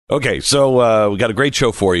Okay, so we got a great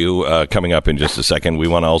show for you coming up in just a second. We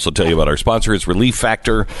want to also tell you about our sponsors, Relief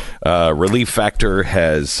Factor. Relief Factor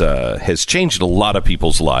has changed a lot of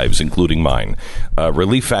people's lives, including mine.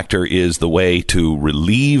 Relief Factor is the way to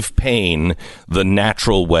relieve pain the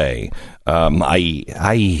natural way.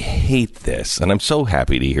 I hate this, and I'm so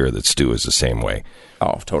happy to hear that Stu is the same way.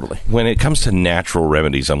 Oh, totally. When it comes to natural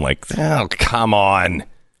remedies, I'm like, oh, come on.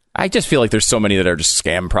 I just feel like there's so many that are just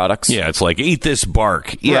scam products. Yeah, it's like, eat this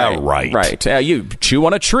bark. Yeah, right. Right. You chew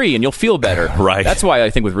on a tree and you'll feel better. Right. That's why I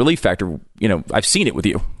think with Relief Factor, I've seen it with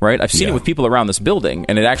you, right? I've seen it with people around this building,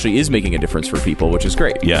 and it actually is making a difference for people, which is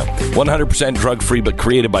great. Yeah. 100% drug-free, but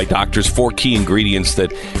created by doctors. 4 key ingredients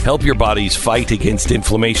that help your bodies fight against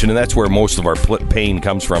inflammation, and that's where most of our pain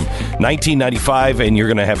comes from. $19.95, and you're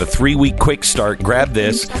going to have a 3-week quick start. Grab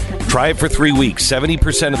this. Try it for 3 weeks.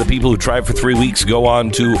 70% of the people who try it for 3 weeks go on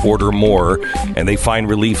to order more, and they find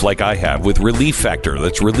relief like I have with Relief Factor.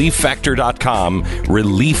 That's ReliefFactor.com.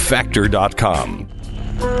 ReliefFactor.com.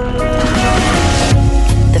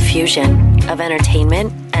 The fusion of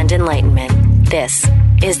entertainment and enlightenment. This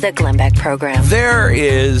is the Glenn Beck Program. There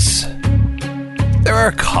are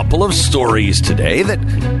a couple of stories today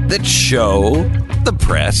that show the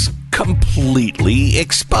press completely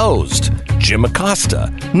exposed. Jim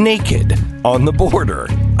Acosta, naked on the border.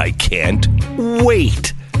 I can't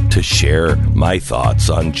wait to share my thoughts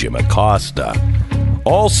on Jim Acosta.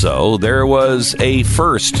 Also, there was a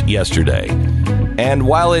first yesterday, and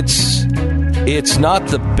while it's not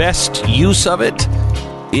the best use of it,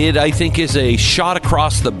 I think is a shot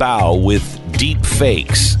across the bow with deep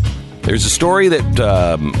fakes. There's a story that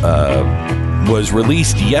was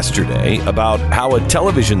released yesterday about how a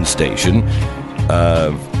television station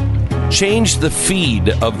changed the feed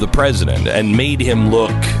of the president and made him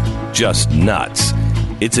look just nuts.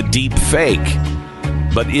 It's a deep fake.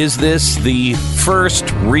 But is this the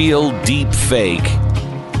first real deep fake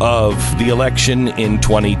of the election in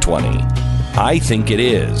 2020? I think it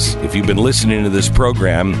is. If you've been listening to this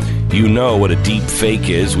program, you know what a deep fake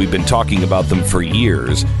is. We've been talking about them for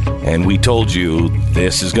years, and we told you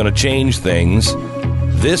this is going to change things.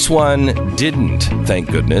 This one didn't,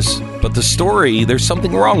 thank goodness. But the story, there's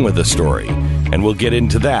something wrong with the story, and we'll get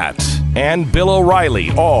into that. And Bill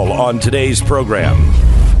O'Reilly, all on today's program.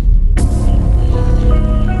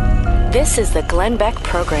 This is the Glenn Beck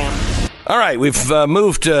Program. All right, we've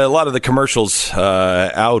moved a lot of the commercials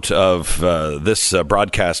out of this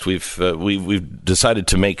broadcast. We've decided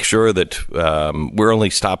to make sure that we're only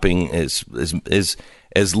stopping as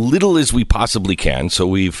little as we possibly can. So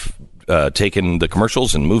we've taken the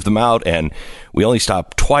commercials and moved them out, and we only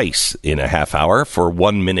stop twice in a half hour for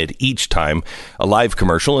 1 minute each time, a live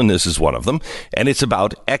commercial, and this is one of them. And it's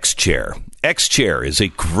about X-Chair. X-Chair is a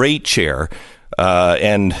great chair.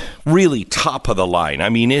 And really top of the line. I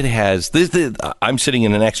mean, it has this. I'm sitting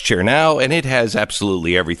in an X chair now, and it has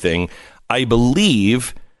absolutely everything. I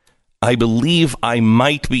believe I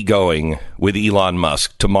might be going with Elon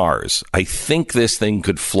Musk to Mars. I think this thing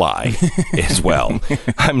could fly as well.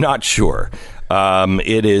 I'm not sure.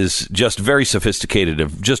 It is just very sophisticated,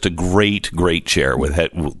 just a great chair with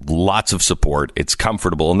lots of support. It's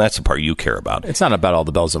comfortable, and that's the part you care about. It's not about all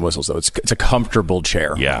the bells and whistles, though. It's a comfortable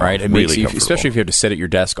chair, right? It makes really you, especially if you have to sit at your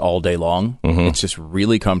desk all day long. Mm-hmm. It's just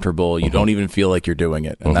really comfortable. You don't even feel like you're doing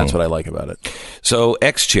it, and that's what I like about it. So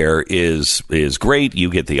X-Chair is great. You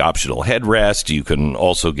get the optional headrest. You can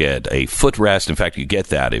also get a footrest. In fact, you get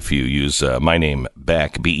that if you use my name,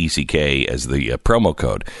 Beck, B-E-C-K, as the promo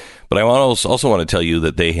code. But I also want to tell you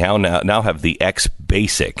that they now have the X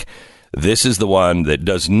Basic. This is the one that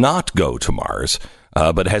does not go to Mars,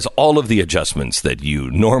 but has all of the adjustments that you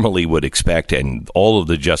normally would expect and all of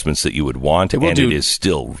the adjustments that you would want. It is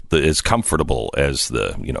still as comfortable as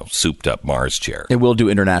the souped up Mars chair. It will do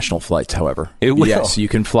international flights, however. It will. Yes, you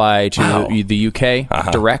can fly to the UK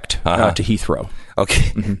direct to Heathrow.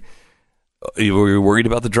 Okay. Mm-hmm. Were you worried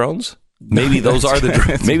about the drones? Maybe those are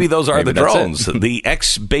the drones. The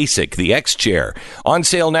X Basic, the X Chair. On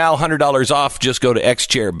sale now, $100 off. Just go to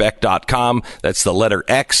xchairbeck.com. That's the letter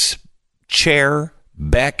X,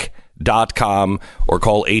 chairbeck.com, or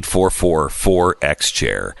call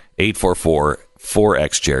 844-4XChair.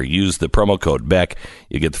 844-4XChair. Use the promo code Beck.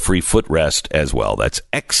 You get the free footrest as well. That's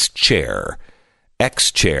xchair,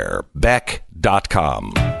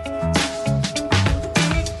 xchairbeck.com.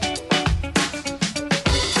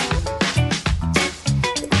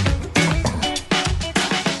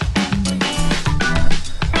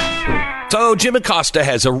 So Jim Acosta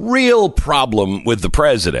has a real problem with the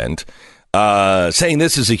president, saying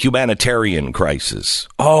this is a humanitarian crisis.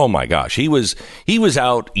 Oh, my gosh. He was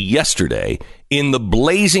out yesterday in the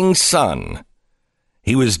blazing sun,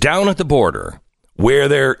 He was down at the border where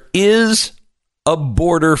there is a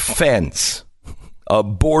border fence, a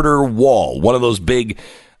border wall, one of those big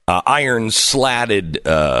iron slatted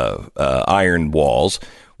iron walls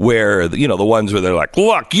where, the ones where they're like,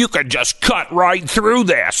 look, you could just cut right through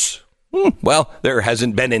this. Well, there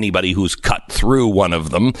hasn't been anybody who's cut through one of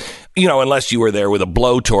them, unless you were there with a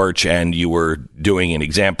blowtorch and you were doing an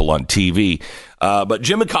example on TV. But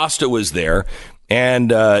Jim Acosta was there,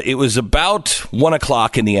 and it was about 1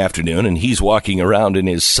 o'clock in the afternoon, and he's walking around in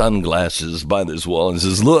his sunglasses by this wall and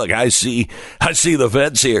says, look, I see the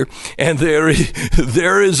fence here, and there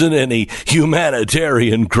isn't any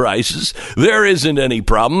humanitarian crisis. There isn't any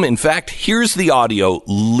problem. In fact, here's the audio.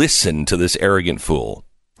 Listen to this arrogant fool.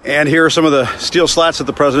 And here are some of the steel slats that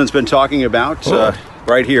the president's been talking about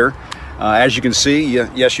right here. As you can see,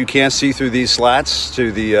 yes, you can see through these slats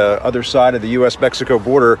to the other side of the U.S.-Mexico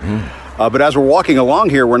border. But as we're walking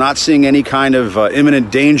along here, we're not seeing any kind of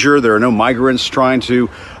imminent danger. There are no migrants trying to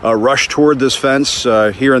rush toward this fence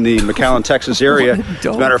here in the McAllen, Texas area. As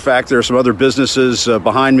a matter of fact, there are some other businesses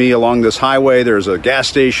behind me along this highway. There's a gas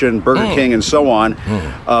station, Burger King, and so on.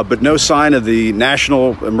 But no sign of the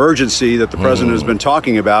national emergency that the president has been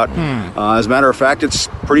talking about. As a matter of fact, it's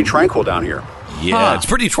pretty tranquil down here. Yeah, It's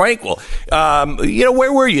pretty tranquil.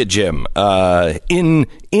 Where were you, Jim? In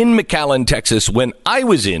McAllen, Texas, when I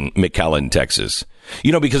was in McAllen, Texas,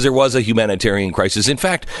 because there was a humanitarian crisis. In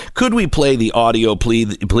fact, could we play the audio,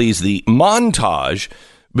 please, the montage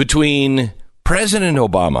between President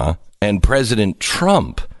Obama and President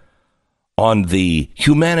Trump on the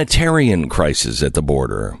humanitarian crisis at the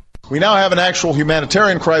border? We now have an actual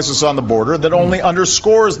humanitarian crisis on the border that only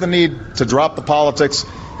underscores the need to drop the politics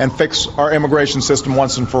and fix our immigration system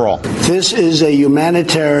once and for all. This is a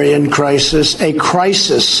humanitarian crisis, a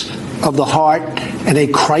crisis of the heart and a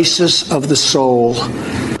crisis of the soul.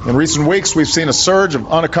 In recent weeks, we've seen a surge of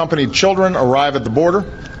unaccompanied children arrive at the border,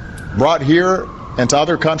 brought here and to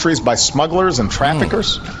other countries by smugglers and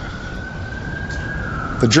traffickers.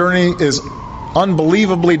 The journey is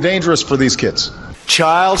unbelievably dangerous for these kids.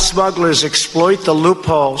 Child smugglers exploit the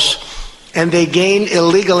loopholes, and they gain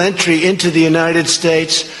illegal entry into the United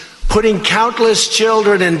States, putting countless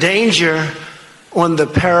children in danger on the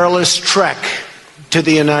perilous trek to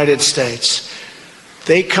the United States.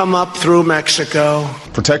 They come up through Mexico.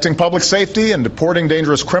 Protecting public safety and deporting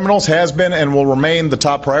dangerous criminals has been and will remain the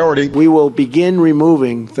top priority. We will begin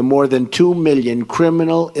removing the more than 2 million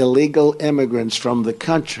criminal illegal immigrants from the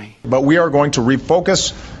country. But we are going to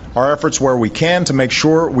refocus our efforts where we can to make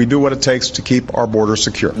sure we do what it takes to keep our border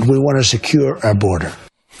secure. We want to secure our border.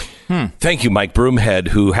 Thank you, Mike Broomhead,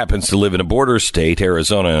 who happens to live in a border state,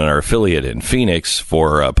 Arizona, and our affiliate in Phoenix,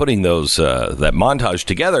 for putting that montage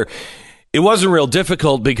together. It wasn't real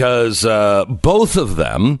difficult because both of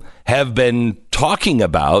them have been talking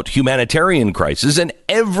about humanitarian crisis, and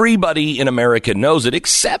everybody in America knows it,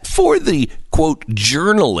 except for the, quote,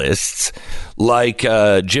 journalists like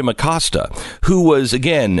Jim Acosta, who was,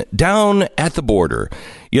 again, down at the border.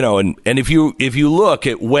 And if you look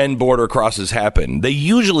at when border crosses happen, they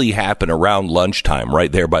usually happen around lunchtime,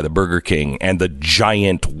 right there by the Burger King and the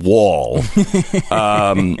giant wall.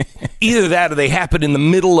 Either that or they happen in the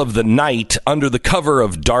middle of the night under the cover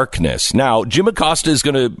of darkness. Now, Jim Acosta is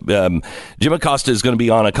going to be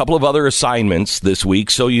on a couple of other assignments this week,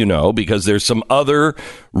 so because there's some other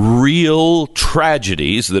real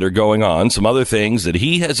tragedies that are going on, some other things that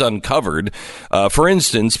he has uncovered. For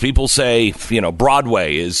instance, people say,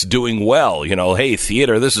 Broadway is doing well. Hey,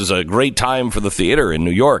 theater, this is a great time for the theater in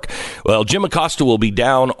New York. Well, Jim Acosta will be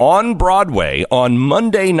down on Broadway on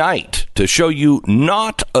Monday night to show you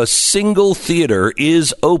not a single theater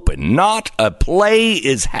is open. Not a play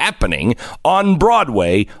is happening on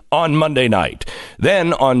Broadway on Monday night.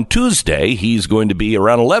 Then on Tuesday, he's going to be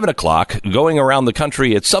around 11 o'clock going around the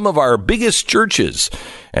country at some of our biggest churches.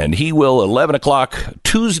 And he will, 11 o'clock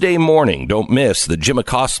Tuesday morning, don't miss the Jim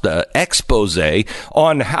Acosta expose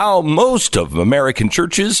on how most of American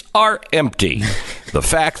churches are empty. The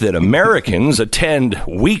fact that Americans attend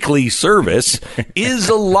weekly service is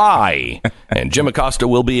a lie. And Jim Acosta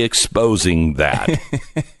will be exposing that.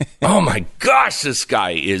 Oh, my gosh, this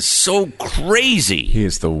guy is so crazy. He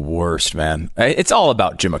is the worst, man. It's all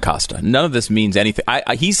about Jim Acosta. None of this means anything.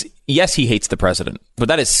 Yes, he hates the president, but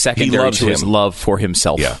that is secondary to his love for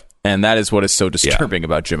himself. Yeah. And that is what is so disturbing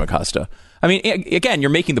about Jim Acosta. I mean, again,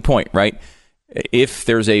 you're making the point, right? if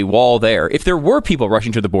there's a wall there, if there were people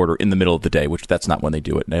rushing to the border in the middle of the day, which that's not when they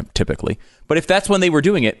do it typically, but if that's when they were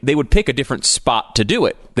doing it, they would pick a different spot to do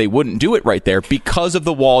it. They wouldn't do it right there because of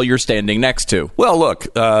the wall you're standing next to. Well, look,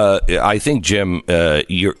 I think, Jim,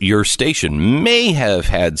 your station may have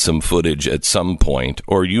had some footage at some point,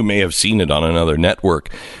 or you may have seen it on another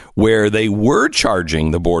network, where they were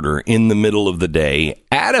charging the border in the middle of the day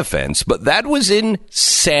at a fence, but that was in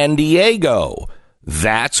San Diego.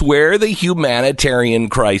 That's where the humanitarian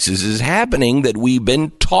crisis is happening that we've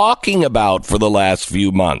been talking about for the last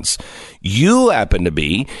few months. You happen to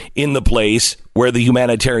be in the place where the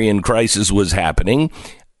humanitarian crisis was happening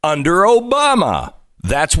under Obama.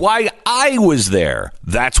 That's why I was there.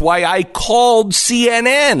 That's why I called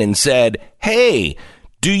CNN and said, hey,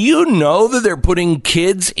 do you know that they're putting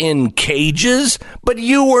kids in cages? But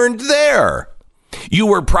you weren't there. You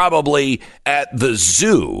were probably at the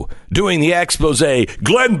zoo doing the expose.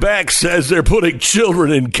 Glenn Beck says they're putting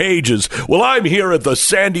children in cages. Well, I'm here at the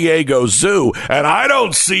San Diego Zoo, and I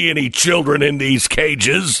don't see any children in these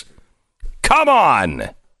cages. Come on.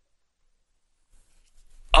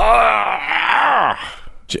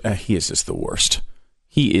 He is just the worst.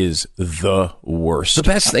 He is the worst. The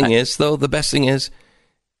best thing is,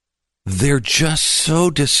 they're just so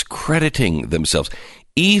discrediting themselves.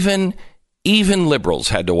 Even liberals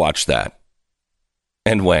had to watch that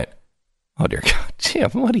and went, oh, dear God, Jim,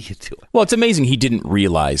 what are you doing? Well, it's amazing he didn't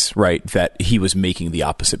realize, right, that he was making the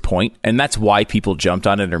opposite point. And that's why people jumped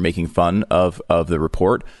on it and are making fun of the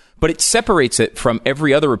report. But it separates it from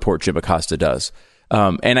every other report Jim Acosta does.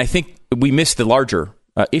 And I think we missed the larger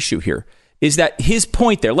issue here, is that his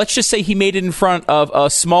point there, let's just say he made it in front of a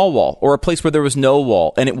small wall or a place where there was no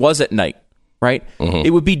wall and it was at night. Right? Mm-hmm.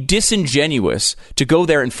 It would be disingenuous to go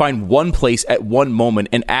there and find one place at one moment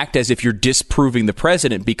and act as if you're disproving the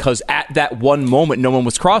president because at that one moment no one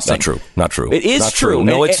was crossing. Not true. It is not true.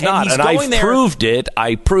 No, it's not. And I proved it.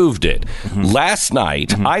 Mm-hmm. Last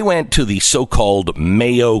night, I went to the so-called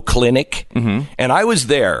Mayo Clinic, and I was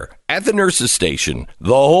there at the nurse's station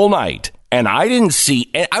the whole night, and I didn't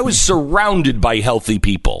see. I was surrounded by healthy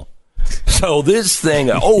people. So this thing,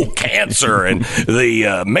 cancer and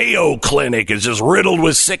the Mayo Clinic is just riddled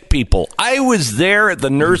with sick people. I was there at the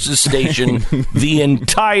nurse's station the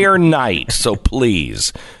entire night. So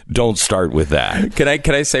please don't start with that.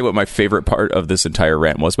 Can I say what my favorite part of this entire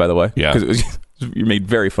rant was, by the way? Yeah. Because you made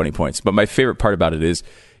very funny points. But my favorite part about it is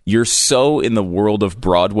you're so in the world of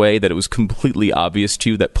Broadway that it was completely obvious to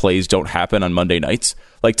you that plays don't happen on Monday nights.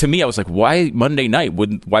 Like, to me, I was like, why Monday night?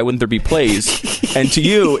 Why wouldn't there be plays? And to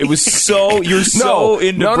you, it was you're so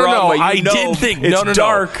into Broadway. I did think, it's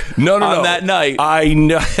dark on that night. I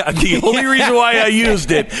know. The only reason why I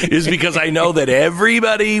used it is because I know that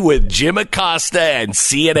everybody with Jim Acosta and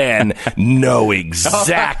CNN know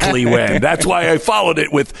exactly when. That's why I followed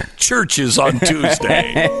it with churches on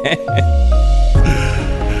Tuesday.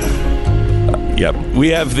 Yep. We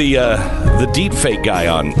have the deep fake guy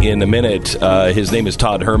on in a minute. His name is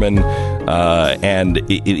Todd Herman, and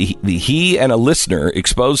he and a listener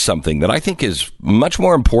exposed something that I think is much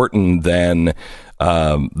more important than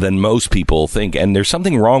most people think. And there's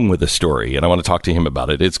something wrong with the story, and I want to talk to him about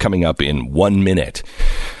it. It's coming up in 1 minute.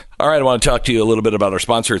 All right, I want to talk to you a little bit about our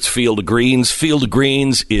sponsor. It's Field of Greens. Field of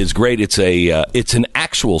Greens is great. It's an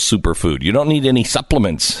actual superfood. You don't need any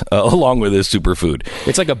supplements along with this superfood.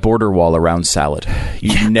 It's like a border wall around salad.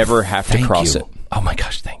 You never have to cross it. Oh my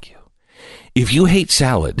gosh, thank you. If you hate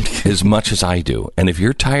salad as much as I do, and if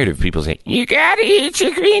you're tired of people saying, you gotta eat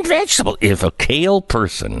your green vegetable, if a kale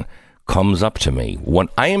person comes up to me when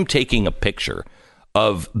I am taking a picture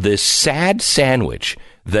of this sad sandwich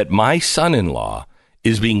that my son-in-law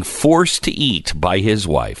is being forced to eat by his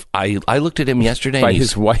wife. I looked at him yesterday. By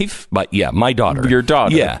his wife? My daughter. Your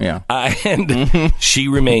daughter. Yeah. And she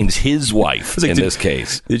remains his wife in this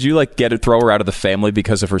case. Did you throw her out of the family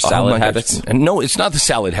because of her salad habits? No, it's not the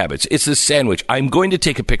salad habits. It's the sandwich. I'm going to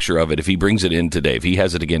take a picture of it if he brings it in today, if he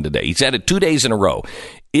has it again today. He's had it 2 days in a row.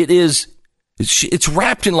 It's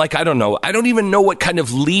wrapped in I don't even know what kind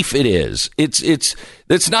of leaf it is. It's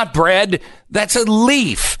not bread. That's a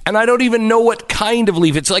leaf. And I don't even know what kind of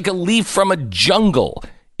leaf. It's like a leaf from a jungle.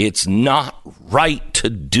 It's not right to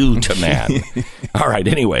do to man. All right.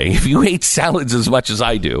 Anyway, if you hate salads as much as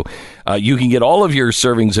I do, you can get all of your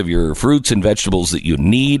servings of your fruits and vegetables that you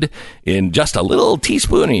need in just a little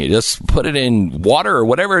teaspoon. You just put it in water or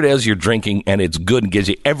whatever it is you're drinking, and it's good and gives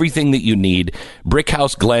you everything that you need.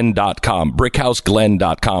 BrickHouseGlenn.com.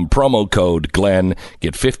 BrickHouseGlenn.com. Promo code Glenn.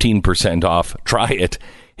 Get 15% off. Try it.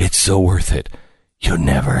 It's so worth it. You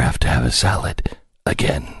never have to have a salad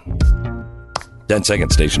again. 10-second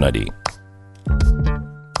station ID.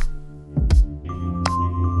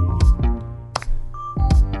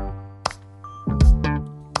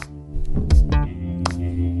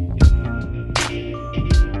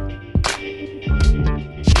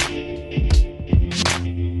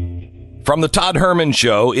 From the Todd Herman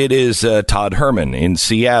Show, it is Todd Herman in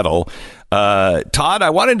Seattle. Todd, I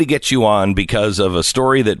wanted to get you on because of a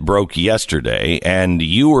story that broke yesterday, and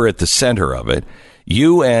you were at the center of it.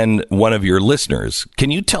 You and one of your listeners. Can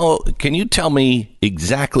you tell me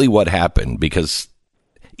exactly what happened? Because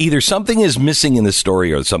either something is missing in the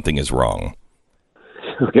story or something is wrong.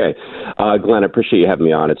 Okay. Glenn, I appreciate you having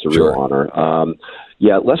me on. It's a real honor.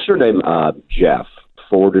 Listener named Jeff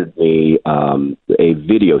forwarded me a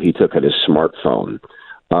video he took on his smartphone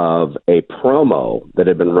of a promo that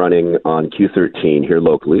had been running on Q13 here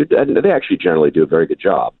locally. And they actually generally do a very good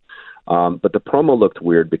job. But the promo looked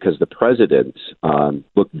weird because the president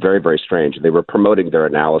looked very, very strange. They were promoting their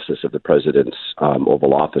analysis of the president's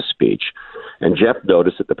Oval Office speech. And Jeff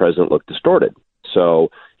noticed that the president looked distorted.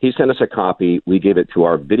 So he sent us a copy. We gave it to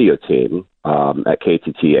our video team at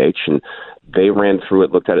KTTH, and they ran through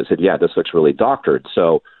it, looked at it, said, yeah, this looks really doctored.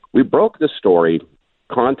 So we broke the story,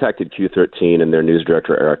 contacted Q13 and their news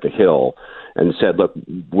director, Erica Hill, and said, look,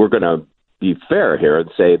 we're going to be fair here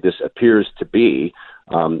and say this appears to be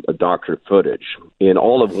a doctored footage. In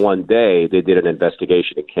all of one day, they did an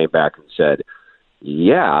investigation and came back and said,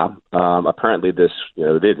 apparently this,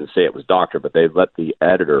 they didn't say it was doctored, but they let the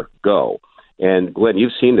editor go. And Glenn,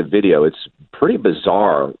 you've seen the video. It's pretty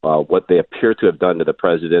bizarre what they appear to have done to the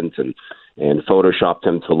president and photoshopped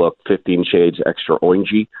him to look 15 shades extra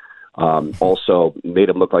orangey. Also made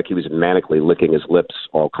him look like he was manically licking his lips,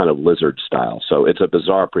 all kind of lizard style. So it's a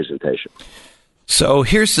bizarre presentation. So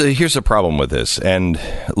here's the problem with this. And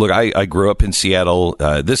look, I grew up in Seattle.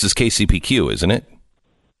 This is KCPQ, isn't it?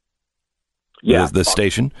 Yeah. The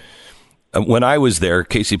station. When I was there,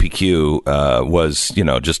 KCPQ was,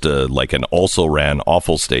 just like an also-ran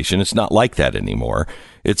awful station. It's not like that anymore.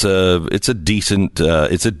 It's a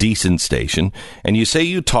decent station. And you say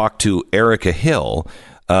you talked to Erica Hill,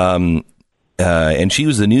 and she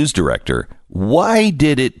was the news director. Why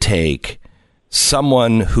did it take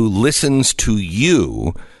someone who listens to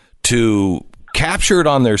you to capture it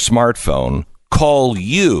on their smartphone, call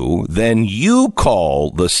you, then you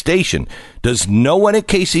call the station? Does no one at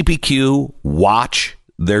KCPQ watch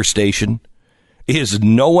their station? Is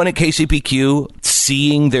no one at KCPQ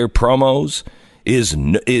seeing their promos? Is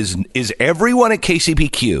everyone at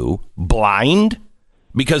KCPQ blind?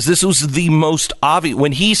 Because this was the most obvious.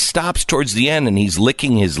 When he stops towards the end and he's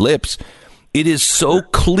licking his lips, it is so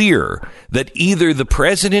clear that either the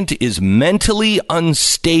president is mentally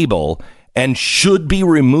unstable and should be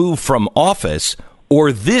removed from office,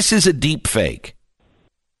 or this is a deep fake.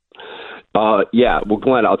 Well,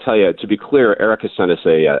 Glenn, I'll tell you, to be clear, Erica sent us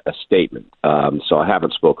a statement. So I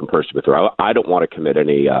haven't spoken personally with her. I don't want to commit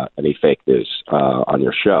any fake news on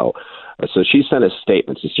your show. So she sent us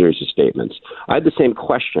statements, a series of statements. I had the same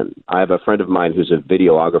question. I have a friend of mine who's a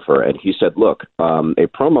videographer, and he said, look, a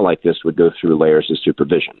promo like this would go through layers of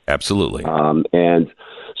supervision. Absolutely. And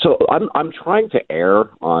so I'm trying to err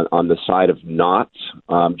on the side of not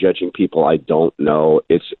judging people I don't know.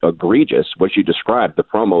 It's egregious. What you described, the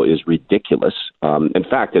promo, is ridiculous. In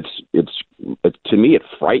fact, it's to me, it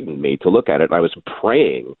frightened me to look at it. I was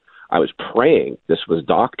praying this was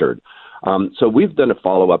doctored. So we've done a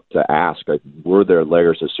follow-up to ask, were there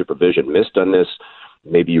layers of supervision missed on this?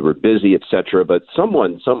 Maybe you were busy, et cetera, but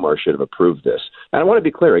someone somewhere should have approved this. And I want to be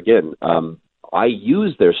clear again, I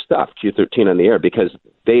use their stuff, Q13 on the air, because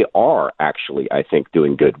they are actually, I think,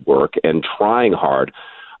 doing good work and trying hard.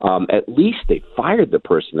 At least they fired the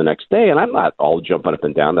person the next day, and I'm not all jumping up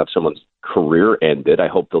and down that someone's career ended. I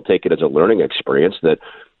hope they'll take it as a learning experience that,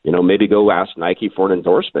 maybe go ask Nike for an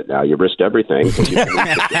endorsement now. You risked everything.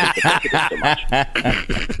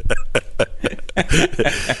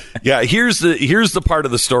 Yeah, here's the part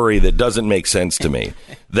of the story that doesn't make sense to me,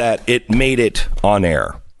 that it made it on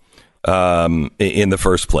air in the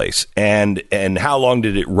first place. And how long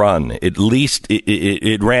did it run? At least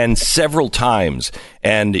it ran several times.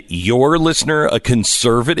 And your listener, a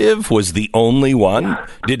conservative, was the only one.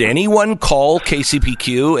 Did anyone call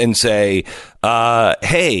KCPQ and say,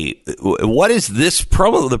 hey, what is this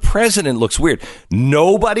promo? The president looks weird.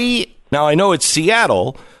 Nobody. Now, I know it's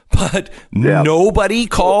Seattle, but nobody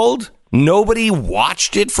called. Nobody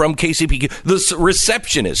watched it from KCPQ. The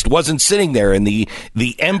receptionist wasn't sitting there in the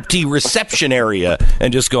empty reception area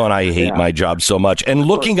and just going, I hate my job so much, and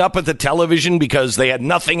looking up at the television because they had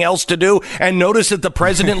nothing else to do and noticed that the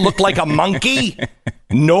president looked like a monkey.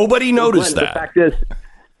 Nobody noticed that. The fact is,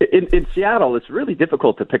 In Seattle, it's really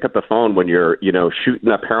difficult to pick up the phone when you're, shooting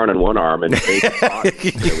up heroin in one arm and so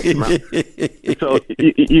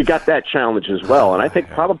you got that challenge as well. And I think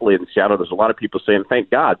probably in Seattle, there's a lot of people saying, "Thank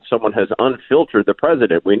God, someone has unfiltered the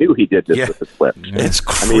president. We knew he did this with his lips." It's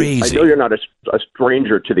crazy. I know you're not a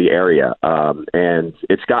stranger to the area, and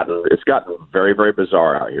it's gotten very, very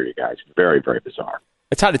bizarre out here, you guys. Very, very bizarre.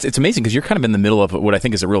 It's amazing because you're kind of in the middle of what I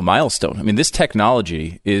think is a real milestone. I mean, this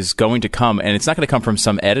technology is going to come, and it's not going to come from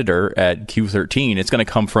some editor at Q13. It's going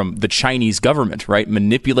to come from the Chinese government, right?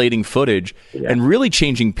 Manipulating footage and really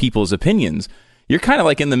changing people's opinions. You're kind of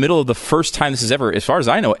like in the middle of the first time this has ever, as far as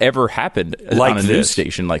I know, ever happened on a news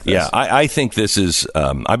station like this. Yeah, I think this is,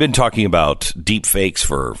 I've been talking about deep fakes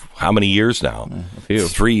for how many years now? A few.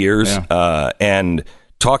 3 years. Yeah. And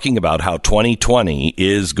talking about how 2020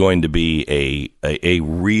 is going to be a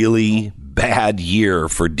really bad year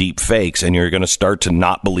for deep fakes, and you're going to start to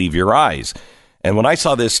not believe your eyes. And when I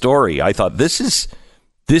saw this story, I thought, this is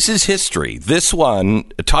history. This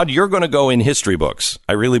one, Todd, you're going to go in history books.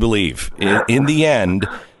 I really believe. In the end,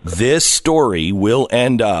 this story will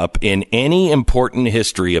end up in any important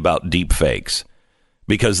history about deep fakes,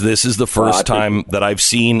 because this is the first time that I've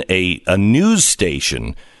seen a news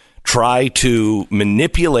station try to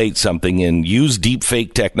manipulate something and use deep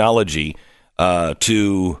fake technology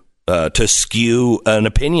to skew an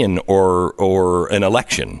opinion or an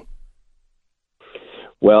election.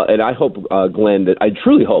 Well, and I hope, Glenn, I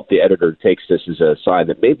truly hope the editor takes this as a sign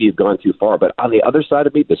that maybe you've gone too far. But on the other side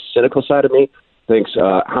of me, the cynical side of me, thinks,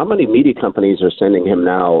 how many media companies are sending him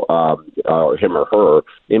now, or him or her,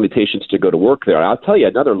 invitations to go to work there? And I'll tell you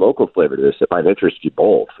another local flavor to this that might interest you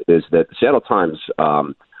both is that the Seattle Times,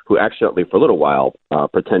 who accidentally for a little while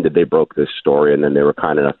pretended they broke this story, and then they were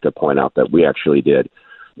kind enough to point out that we actually did.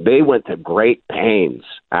 They went to great pains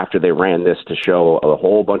after they ran this to show a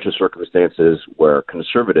whole bunch of circumstances where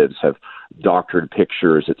conservatives have doctored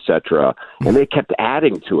pictures, etc. And they kept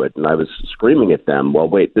adding to it. And I was screaming at them, well,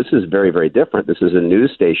 wait, this is very, very different. This is a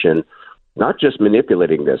news station, not just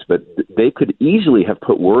manipulating this, but they could easily have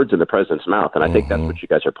put words in the president's mouth. And I think that's what you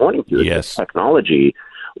guys are pointing to, is this technology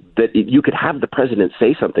that you could have the president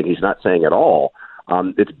say something he's not saying at all.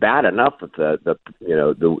 It's bad enough with the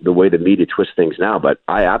way the media twists things now, but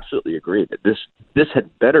I absolutely agree that this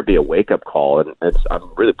had better be a wake-up call, and I'm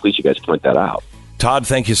really pleased you guys point that out. Todd,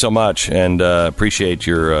 thank you so much, and appreciate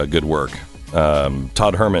your good work.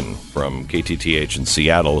 Todd Herman from KTTH in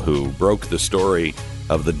Seattle, who broke the story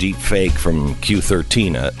of the deep fake from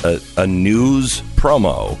Q13, a news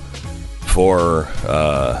promo for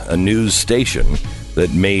a news station that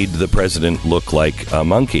made the president look like a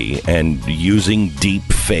monkey and using deep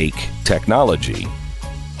fake technology.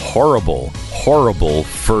 Horrible, horrible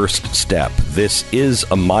first step. This is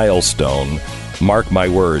a milestone. Mark my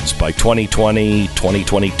words, by 2020,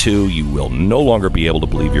 2022, you will no longer be able to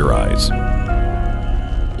believe your eyes.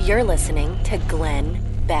 You're listening to Glenn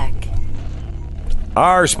Beck.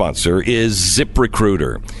 Our sponsor is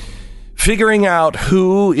ZipRecruiter. Figuring out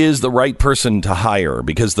who is the right person to hire,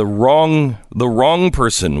 because the wrong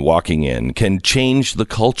person walking in can change the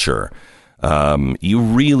culture. You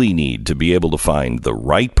really need to be able to find the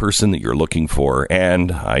right person that you're looking for,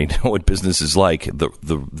 and I know what business is like.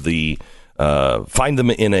 Find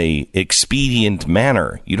them in a expedient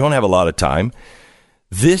manner. You don't have a lot of time.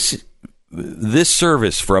 This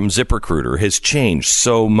service from ZipRecruiter has changed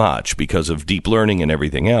so much because of deep learning and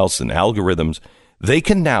everything else and algorithms. They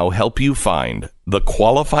can now help you find the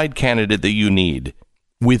qualified candidate that you need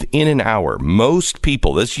within an hour. Most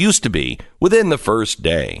people, this used to be within the first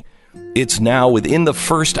day. It's now within the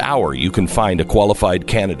first hour you can find a qualified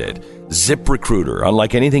candidate. ZipRecruiter,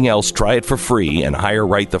 unlike anything else, try it for free and hire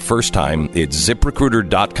right the first time. It's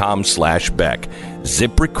ZipRecruiter.com/Beck.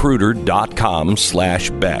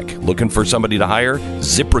 ZipRecruiter.com/Beck. Looking for somebody to hire?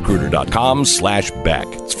 ZipRecruiter.com/Beck.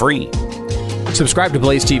 It's free. Subscribe to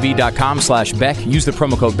blazetv.com/Beck. Use the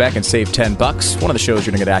promo code Beck and save $10. One of the shows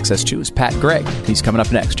you're going to get access to is Pat Gray. He's coming up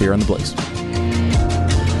next here on The Blaze.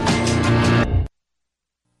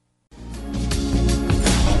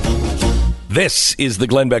 This is the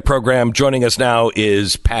Glenn Beck program. Joining us now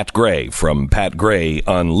is Pat Gray from Pat Gray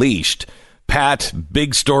Unleashed. Pat,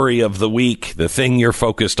 big story of the week. The thing you're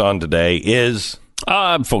focused on today is?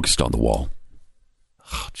 I'm focused on the wall.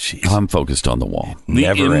 Oh, jeez. I'm focused on the wall. The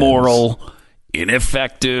Never immoral,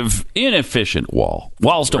 ineffective, inefficient wall.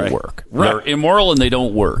 Walls don't work. They're immoral and they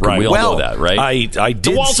don't work. Right. We all know that, right? I did.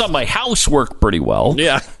 The walls on my house work pretty well.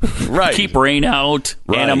 Yeah, right. Keep rain out,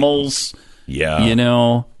 animals. Yeah.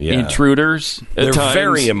 Intruders. They're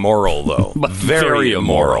very immoral, though. very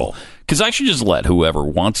immoral. Because I should just let whoever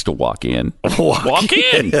wants to walk in, walk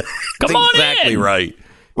in. Come on in. Exactly right.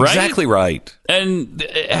 Right? Exactly right. And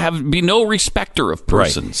be no respecter of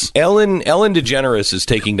persons. Right. Ellen DeGeneres is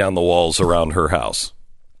taking down the walls around her house.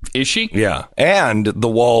 Is she? Yeah, and the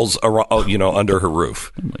walls around, under her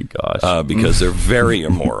roof. Oh my gosh! Because they're very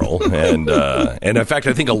immoral, and in fact,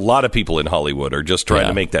 I think a lot of people in Hollywood are just trying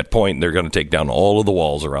to make that point. And they're going to take down all of the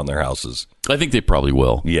walls around their houses. I think they probably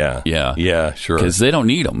will. Yeah, sure. Because they don't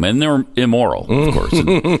need them, and they're immoral, of course.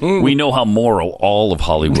 And we know how moral all of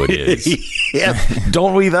Hollywood is. Yeah,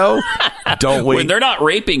 don't we though? Don't we? When they're not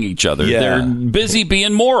raping each other, they're busy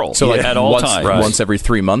being moral. So at all times, once every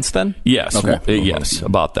 3 months, then. Yes. Okay. Yes.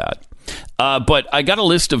 About that. But I got a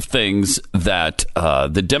list of things that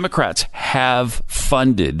the Democrats have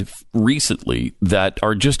funded recently that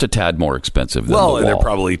are just a tad more expensive than the wall. They're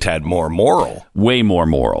probably a tad more moral. Way more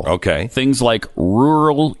moral. Okay. Things like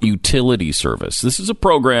rural utility service. This is a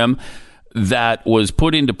program that was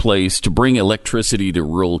put into place to bring electricity to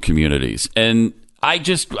rural communities. And I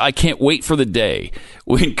can't wait for the day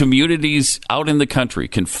when communities out in the country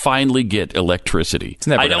can finally get electricity. It's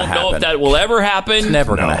never I don't know if that will ever happen. It's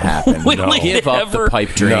never going to happen. Will it Give up the pipe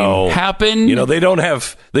dream. Happen?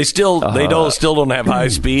 They still don't have high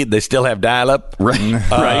speed. They still have dial-up. Right.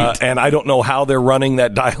 Right. And I don't know how they're running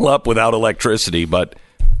that dial-up without electricity, but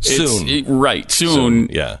soon. Soon.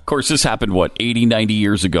 Yeah. Of course, this happened, 80, 90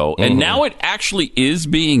 years ago. And now it actually is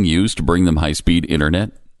being used to bring them high-speed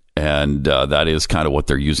internet. And that is kind of what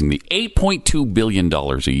they're using the $8.2 billion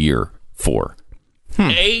a year for.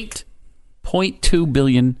 $8.2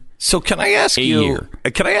 billion. So can I ask you? Year.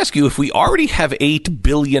 Can I ask you if we already have $8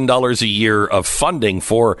 billion a year of funding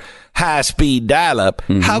for high-speed dial-up?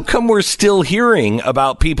 How come we're still hearing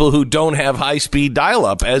about people who don't have high-speed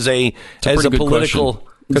dial-up as a political? Question.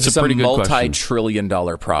 Because it's a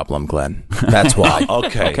multi-trillion-dollar problem, Glenn. That's why.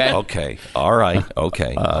 Okay. All right.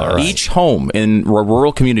 Okay. All right. Each home in a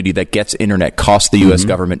rural community that gets internet costs the U.S.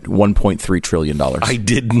 government $1.3 trillion. I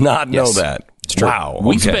did not know that. It's true. Wow.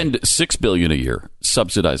 We spend $6 billion a year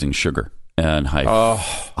subsidizing sugar and high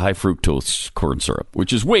fructose corn syrup,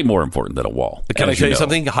 which is way more important than a wall. Can I tell you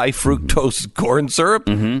something? High fructose corn syrup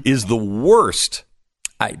is the worst.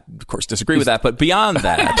 I, of course, disagree with that. But beyond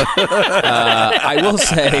that, I will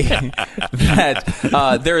say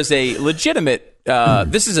that there is a legitimate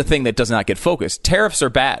this is a thing that does not get focused. Tariffs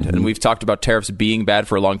are bad, and we've talked about tariffs being bad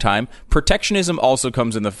for a long time. Protectionism also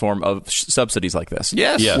comes in the form of subsidies like this.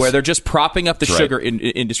 Yes. Where they're just propping up the sugar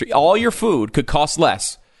industry. All your food could cost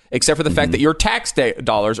less, except for the fact that your tax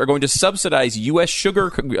dollars are going to subsidize U.S. sugar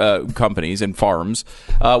companies and farms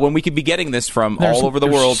when we could be getting this from all over the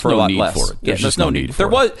world for a lot less. For it. There's no need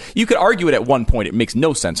for it. You could argue it at one point. It makes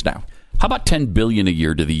no sense now. How about $10 billion a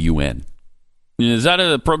year to the UN? Is that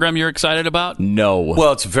a program you're excited about? No.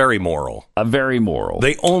 Well, it's very moral. Very moral.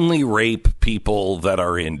 They only rape people that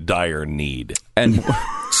are in dire need. And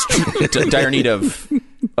dire need of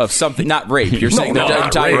something, not rape. You're saying they're in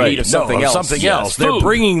dire need of something else. Something else. They're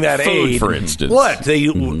bringing that aid, for instance. What?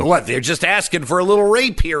 They're just asking for a little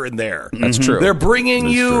rape here and there. That's true. They're bringing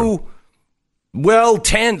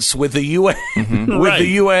tents with the UN the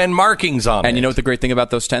UN markings on it. And you know what the great thing about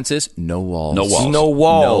those tents is? No walls. No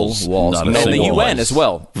walls. And the UN as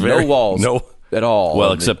well. No walls. No. At all.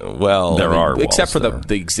 Well, there are walls. Except for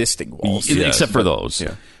the existing walls. Except for those.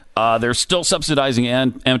 Yeah. They're still subsidizing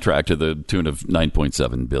Amtrak to the tune of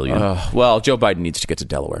 $9.7 billion. Well, Joe Biden needs to get to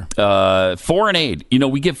Delaware. Foreign aid.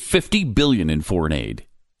 We give $50 billion in foreign aid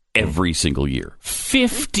every single year.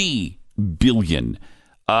 $50 billion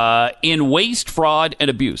in waste, fraud, and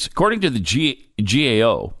abuse. According to the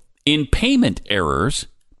GAO, in payment errors,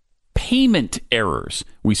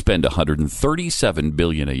 we spend $137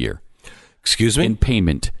 billion a year. Excuse me? In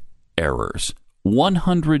payment errors,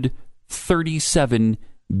 $137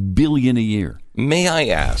 billion a year. May I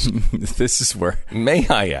ask? This is where. May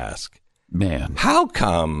I ask? Man. How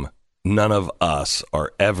come none of us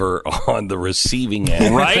are ever on the receiving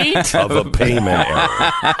end of a payment error?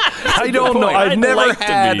 I don't know. I've never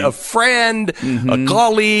had a friend, a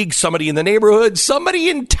colleague, somebody in the neighborhood, somebody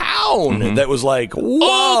in town that was like,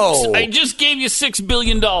 whoa. Oops, I just gave you $6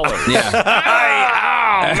 billion. Yeah.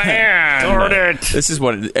 Oh, man. Darn it. This is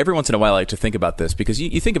what, every once in a while I like to think about this, because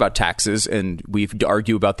you think about taxes, and we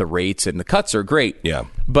argue about the rates, and the cuts are great. Yeah.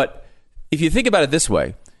 But if you think about it this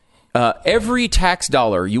way, every tax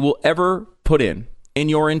dollar you will ever put in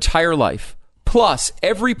your entire life, plus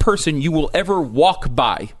every person you will ever walk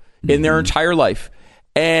by in their entire life,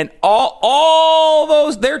 and all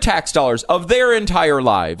those, their tax dollars of their entire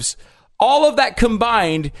lives, all of that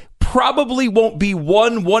combined probably won't be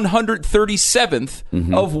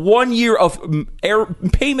 1/137th of 1 year of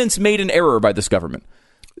payments made in error by this government.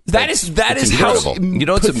 That is incredible. how You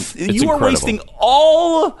know, it's you are incredible. wasting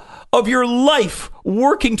all of your life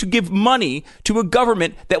working to give money to a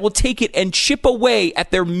government that will take it and chip away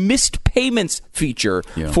at their missed payments feature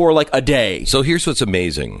for like a day. So here's what's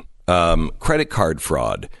amazing. Credit card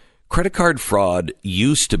fraud. Credit card fraud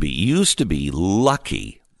used to be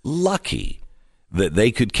lucky that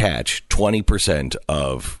they could catch 20%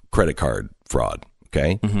 of credit card fraud.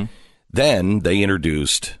 Okay. Mm-hmm. Then they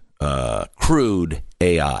introduced crude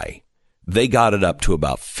AI. They got it up to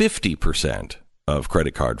about 50% of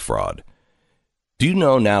credit card fraud. Do you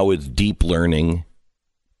know now with deep learning,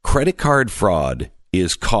 credit card fraud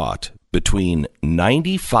is caught between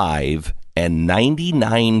 95 and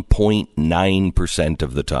 99.9%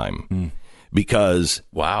 of the time because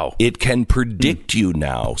it can predict you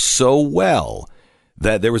now so well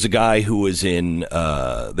that there was a guy who was who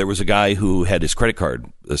had his credit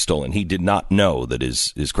card stolen. He did not know that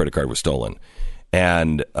his credit card was stolen.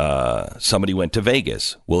 And somebody went to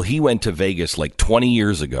Vegas. Well, he went to Vegas like 20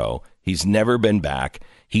 years ago. He's never been back.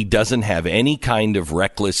 He doesn't have any kind of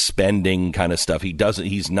reckless spending kind of stuff.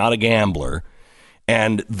 He's not a gambler.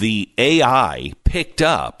 And the AI picked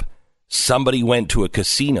up somebody went to a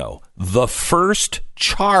casino. The first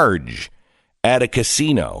charge at a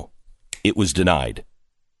casino, it was denied.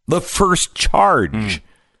 The first charge.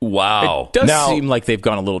 Wow. It does seem like they've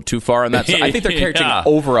gone a little too far on that. So I think they're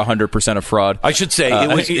catching over 100% of fraud. I should say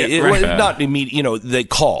it was not immediate. You know, they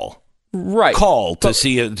call to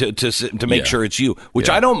see to make sure it's you, which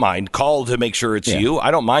I don't mind. Call to make sure it's you. I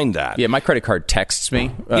don't mind that. Yeah, my credit card texts me.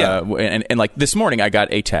 And like this morning, I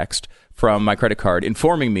got a text from my credit card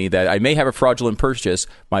informing me that I may have a fraudulent purchase.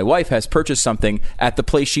 My wife has purchased something at the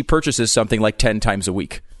place she purchases something like 10 times a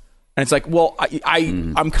week. And it's like, well,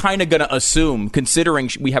 I'm kind of going to assume, considering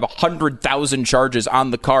we have 100,000 charges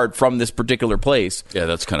on the card from this particular place. Yeah,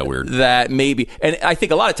 that's kind of weird. That maybe, and I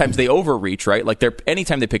think a lot of times they overreach, right? Like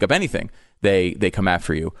anytime they pick up anything, they come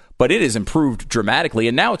after you. But it has improved dramatically,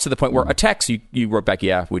 and now it's to the point where a text you wrote back,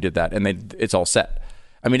 yeah, we did that, and it's all set.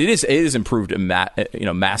 I mean, it is improved,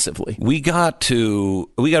 massively. We got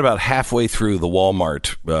about halfway through the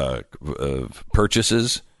Walmart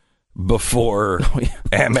purchases before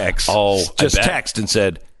Amex just texted and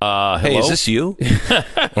said, "Hey, is this you?"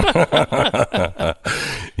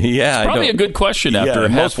 Yeah, probably a good question after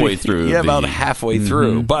halfway through. Yeah, about halfway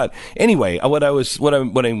through. But anyway, what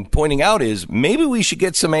I'm pointing out is maybe we should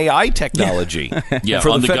get some AI technology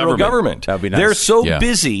for the federal government. That'd be nice. They're so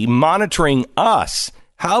busy monitoring us.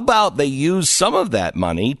 How about they use some of that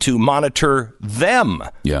money to monitor them?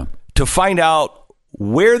 Yeah, to find out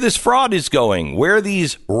where this fraud is going, where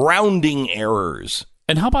these rounding errors.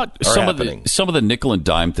 And how about some of the nickel and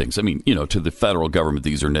dime things? I mean, to the federal government,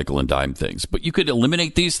 these are nickel and dime things, but you could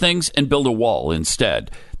eliminate these things and build a wall instead.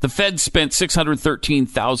 The Fed spent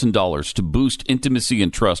 $613,000 to boost intimacy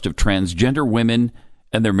and trust of transgender women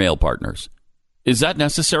and their male partners. Is that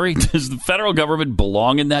necessary? Does the federal government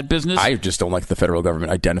belong in that business? I just don't like the federal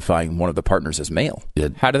government identifying one of the partners as male.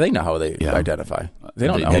 How do they know how they identify? They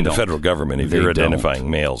don't know. In the federal government, if you're identifying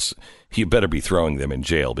males, you better be throwing them in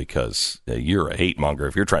jail because you're a hate monger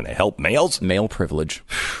if you're trying to help males. Male privilege.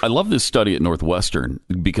 I love this study at Northwestern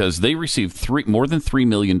because they received more than $3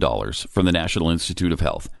 million from the National Institute of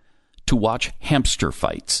Health to watch hamster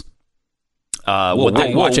fights.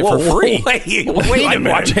 Watch it for free. Wait a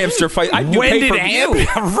minute. Watch hamster fight. When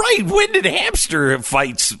did hamster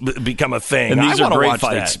fights become a thing? And these are great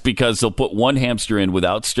fights because they'll put one hamster in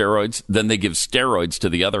without steroids, then they give steroids to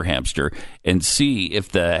the other hamster and see if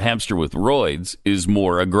the hamster with roids is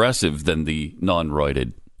more aggressive than the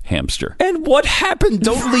non-roided hamster. And what happened?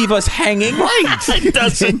 Don't leave us hanging. Right. It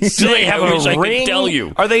doesn't say. Do they have a ring? I tell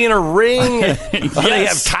you. Are they in a ring? Do they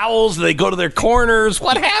have towels? Do they go to their corners?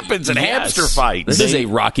 What happens in hamster fights? This is a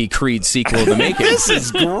Rocky Creed sequel in the making. This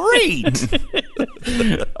is great.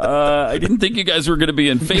 I didn't think you guys were going to be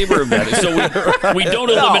in favor of that. So we don't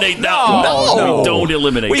eliminate that one. No. We don't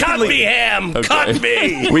eliminate Cut me, Ham. Okay. Cut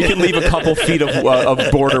me. We can leave a couple feet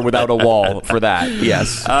of border without a wall for that.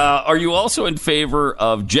 Yes. Are you also in favor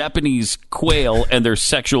of Japanese quail and their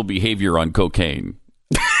sexual behavior on cocaine?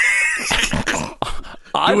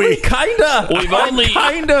 I'm interested.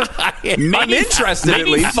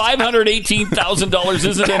 Maybe $518,000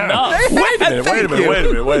 isn't enough. Wait a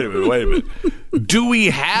minute. Do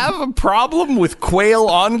we have a problem with quail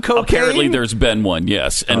on cocaine? Apparently there's been one,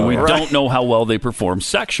 yes. And we don't know how well they perform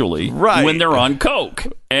sexually when they're on coke.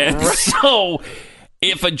 And so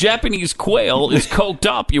if a Japanese quail is coked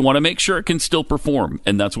up, you want to make sure it can still perform.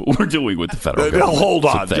 And that's what we're doing with the federal government. Hold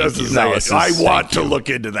on just a second. I want to look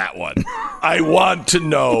into that one. I want to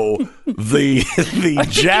know the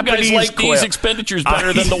Japanese you guys like quail. these expenditures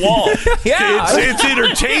better than the wall. Yeah, It's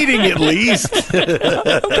entertaining at least.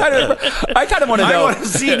 I kind of want to know. I want to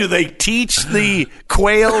see, do they teach the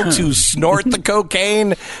quail to snort the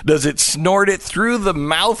cocaine? Does it snort it through the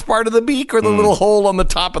mouth part of the beak or the little hole on the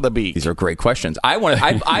top of the beak? These are great questions.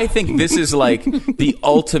 I think this is like the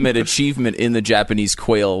ultimate achievement in the Japanese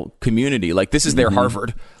quail community. Like, this is their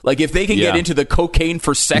Harvard. Like, if they can get into the cocaine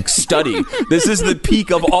for sex study, this is the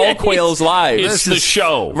peak of all quails' lives. It's the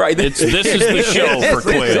show. Right. This is the show for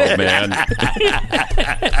Quail, man.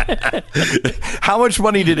 How much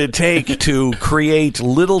money did it take to create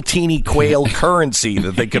little teeny quail currency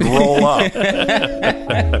that they could roll up?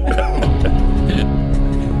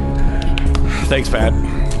 Thanks, Pat.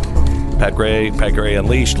 Pat Gray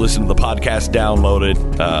Unleashed. Listen to the podcast, download it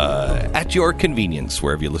at your convenience,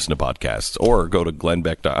 wherever you listen to podcasts, or go to go to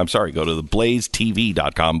the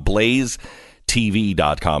blazetv.com,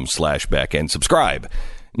 blazetv.com/Beck, and subscribe.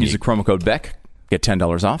 Use the promo code Beck, get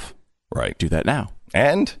 $10 off. Right. Do that now.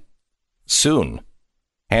 And soon,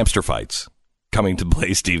 hamster fights coming to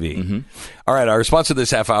Blaze TV. All right, our sponsor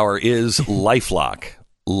this half hour is LifeLock.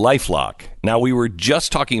 LifeLock. Now, we were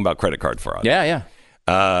just talking about credit card fraud. Yeah.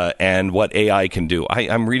 And what AI can do.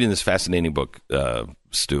 I'm reading this fascinating book,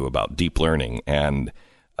 Stu, about deep learning and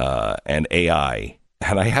AI.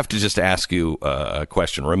 And I have to just ask you a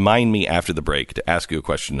question. Remind me after the break to ask you a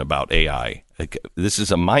question about AI. This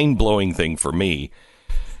is a mind-blowing thing for me.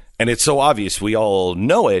 And it's so obvious. We all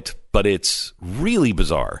know it, but it's really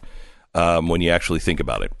bizarre when you actually think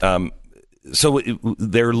about it. So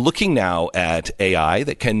they're looking now at AI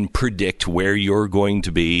that can predict where you're going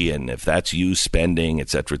to be and if that's you spending, et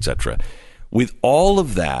cetera, et cetera. With all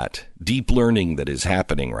of that deep learning that is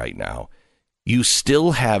happening right now, you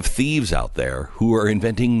still have thieves out there who are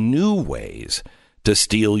inventing new ways to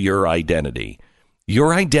steal your identity.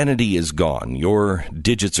 Your identity is gone. Your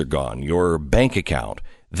digits are gone. Your bank account.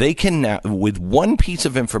 They can now, with one piece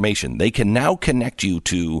of information, they can now connect you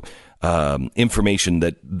to information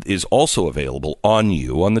that is also available on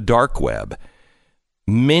you on the dark web.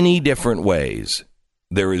 Many different ways.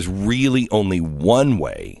 There is really only one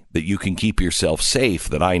way that you can keep yourself safe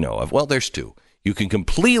that I know of. Well, there's two. You can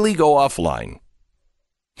completely go offline,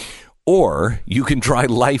 or you can try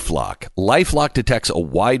LifeLock. LifeLock detects a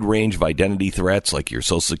wide range of identity threats, like your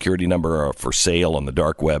social security number are for sale on the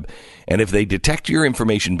dark web. And if they detect your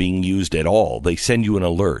information being used at all, they send you an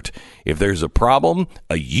alert. If there's a problem,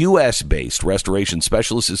 a U.S.-based restoration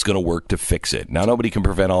specialist is going to work to fix it. Now, nobody can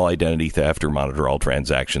prevent all identity theft or monitor all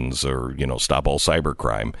transactions or, stop all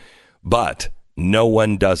cybercrime. But no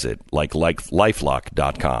one does it like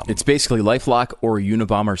LifeLock.com. It's basically LifeLock or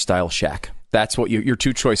Unabomber-style Shack. That's what your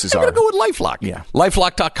two choices are. I'm going to go with LifeLock. Yeah.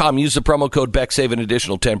 LifeLock.com. Use the promo code Beck. Save an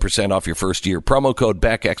additional 10% off your first year. Promo code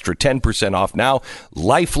Beck. Extra 10% off now.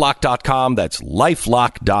 LifeLock.com. That's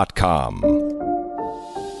LifeLock.com.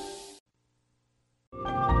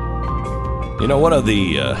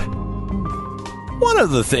 One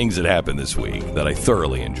of the things that happened this week that I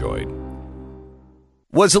thoroughly enjoyed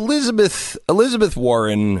was Elizabeth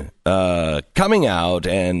Warren coming out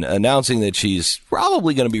and announcing that she's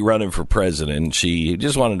probably going to be running for president. She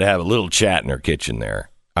just wanted to have a little chat in her kitchen there.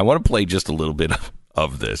 I want to play just a little bit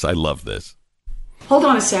of this. I love this. Hold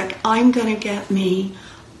on a sec. I'm going to get me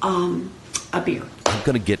a beer. I'm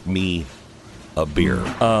going to get me a beer.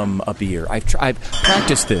 A beer. I've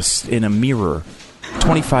practiced this in a mirror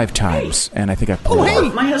 25 times, and I think I pulled it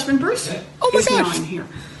off. My husband Bruce. Oh, my is gosh. now in here.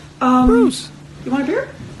 Bruce. You want a beer?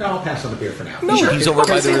 No, I'll pass on the beer for now. No, Sure. he's over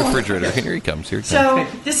by the Okay. refrigerator. Here he comes. So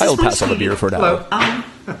this is I'll my pass on the sweetie. beer for now. Hello. And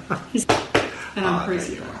I'm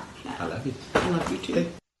crazy for her. I love you. I love you too.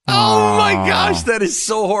 Oh, my gosh. That is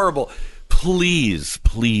so horrible. Please,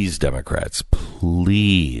 Democrats,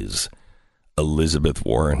 please, Elizabeth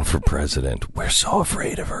Warren for president. We're so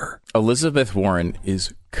afraid of her. Elizabeth Warren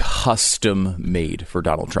is custom made for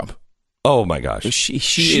Donald Trump. Oh, my gosh. She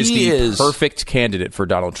is the perfect candidate for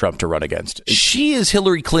Donald Trump to run against. She is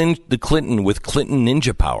Hillary Clinton with Clinton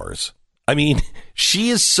ninja powers. I mean,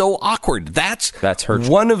 she is so awkward. That's her.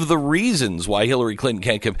 One of the reasons why Hillary Clinton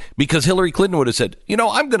can't come, because Hillary Clinton would have said,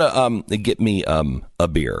 I'm going to get me a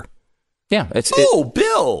beer. Yeah.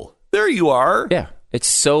 Bill, there you are. Yeah. It's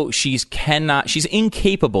so she's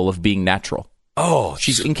incapable of being natural. Oh,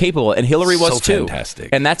 she's incapable, and Hillary was so too. Fantastic.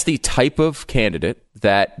 And that's the type of candidate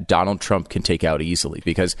that Donald Trump can take out easily,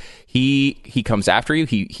 because he comes after you.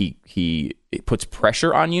 He puts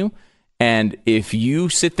pressure on you, and if you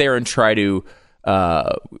sit there and try to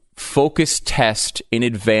focus test in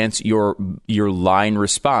advance your line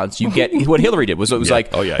response, you get what Hillary did. It was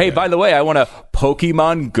like, hey, by the way, I want to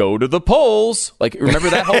Pokemon go to the polls. Like, remember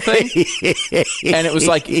that whole thing? And it was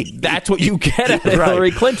like, that's what you get at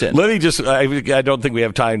Hillary Clinton. Let me just, I don't think we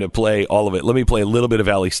have time to play all of it. Let me play a little bit of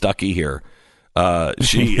Allie Stuckey here.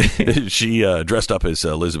 She dressed up as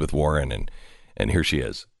Elizabeth Warren, and here she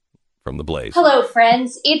is from The Blaze. Hello,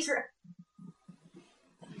 friends. It's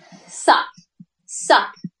suck.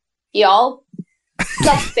 Y'all,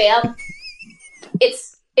 suck, fam.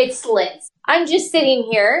 It's Liz. I'm just sitting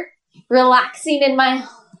here, relaxing in my,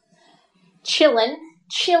 chilling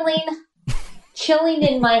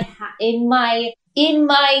in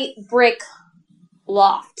my brick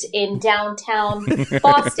loft in downtown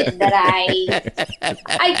Boston that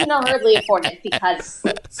I can hardly afford it because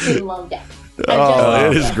student loan debt.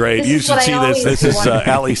 It is great. You should see this. This is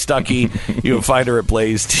Allie Stuckey. You can find her at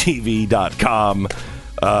blazetv.com.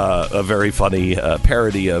 A very funny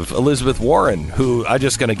parody of Elizabeth Warren, who I'm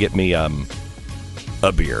just going to get me a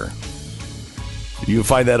beer. You can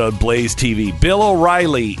find that on Blaze TV. Bill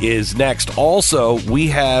O'Reilly is next. Also, we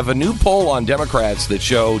have a new poll on Democrats that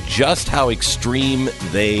show just how extreme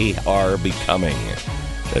they are becoming.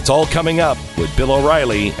 It's all coming up with Bill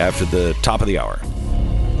O'Reilly after the top of the hour.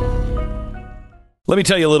 Let me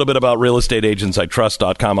tell you a little bit about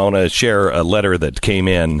realestateagentsitrust.com. I want to share a letter that came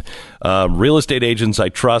in. Real Estate Agents I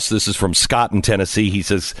Trust. This is from Scott in Tennessee. He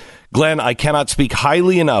says, Glenn, I cannot speak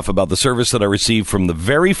highly enough about the service that I received from the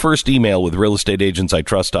very first email with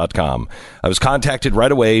realestateagentsitrust.com. I was contacted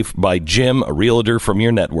right away by Jim, a realtor from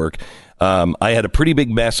your network. I had a pretty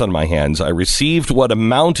big mess on my hands. I received what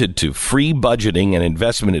amounted to free budgeting and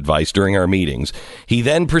investment advice during our meetings. He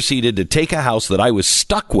then proceeded to take a house that I was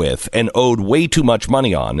stuck with and owed way too much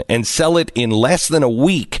money on and sell it in less than a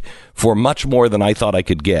week for much more than I thought I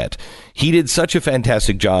could get. He did such a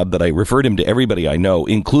fantastic job that I referred him to everybody I know,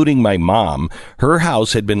 including my mom. Her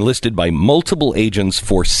house had been listed by multiple agents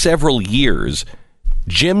for several years.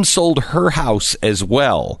 Jim sold her house as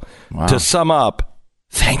well. Wow. To sum up,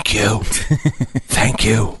 thank you. Thank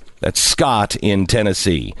you. That's Scott in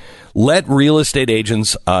Tennessee. Let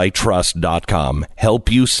realestateagentsitrust.com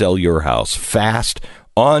help you sell your house fast,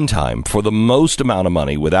 on time, for the most amount of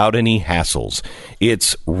money without any hassles.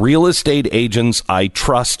 It's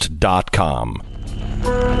realestateagentsitrust.com.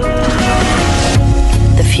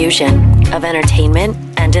 The fusion of entertainment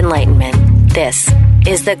and enlightenment. This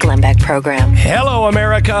is the Glenn Beck Program. Hello,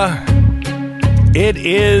 America. It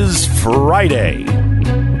is Friday.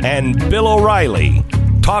 And Bill O'Reilly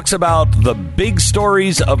talks about the big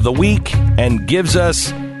stories of the week and gives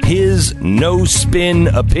us his no-spin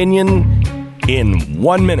opinion in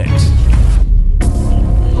 1 minute.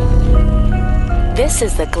 This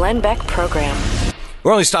is the Glenn Beck Program.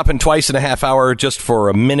 We're only stopping twice in a half hour just for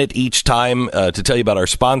a minute each time to tell you about our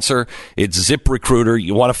sponsor. It's ZipRecruiter.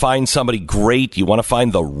 You want to find somebody great. You want to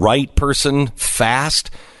find the right person fast.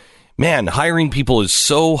 Man, hiring people is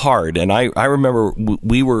so hard. And I remember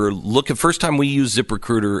we were looking, first time we used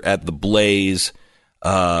ZipRecruiter at the Blaze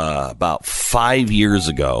about 5 years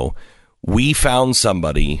ago. We found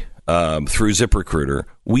somebody through ZipRecruiter.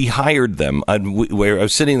 We hired them. I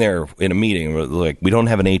was sitting there in a meeting, like, we don't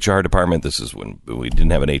have an HR department. This is when we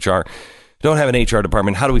didn't have an HR. Don't have an HR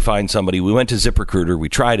department. How do we find somebody? We went to ZipRecruiter. We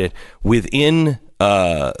tried it. Within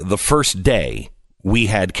the first day, we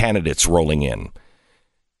had candidates rolling in.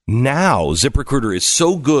 Now, ZipRecruiter is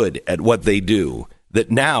so good at what they do that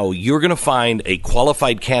now you're going to find a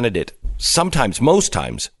qualified candidate sometimes, most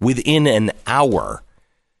times, within an hour.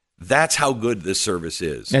 That's how good this service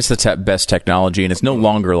is. It's the best technology, and it's no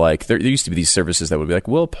longer like there used to be these services that would be like,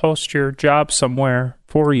 we'll post your job somewhere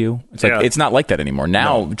for you. It's like it's not like that anymore.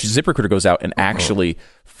 Now, ZipRecruiter goes out and actually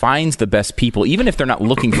finds the best people, even if they're not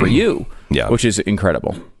looking for you, which is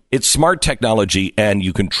incredible. It's smart technology, and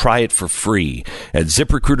you can try it for free at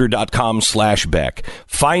ZipRecruiter.com/Beck.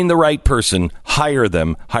 Find the right person, hire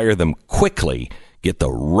them quickly. Get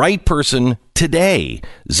the right person today.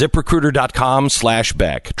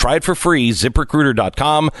 ZipRecruiter.com/Beck. Try it for free.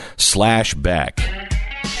 ZipRecruiter.com/Beck.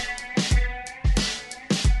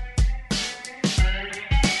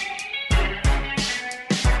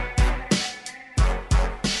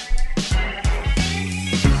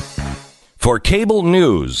 For cable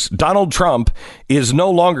news, Donald Trump is no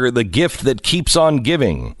longer the gift that keeps on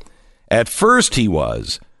giving. At first he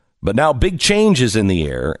was, but now big change is in the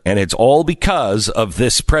air, and it's all because of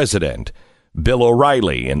this president. Bill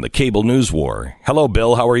O'Reilly in the cable news war. Hello,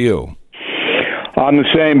 Bill. How are you? I'm the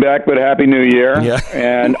same, Beck, but Happy New Year. Yeah.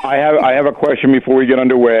 And I have a question before we get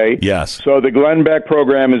underway. Yes. So the Glenn Beck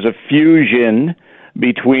program is a fusion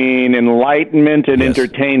between enlightenment and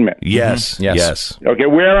entertainment. Yes, yes. Okay,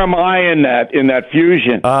 where am I in that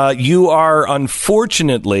fusion? You are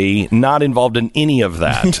unfortunately not involved in any of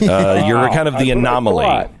that. You're kind of the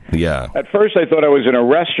anomaly. Yeah. At first, I thought I was in a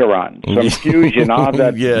restaurant, some fusion,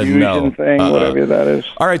 that fusion thing, whatever that is.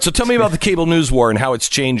 All right, so tell me about the cable news war and how it's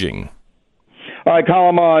changing. All right,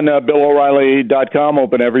 column on BillO'Reilly.com.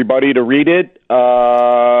 Open everybody to read it.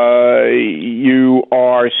 You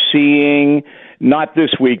are seeing, not this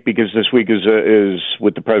week, because this week is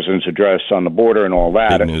with the president's address on the border and all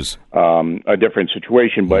that. Big news. A different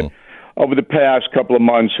situation. But over the past couple of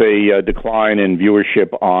months, a decline in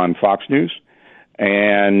viewership on Fox News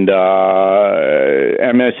and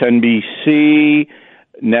MSNBC.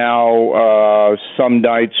 Now, some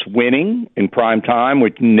nights winning in prime time,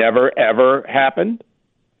 which never, ever happened.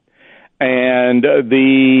 And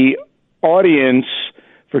the audience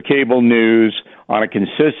for cable news on a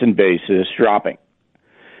consistent basis dropping.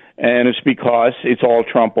 And it's because it's all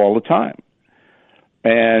Trump all the time.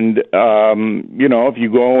 And, if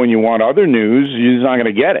you go and you want other news, you're just not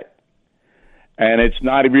going to get it. And it's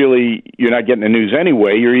not really, you're not getting the news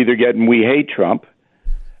anyway. You're either getting we hate Trump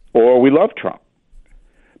or we love Trump.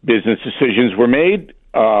 Business decisions were made.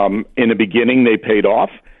 In the beginning, they paid off.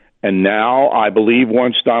 And now, I believe,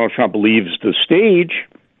 once Donald Trump leaves the stage,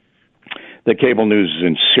 the cable news is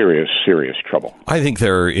in serious, serious trouble. I think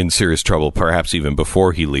they're in serious trouble, perhaps even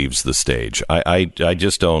before he leaves the stage. I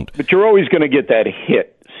just don't. But you're always going to get that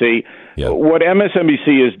hit. See, what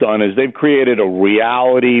MSNBC has done is they've created a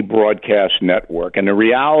reality broadcast network. And the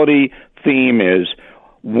reality theme is,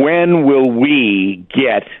 when will we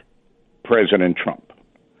get President Trump?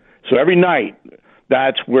 So every night,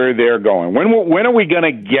 that's where they're going. When are we going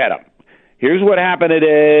to get him? Here's what happened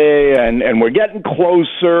today, and we're getting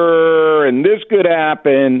closer, and this could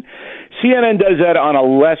happen. CNN does that on a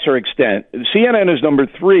lesser extent. CNN is number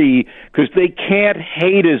 3 because they can't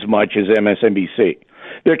hate as much as MSNBC.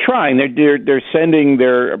 They're trying. They're sending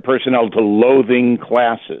their personnel to loathing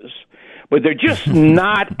classes, but they're just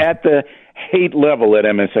not at the hate level that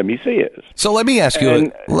MSNBC is. So let me ask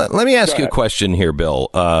you. Let me ask you a question here, Bill,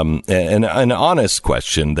 an honest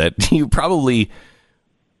question that you probably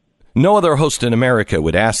no other host in America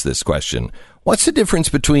would ask this question. What's the difference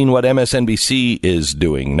between what MSNBC is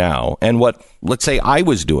doing now and what, let's say, I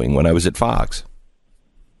was doing when I was at Fox?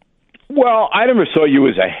 Well, I never saw you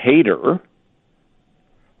as a hater.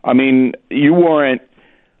 I mean, you weren't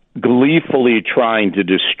gleefully trying to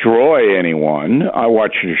destroy anyone. I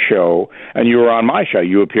watched your show, and you were on my show.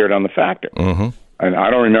 You appeared on The Factor. Mm-hmm. And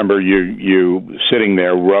I don't remember you sitting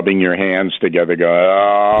there rubbing your hands together going,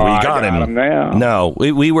 oh, we got him now. No,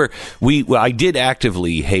 I did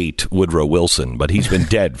actively hate Woodrow Wilson, but he's been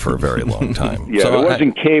dead for a very long time. Yeah, so it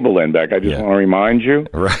wasn't cable then, Beck. I just want to remind you.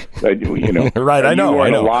 Right. That, right, I know. You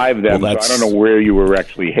weren't alive then, so I don't know where you were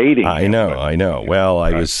actually hating. I know. Well,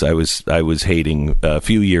 I was hating a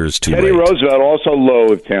few years too late. Teddy Roosevelt also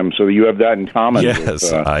loathed him, so you have that in common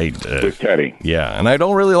with Teddy. Yeah, and I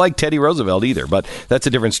don't really like Teddy Roosevelt either, but that's a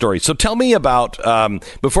different story. So tell me about,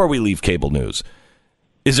 before we leave cable news,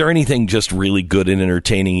 is there anything just really good and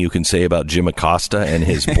entertaining you can say about Jim Acosta and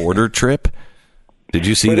his border trip? Did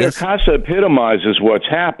you see this? Acosta epitomizes what's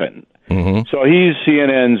happened. Mm-hmm. So he's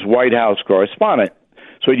CNN's White House correspondent.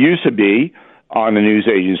 So it used to be on the news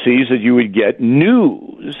agencies that you would get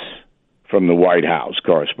news from the White House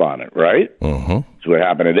correspondent, right? Mm-hmm. It's what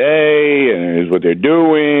happened today, and here's what they're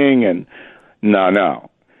doing, and no.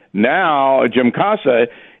 Now, Jim Acosta,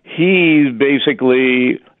 he's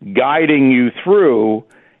basically guiding you through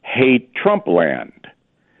hate Trump land.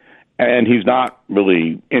 And he's not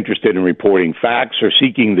really interested in reporting facts or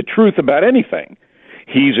seeking the truth about anything.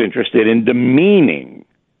 He's interested in demeaning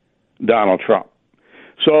Donald Trump.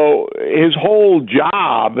 So his whole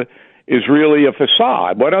job is really a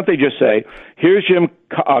facade. Why don't they just say, here's Jim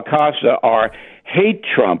Acosta, our hate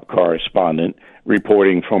Trump correspondent,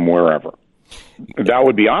 reporting from wherever. That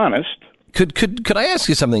would be honest. Could I ask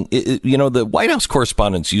you something? The White House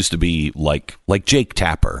correspondents used to be like Jake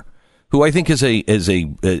Tapper, who I think is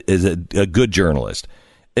a good journalist.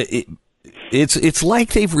 It's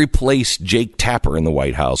like they've replaced Jake Tapper in the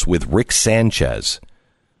White House with Rick Sanchez,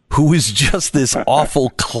 who is just this awful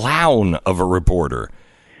clown of a reporter.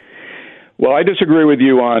 Well, I disagree with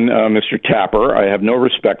you on Mr. Tapper. I have no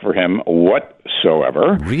respect for him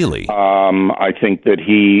whatsoever. Really? I think that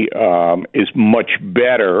he is much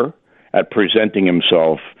better at presenting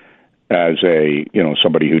himself as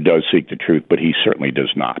somebody who does seek the truth, but he certainly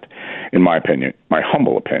does not, in my opinion, my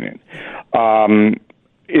humble opinion.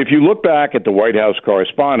 If you look back at the White House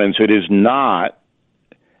correspondents, it is not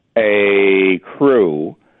a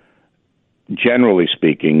crew generally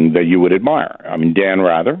speaking, that you would admire. I mean, Dan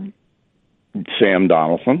Rather, Sam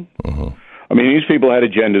Donaldson. I mean, these people had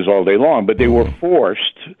agendas all day long, but they were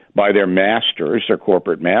forced by their masters, their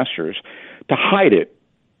corporate masters, to hide it.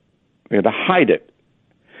 They had to hide it.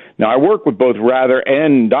 Now, I work with both Rather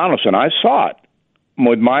and Donaldson. I saw it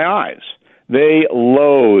with my eyes. They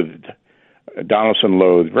loathed, Donaldson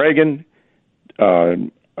loathed Reagan,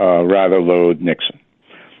 Rather loathed Nixon.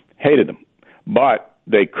 Hated them. But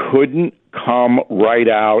they couldn't come right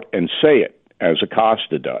out and say it, as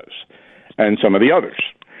Acosta does, and some of the others.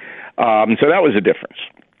 So that was a difference.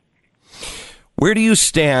 Where do you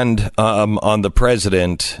stand on the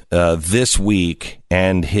president this week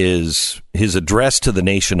and his address to the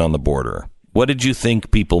nation on the border? What did you think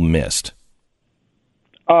people missed?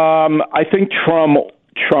 I think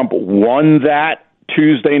Trump won that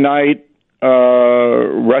Tuesday night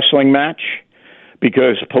wrestling match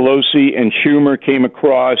because Pelosi and Schumer came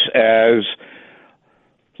across as,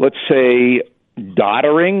 let's say,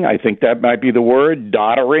 doddering. I think that might be the word,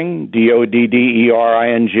 doddering,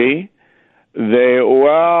 Doddering.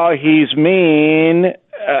 He's mean,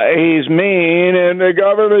 and the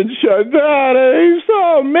government shut down, and he's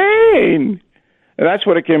so mean. And that's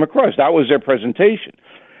what it came across. That was their presentation.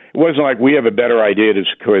 It wasn't like we have a better idea to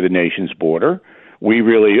secure the nation's border. We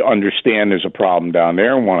really understand there's a problem down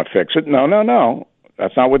there and want to fix it. No.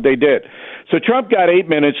 That's not what they did. So Trump got 8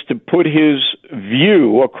 minutes to put his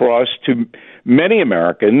view across to many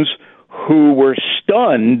Americans who were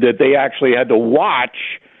stunned that they actually had to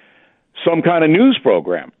watch some kind of news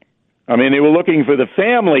program. I mean, they were looking for the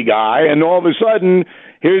family guy, and all of a sudden,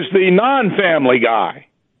 here's the non-family guy,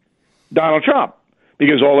 Donald Trump,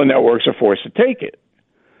 because all the networks are forced to take it.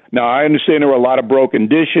 Now, I understand there were a lot of broken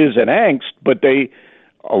dishes and angst, but a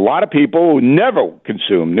lot of people who never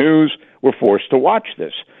consume news were forced to watch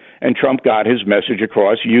this. And Trump got his message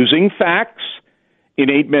across using facts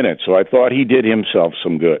in 8 minutes. So I thought he did himself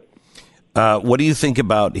some good. What do you think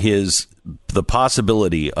about the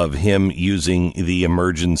possibility of him using the an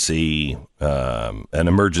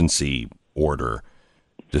emergency order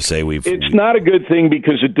to say It's not a good thing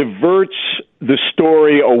because it diverts the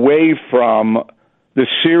story away from the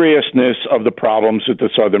seriousness of the problems at the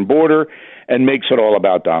southern border and makes it all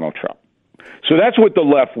about Donald Trump. So that's what the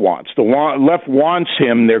left wants. The left wants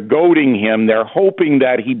him. They're goading him. They're hoping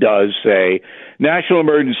that he does say, national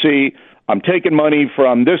emergency, I'm taking money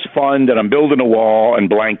from this fund and I'm building a wall and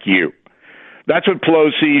blank you. That's what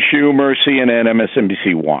Pelosi, Schumer, CNN,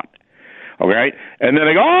 MSNBC want. All right? And then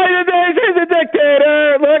they go, he's a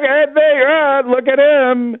dictator. Look at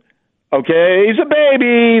him. Okay, he's a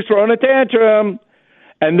baby. He's throwing a tantrum.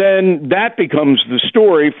 And then that becomes the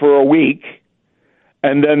story for a week.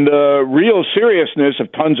 And then the real seriousness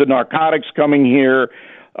of tons of narcotics coming here,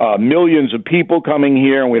 millions of people coming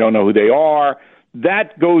here, and we don't know who they are,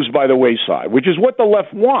 that goes by the wayside, which is what the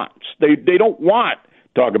left wants. They don't want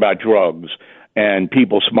to talk about drugs and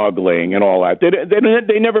people smuggling and all that.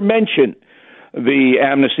 They never mention the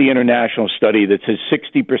Amnesty International study that says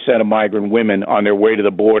 60% of migrant women on their way to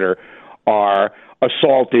the border are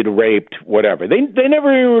assaulted, raped, whatever. They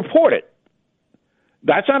never even report it.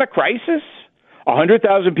 That's not a crisis.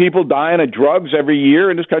 100,000 people dying of drugs every year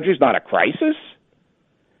in this country is not a crisis.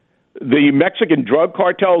 The Mexican drug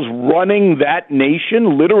cartels running that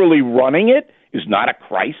nation, literally running it, is not a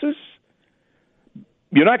crisis.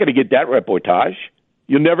 You're not going to get that reportage.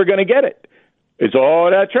 You're never going to get it. It's all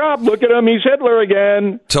that Trump. Look at him. He's Hitler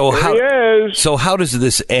again. So there he is. So how does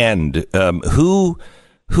this end? Who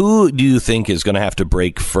do you think is going to have to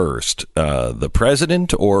break first, the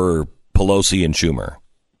president or Pelosi and Schumer?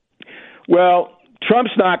 Well,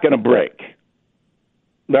 Trump's not going to break.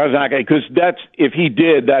 That's not going because if he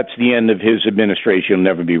did, that's the end of his administration. He'll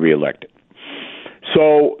never be reelected.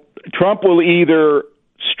 So Trump will either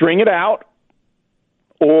string it out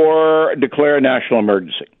or declare a national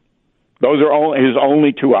emergency. Those are his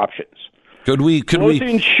only two options. Pelosi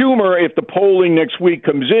and Schumer, if the polling next week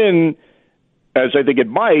comes in, as I think it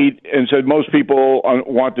might, and said most people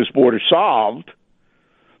want this border solved,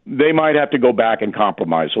 they might have to go back and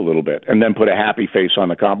compromise a little bit and then put a happy face on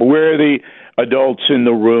the But where are the adults in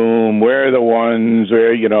the room? Where are the ones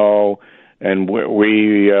where, and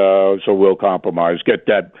so we'll compromise, get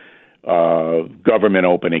that government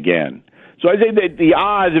open again. So I think that the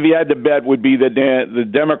odds, if you had to bet, would be that the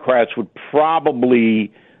Democrats would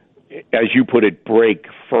probably, as you put it, break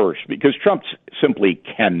first because Trump simply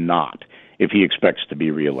cannot if he expects to be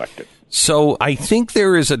reelected. So I think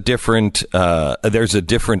there's a different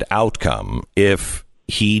outcome if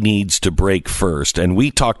he needs to break first. And we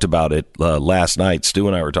talked about it last night. Stu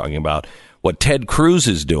and I were talking about what Ted Cruz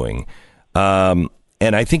is doing.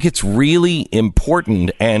 And I think it's really important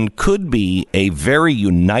and could be a very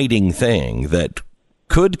uniting thing that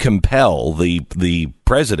could compel the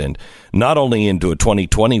president not only into a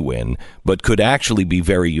 2020 win, but could actually be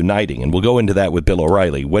very uniting. And we'll go into that with Bill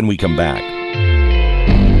O'Reilly when we come back.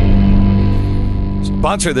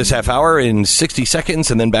 Sponsor this half hour in 60 seconds,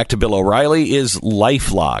 and then back to Bill O'Reilly, is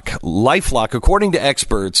LifeLock. LifeLock, according to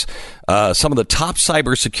experts, some of the top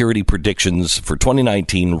cybersecurity predictions for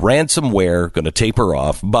 2019, ransomware going to taper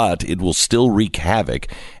off, but it will still wreak havoc,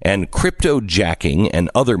 and crypto jacking and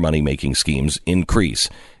other money-making schemes increase.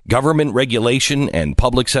 Government regulation and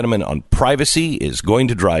public sentiment on privacy is going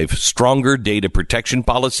to drive stronger data protection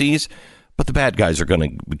policies, but the bad guys are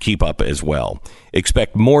going to keep up as well.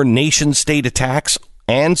 Expect more nation-state attacks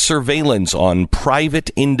and surveillance on private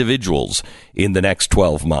individuals in the next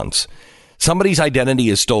 12 months. Somebody's identity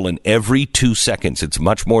is stolen every 2 seconds. It's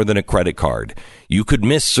much more than a credit card. You could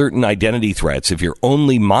miss certain identity threats if you're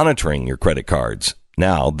only monitoring your credit cards.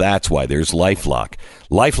 Now, that's why there's LifeLock.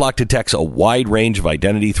 LifeLock detects a wide range of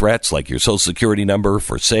identity threats, like your social security number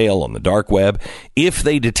for sale on the dark web. If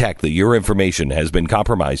they detect that your information has been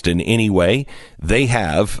compromised in any way, they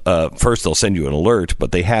have, first they'll send you an alert,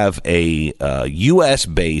 but they have a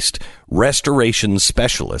U.S.-based restoration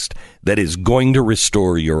specialist that is going to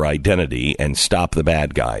restore your identity and stop the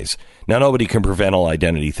bad guys. Now, nobody can prevent all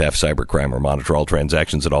identity theft, cybercrime, or monitor all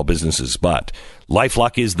transactions at all businesses, but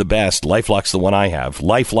LifeLock is the best. LifeLock's the one I have.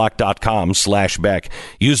 LifeLock.com/Beck.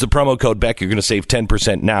 Use the promo code Beck. You're going to save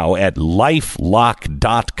 10% now at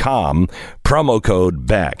LifeLock.com. Promo code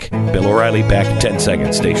Beck. Bill O'Reilly, back 10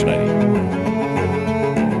 seconds. Station ID.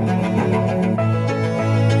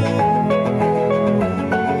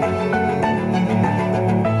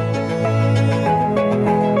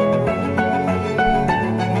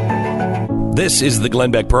 This is the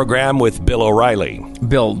Glenn Beck program with Bill O'Reilly.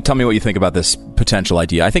 Bill, tell me what you think about this potential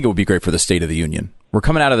idea. I think it would be great for the State of the Union. We're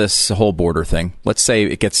coming out of this whole border thing. Let's say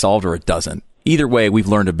it gets solved or it doesn't. Either way, we've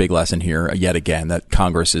learned a big lesson here yet again that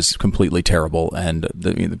Congress is completely terrible and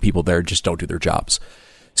the people there just don't do their jobs.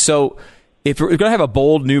 So if we're going to have a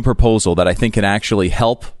bold new proposal that I think can actually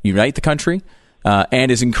help unite the country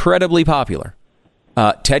and is incredibly popular,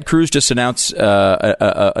 Ted Cruz just announced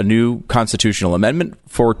a new constitutional amendment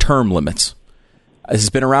for term limits. This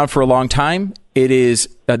has been around for a long time. It is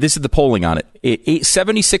this is the polling on it.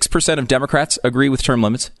 76% of Democrats agree with term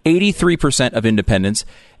limits, 83% of independents,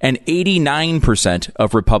 and 89%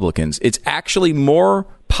 of Republicans. It's actually more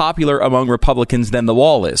popular among Republicans than the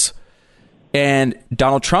wall is. And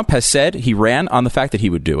Donald Trump has said he ran on the fact that he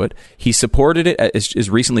would do it. He supported it as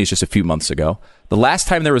recently as just a few months ago. The last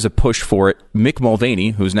time there was a push for it, Mick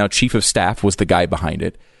Mulvaney, who's now chief of staff, was the guy behind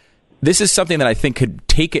it. This is something that I think could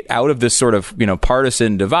take it out of this sort of,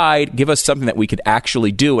 partisan divide, give us something that we could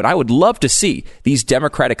actually do. And I would love to see these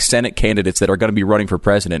Democratic Senate candidates that are going to be running for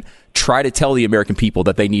president try to tell the American people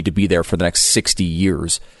that they need to be there for the next 60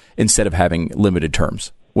 years instead of having limited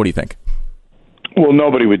terms. What do you think? Well,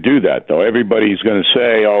 nobody would do that, though. Everybody's going to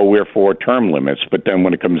say, oh, we're for term limits. But then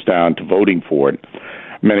when it comes down to voting for it,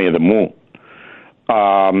 many of them won't.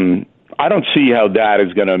 I don't see how that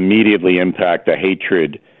is going to immediately impact the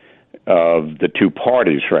hatred of the two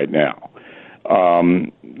parties right now.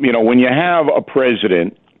 When you have a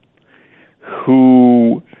president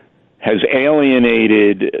who has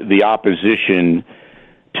alienated the opposition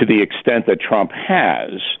to the extent that Trump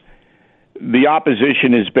has, the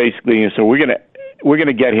opposition is basically, so we're going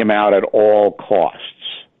to get him out at all costs.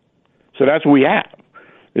 So that's what we have.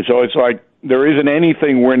 And so it's like there isn't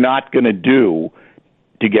anything we're not going to do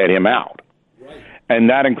to get him out. And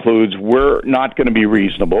that includes we're not going to be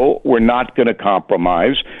reasonable. We're not going to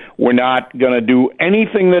compromise. We're not going to do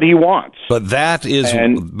anything that he wants. But that is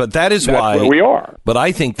why where we are. But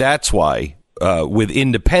I think that's why with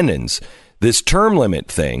independence, this term limit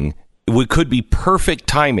thing could be perfect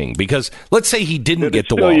timing, because let's say he didn't get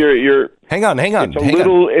the wall. Hang on.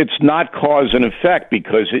 It's not cause and effect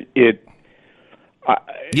because it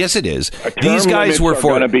yes, it is. These guys were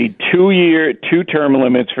going to be 2 term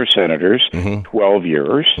limits for senators, 12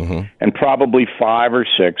 years, and probably 5 or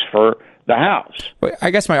 6 for the House.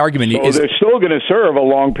 I guess my argument is they're still going to serve a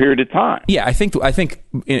long period of time. Yeah, I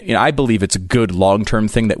believe it's a good long-term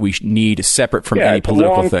thing that we need separate from any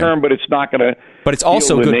political thing. Long-term, but it's not going to. But it's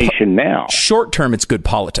also the good nation now. Short-term, it's good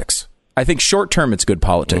politics. I think short-term, it's good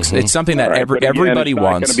politics. It's something that everybody wants. It's not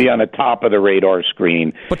going to be on the top of the radar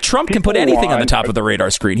screen. But Trump can put anything on the top of the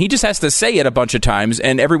radar screen. He just has to say it a bunch of times,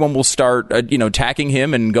 and everyone will start, attacking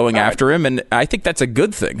him and going after him. And I think that's a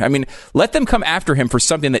good thing. I mean, let them come after him for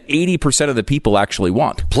something that 80% of the people actually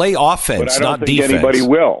want. Play offense, but I don't not think defense. Anybody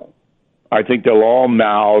will. I think they'll all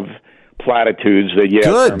mouth platitudes that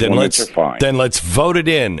good. Then are fine. let's vote it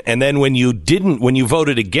in. And then when you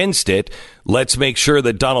voted against it, let's make sure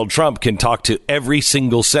that Donald Trump can talk to every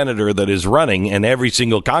single senator that is running and every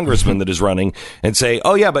single congressman that is running and say,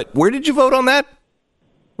 "Oh yeah, but where did you vote on that?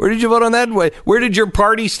 Where did you vote on that? Where did your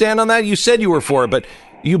party stand on that? You said you were for it, but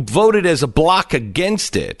you voted as a block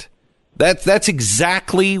against it." That's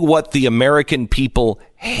exactly what the American people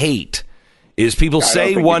hate. Is people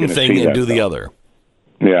say one thing and do the other.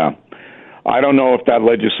 Yeah. I don't know if that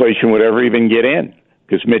legislation would ever even get in,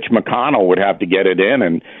 because Mitch McConnell would have to get it in,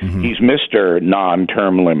 and he's Mr.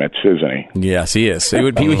 Non-term limits, isn't he? Yes, he is. He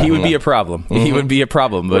would be a problem. He would be a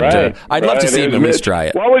problem, but I'd love to see him at least try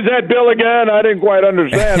it. What was that bill again? I didn't quite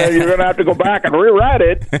understand it. You're going to have to go back and rewrite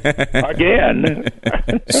it again.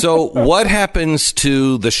 So what happens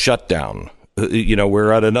to the shutdown?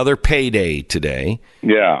 We're at another payday today.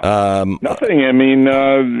 Yeah. Nothing. I mean,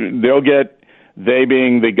 they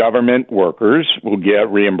being the government workers will get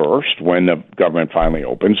reimbursed when the government finally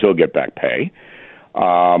opens. They'll get back pay.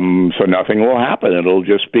 So nothing will happen. It'll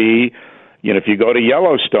just be, if you go to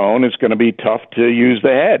Yellowstone, it's going to be tough to use the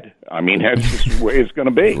head. I mean, that's just the way it's going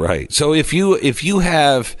to be. Right. So if you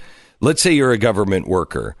have, let's say you're a government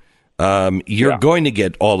worker, you're going to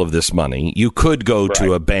get all of this money. You could go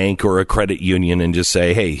to a bank or a credit union and just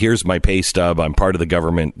say, "Hey, here's my pay stub. I'm part of the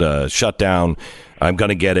government shutdown. I'm going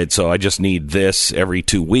to get it. So I just need this every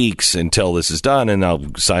 2 weeks until this is done, and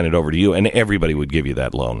I'll sign it over to you." And everybody would give you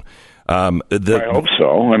that loan. I hope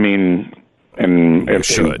so. I mean, and if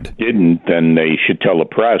they didn't, then they should tell the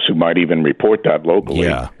press, who might even report that locally.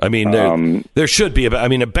 Yeah. I mean, there should be.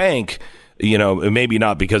 A bank, maybe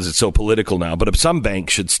not because it's so political now, but if some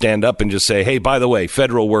bank should stand up and just say, "Hey, by the way,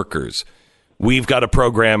 federal workers, we've got a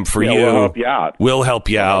program for you. We'll help you out. We'll help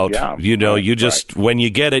you out. You just when you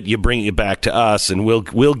get it, you bring it back to us, and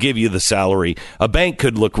we'll give you the salary." A bank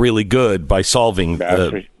could look really good by solving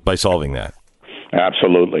that.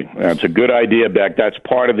 Absolutely, that's a good idea, Beck. That's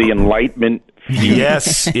part of the Enlightenment.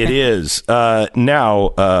 Yes, it is. Now,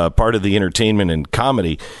 part of the entertainment and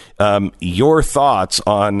comedy. Your thoughts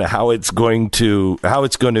on how it's going to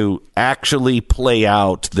actually play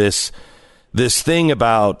out this thing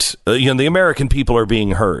about the American people are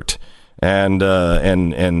being hurt and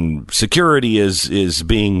security is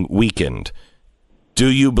being weakened.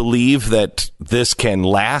 Do you believe that this can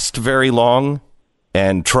last very long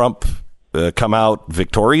and Trump come out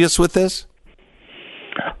victorious with this?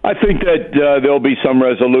 I think that there'll be some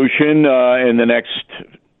resolution in the next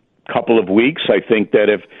couple of weeks. I think that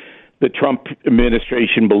if the Trump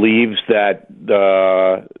administration believes that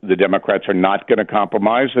the Democrats are not going to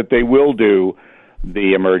compromise, that they will do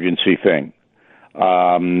the emergency thing.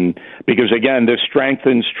 Because, again, this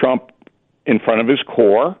strengthens Trump in front of his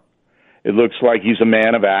core. It looks like he's a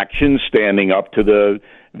man of action, standing up to the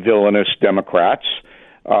villainous Democrats.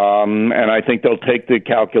 And I think they'll take the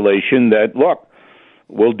calculation that, look,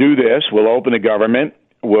 we'll do this, we'll open the government,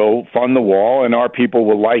 we'll fund the wall, and our people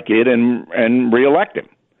will like it and reelect him.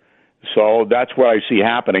 So that's what I see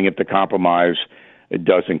happening if the compromise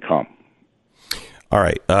doesn't come. All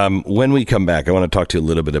right. When we come back, I want to talk to you a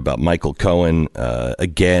little bit about Michael Cohen.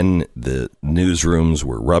 Again, the newsrooms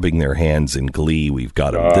were rubbing their hands in glee. We've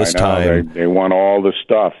got him this time. They want all the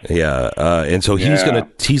stuff. Yeah, and so he's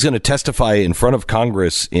going to testify in front of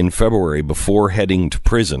Congress in February before heading to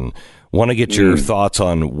prison. Want to get your thoughts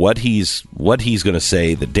on what he's going to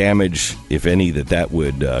say, the damage, if any, that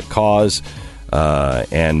would cause.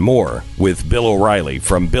 And more with Bill O'Reilly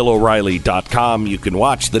from BillO'Reilly.com. You can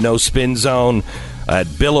watch the No Spin Zone at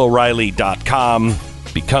BillO'Reilly.com.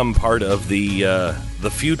 Become part of the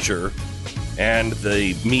future and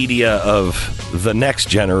the media of the next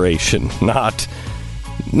generation. Not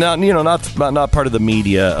part of the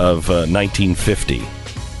media of 1950.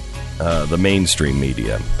 The mainstream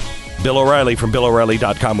media. Bill O'Reilly from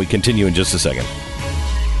BillO'Reilly.com. We continue in just a second.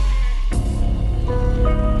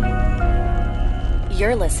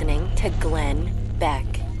 You're listening to Glenn Beck.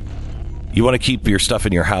 You want to keep your stuff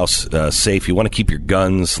in your house safe. You want to keep your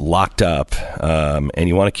guns locked up, and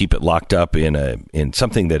you want to keep it locked up in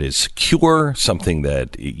something that is secure, something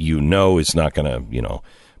that is not going to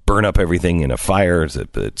burn up everything in a fire,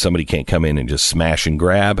 that somebody can't come in and just smash and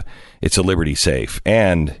grab. It's a Liberty Safe.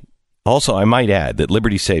 And also, I might add that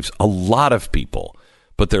Liberty Safes, a lot of people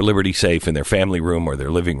put their Liberty Safe in their family room or their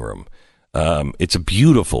living room. It's a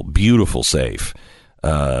beautiful, beautiful safe.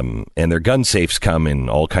 And their gun safes come in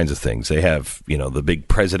all kinds of things. They have, the big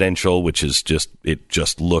presidential, which is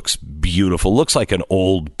just looks beautiful. Looks like an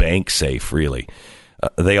old bank safe, really.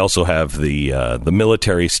 They also have the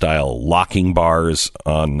military style locking bars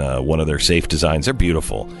on one of their safe designs. They're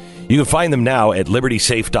beautiful. You can find them now at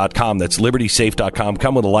libertysafe.com. That's libertysafe.com.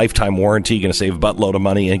 Come with a lifetime warranty. You're going to save a buttload of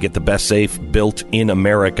money and get the best safe built in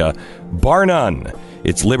America, bar none.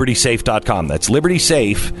 It's libertysafe.com. That's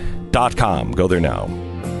libertysafe.com. Go there now.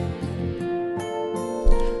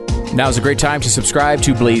 Now is a great time to subscribe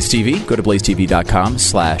to Blaze TV. Go to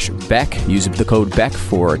blazetv.com/Beck. Use the code Beck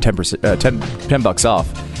for $10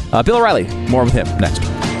 off. Bill O'Reilly, more with him next.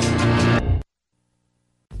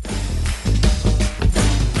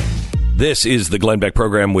 This is the Glenn Beck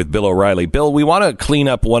program with Bill O'Reilly. Bill, we want to clean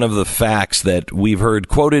up one of the facts that we've heard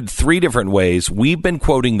quoted three different ways. We've been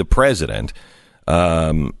quoting the president,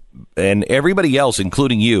 and everybody else,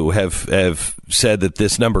 including you, have said that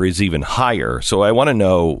this number is even higher. So I want to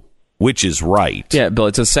know which is right. Yeah, Bill,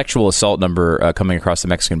 it's a sexual assault number coming across the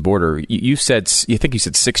Mexican border. You think you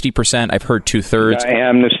said 60%? I've heard 2/3. Yeah,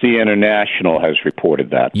 Amnesty International has reported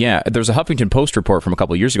that. Yeah, there's a Huffington Post report from a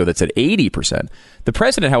couple of years ago that said 80%. The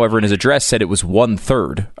president, however, in his address said it was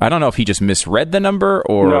 1/3. I don't know if he just misread the number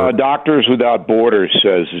or... No, Doctors Without Borders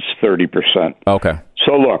says it's 30%. Okay.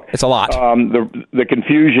 So look, it's a lot. The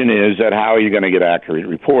confusion is that how are you going to get accurate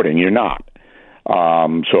reporting? You're not.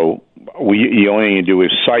 You only need to do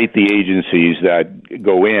is cite the agencies that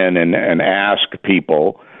go in and ask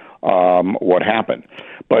people what happened.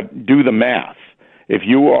 But do the math. If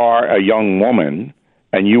you are a young woman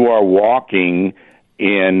and you are walking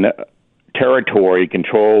in territory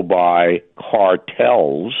controlled by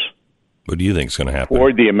cartels, what do you think is going to happen?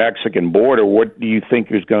 Toward the Mexican border, what do you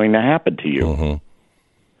think is going to happen to you?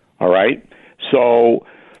 Mm-hmm. All right? So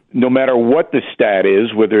no matter what the stat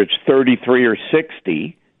is, whether it's 33 or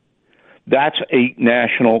 60, that's a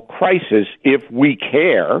national crisis if we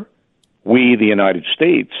care, we, the United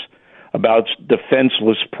States, about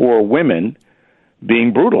defenseless poor women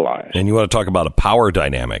being brutalized. And you want to talk about a power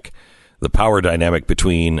dynamic. The power dynamic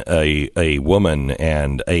between a woman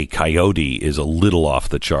and a coyote is a little off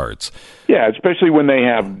the charts. Yeah, especially when they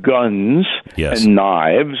have guns and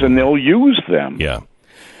knives, and they'll use them. Yeah.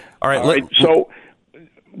 All right. So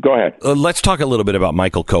go ahead. Let's talk a little bit about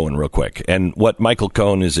Michael Cohen real quick and what Michael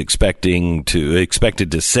Cohen is expected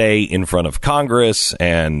to say in front of Congress,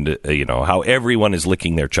 and how everyone is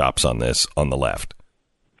licking their chops on this on the left.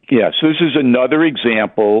 Yes, this is another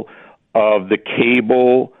example of the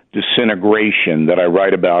cable disintegration that I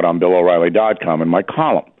write about on BillO'Reilly.com in my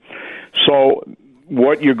column. So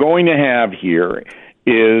what you're going to have here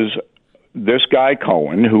is this guy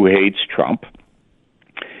Cohen, who hates Trump,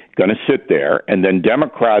 going to sit there, and then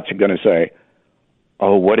Democrats are going to say,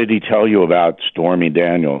 oh, what did he tell you about Stormy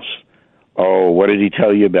Daniels? Oh, what did he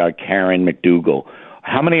tell you about Karen McDougal?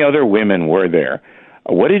 How many other women were there?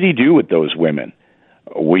 What did he do with those women?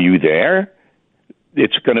 Were you there?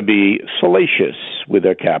 It's going to be salacious with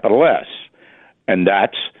a capital S. And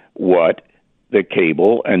that's what the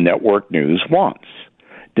cable and network news wants.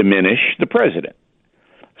 Diminish the president.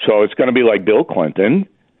 So it's going to be like Bill Clinton.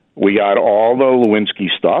 We got all the Lewinsky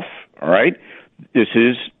stuff, all right? This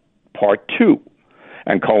is part 2.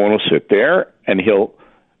 And Cohen will sit there and he'll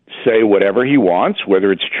say whatever he wants,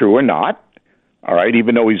 whether it's true or not, all right,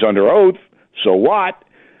 even though he's under oath. So what?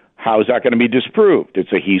 How is that going to be disproved?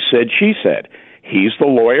 It's a he said, she said. He's the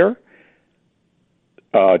lawyer.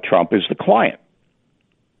 Trump is the client.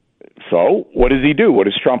 So what does he do? What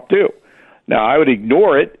does Trump do? Now, I would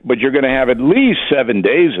ignore it, but you're going to have at least 7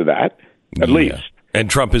 days of that, at least. And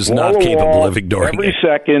Trump is not capable of ignoring every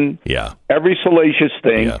second, Yeah. every salacious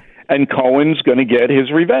thing, and Cohen's going to get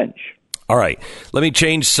his revenge. All right. Let me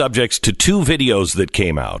change subjects to 2 videos that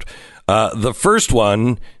came out. The first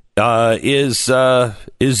one is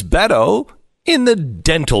Beto in the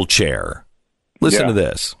dental chair. Listen to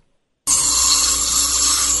this.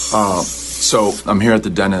 So I'm here at the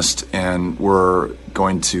dentist, and we're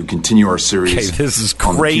going to continue our series. Okay, this is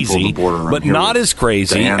crazy, but not as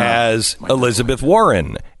crazy as Elizabeth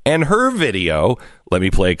Warren and her video. Let me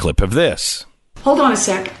play a clip of this. Hold on a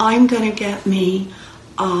sec. I'm going to get me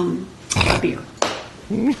a beer.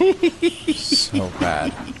 So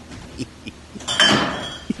bad.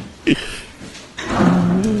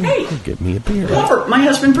 Hey, get me a beer. Robert, my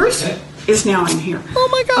husband Bruce is now in here. Oh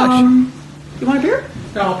my gosh. You want a beer?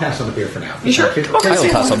 No, I'll pass on the beer for now. You sure? Okay,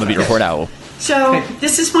 I'll pass on the beer for now. So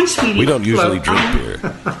this is my sweetie. We don't usually drink beer.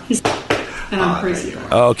 And I'm crazy.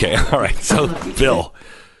 Okay, all right. So, Bill,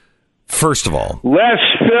 first of all, less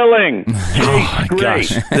filling. Oh my gosh,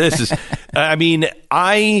 this is. I mean,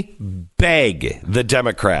 I beg the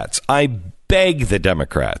Democrats.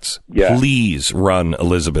 Please run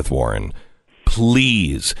Elizabeth Warren.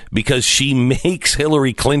 Please, because she makes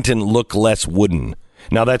Hillary Clinton look less wooden.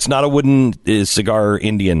 Now, that's not a wooden cigar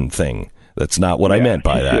Indian thing. That's not what I meant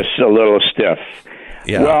by that. Just a little stiff.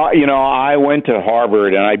 Yeah. Well, I went to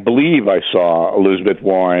Harvard, and I believe I saw Elizabeth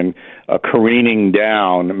Warren careening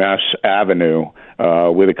down Mass Avenue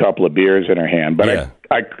with a couple of beers in her hand. But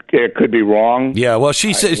I could be wrong. Yeah, well,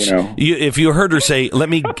 she says, if you heard her say,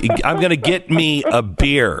 I'm going to get me a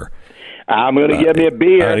beer. I'm going to get me a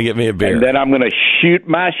beer. I'm going to get me a beer. And then I'm going to shoot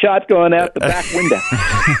my shotgun out the back window.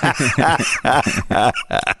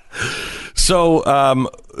 So,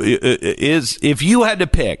 if you had to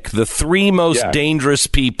pick the three most dangerous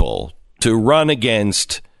people to run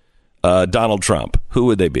against Donald Trump, who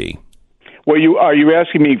would they be? Well, are you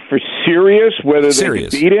asking me for serious, whether they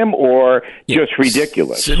could beat him, or just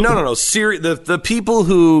ridiculous? No. The people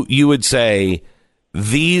who you would say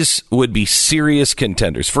these would be serious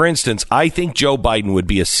contenders. For instance, I think Joe Biden would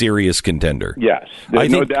be a serious contender. Yes, there's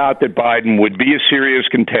no doubt that Biden would be a serious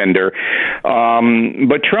contender.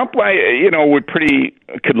 But Trump,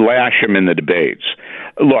 could lash him in the debates.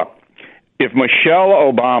 Look, if Michelle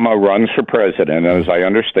Obama runs for president, as I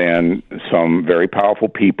understand some very powerful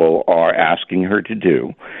people are asking her to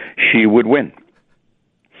do, she would win.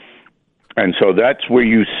 And so that's where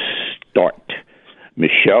you start.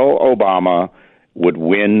 Michelle Obama would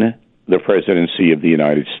win the presidency of the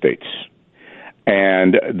United States.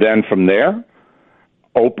 And then from there,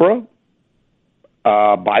 Oprah,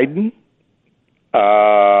 Biden,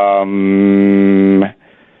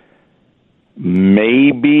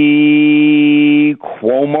 maybe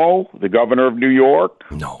Cuomo, the governor of New York.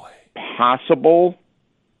 No way. Possible,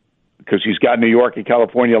 because he's got New York and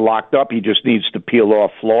California locked up. He just needs to peel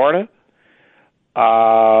off Florida.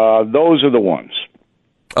 Those are the ones.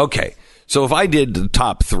 Okay. So if I did the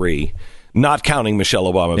top three, not counting Michelle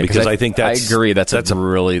Obama, because I think that's... I agree. That's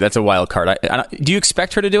a wild card. Do you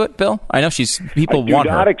expect her to do it, Bill? I know people want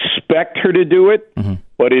her. I do not expect her to do it,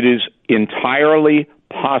 but it is entirely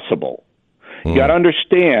possible. You got to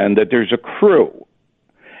understand that there's a crew,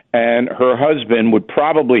 and her husband would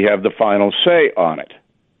probably have the final say on it,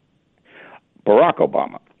 Barack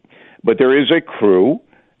Obama. But there is a crew,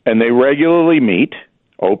 and they regularly meet.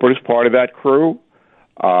 Oprah's part of that crew.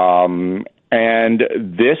 And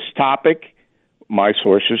this topic, my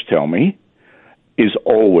sources tell me, is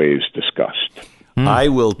always discussed. I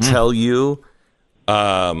will tell you,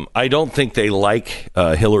 I don't think they like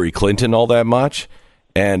Hillary Clinton all that much.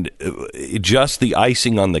 And just the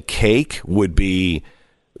icing on the cake would be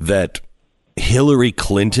that Hillary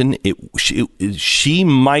Clinton, she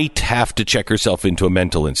might have to check herself into a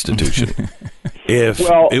mental institution. If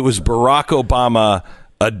it was Barack Obama,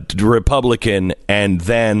 a Republican, and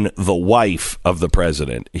then the wife of the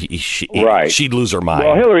president, she'd lose her mind.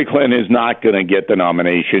 Well, Hillary Clinton is not going to get the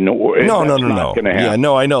nomination. No. Yeah,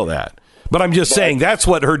 no, I know that. But I'm just saying that's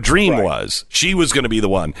what her dream was. She was going to be the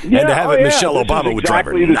one. And to have Michelle Obama would drive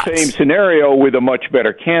her nuts. Exactly the same scenario with a much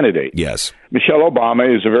better candidate. Yes. Michelle Obama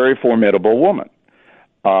is a very formidable woman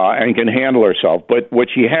and can handle herself. But what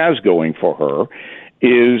she has going for her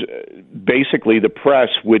is basically the press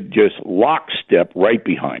would just lockstep right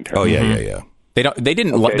behind her. Oh, yeah. They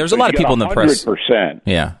didn't. There's a lot of people in the press. 100%.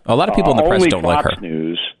 Yeah. A lot of people in the press don't like her.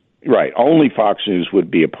 Only Fox News would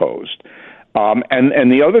be opposed.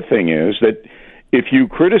 And the other thing is that if you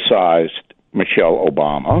criticized Michelle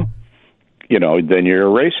Obama, then you're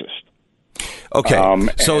a racist. Okay.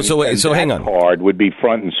 So hang on. Card would be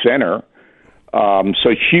front and center.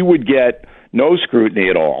 So she would get no scrutiny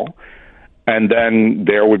at all. And then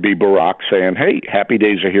there would be Barack saying, hey, happy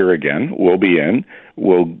days are here again. We'll be in.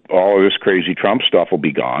 All of this crazy Trump stuff will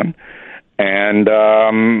be gone. And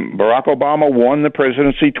Barack Obama won the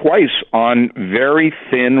presidency twice on very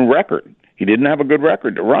thin record. He didn't have a good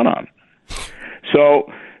record to run on.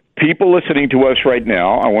 So people listening to us right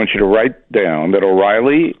now, I want you to write down that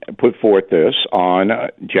O'Reilly put forth this on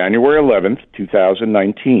January 11th,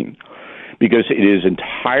 2019, because it is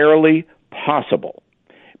entirely possible.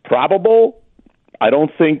 Probable, I don't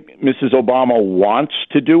think Mrs. Obama wants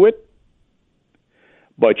to do it,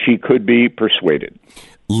 but she could be persuaded.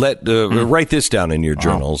 Write this down in your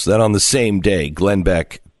journals, that on the same day, Glenn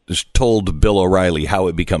Beck told Bill O'Reilly how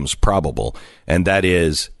it becomes probable, and that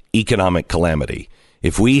is economic calamity.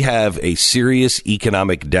 If we have a serious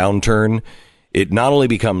economic downturn, it not only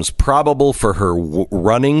becomes probable for her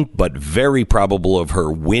running, but very probable of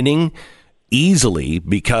her winning easily,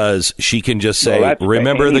 because she can just say,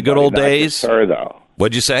 remember the good old days? Her, though.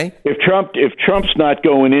 What'd you say? If Trump's not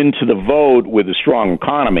going into the vote with a strong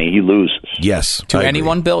economy, he loses. Yes. To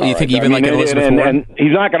anyone, Bill? You think even like Elizabeth Warren? And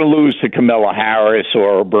he's not going to lose to Kamala Harris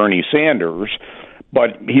or Bernie Sanders,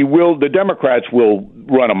 but he will. The Democrats will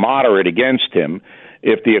run a moderate against him.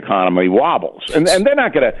 if the economy wobbles. And they're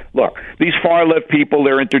not going to, look, these far-left people,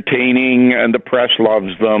 they're entertaining and the press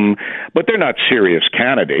loves them, but they're not serious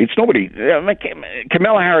candidates.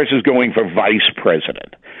 Kamala Harris is going for vice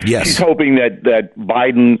president. Yes. She's hoping that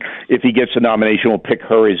Biden, if he gets the nomination, will pick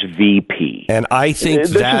her as VP. And I think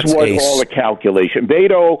this is what all the calculation.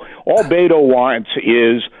 All Beto wants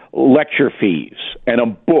is lecture fees and a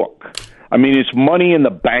book. I mean, it's money in the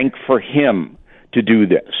bank for him to do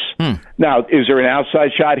this. Now, is there an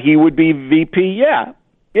outside shot he would be VP? Yeah.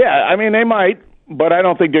 I mean, they might, but I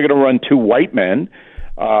don't think they're going to run two white men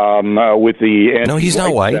with the no, he's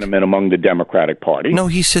not white sentiment among the Democratic Party. No,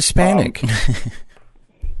 he's Hispanic.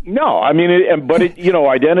 No, I mean,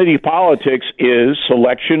 identity politics is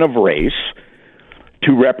selection of race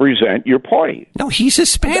to represent your party. No, he's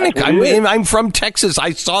Hispanic. I'm from Texas.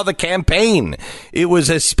 I saw the campaign. It was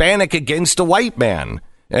Hispanic against a white man.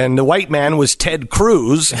 And the white man was Ted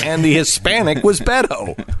Cruz, and the Hispanic was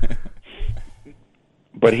Beto.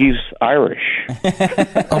 But he's Irish.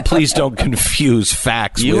 Oh, please don't confuse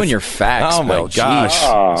facts. And your facts. Oh, my gosh.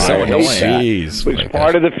 So annoying. It's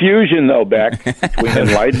part of the fusion, though, Beck, between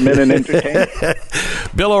enlightenment and entertainment.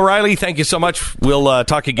 Bill O'Reilly, thank you so much. We'll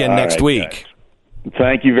talk again next week. Guys.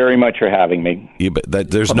 Thank you very much for having me.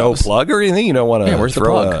 There's no plug or anything? You don't want to where's the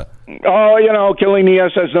plug? Killing the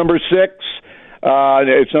SS number 6.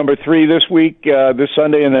 It's number 3 this week, this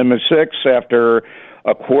Sunday, and then number 6 after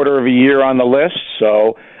a quarter of a year on the list.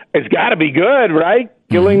 So it's got to be good, right?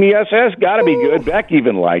 Killing the SS, got to be good. Beck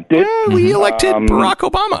even liked it. We elected Barack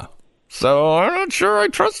Obama. So I'm not sure I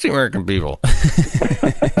trust the American people.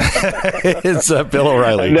 It's Bill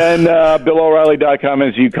O'Reilly. And then BillO'Reilly.com,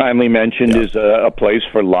 as you kindly mentioned, is a place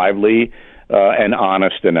for lively and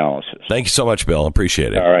honest analysis. Thank you so much, Bill.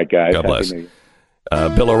 Appreciate it. All right, guys. God bless.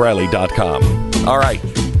 BillO'Reilly.com. All right.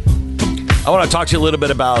 I want to talk to you a little bit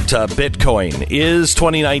about Bitcoin. Is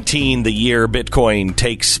 2019 the year Bitcoin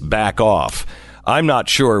takes back off? I'm not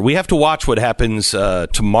sure. We have to watch what happens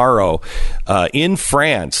tomorrow. In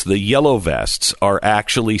France, the Yellow Vests are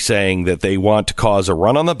actually saying that they want to cause a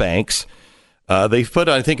run on the banks. They've put,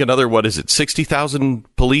 I think, another,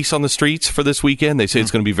 60,000 police on the streets for this weekend. They say it's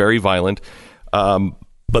going to be very violent.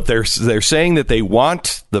 But they're saying that they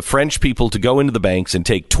want the French people to go into the banks and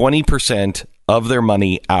take 20% of their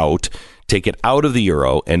money out, take it out of the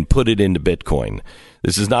euro, and put it into Bitcoin.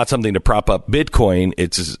 This is not something to prop up Bitcoin.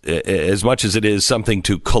 It's as much as it is something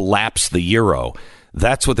to collapse the euro.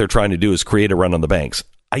 That's what they're trying to do, is create a run on the banks.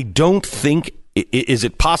 I don't think, is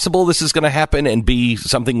it possible this is going to happen and be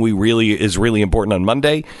something is really important on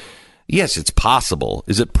Monday? Yes, it's possible.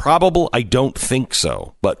 Is it probable? I don't think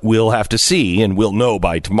so, but we'll have to see, and we'll know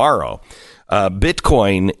by tomorrow.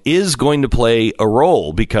 Bitcoin is going to play a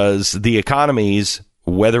role because the economies,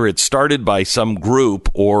 whether it's started by some group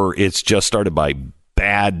or it's just started by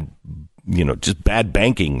bad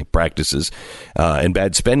banking practices and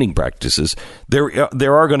bad spending practices,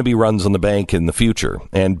 there are going to be runs on the bank in the future,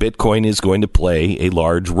 and Bitcoin is going to play a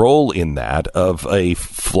large role in that, of a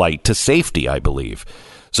flight to safety, I believe.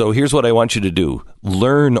 So here's what I want you to do.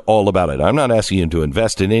 Learn all about it. I'm not asking you to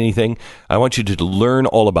invest in anything. I want you to learn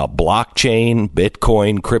all about blockchain,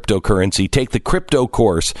 Bitcoin, cryptocurrency. Take the crypto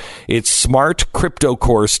course. It's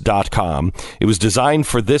smartcryptocourse.com. It was designed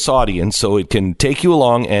for this audience, so it can take you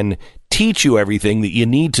along and teach you everything that you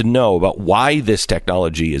need to know about why this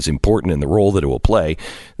technology is important and the role that it will play.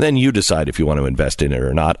 Then you decide if you want to invest in it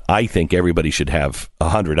or not. I think everybody should have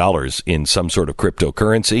 $100 in some sort of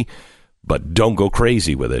cryptocurrency. But don't go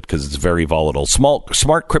crazy with it because it's very volatile.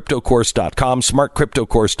 Smartcryptocourse.com,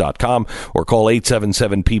 smartcryptocourse.com, or call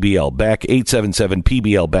 877-PBL-BECK,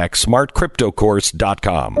 877-PBL-BECK,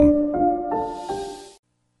 smartcryptocourse.com.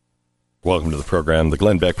 Welcome to the program, the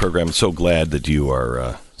Glenn Beck program. So glad that you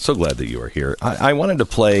are here. I wanted to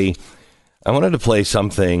play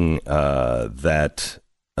something that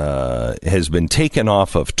has been taken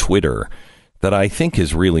off of Twitter that I think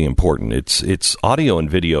is really important. It's audio and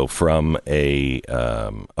video from a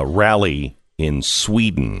rally in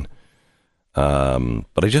Sweden.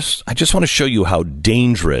 But I just want to show you how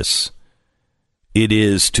dangerous it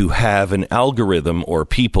is to have an algorithm or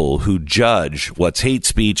people who judge what's hate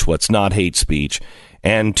speech, what's not hate speech,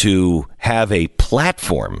 and to have a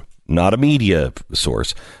platform, not a media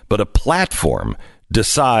source, but a platform,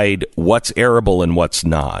 decide what's arable and what's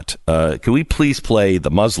not. Can we please play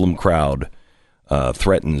The Muslim Crowd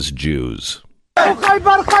Threatens Jews? Here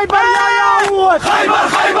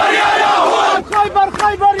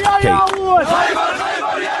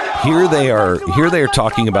they are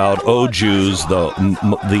talking about, oh, Jews,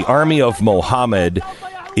 the army of Mohammed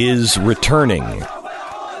is returning.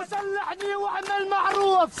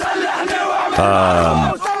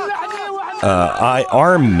 I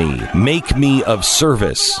arm me, make me of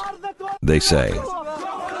service, they say.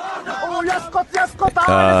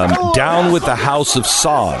 Down with the house of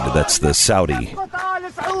Saud, that's the Saudi.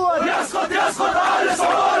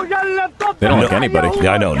 They don't like anybody.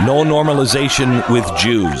 Yeah, I know. No normalization with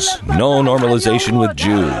Jews. No normalization with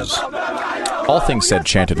Jews. All things said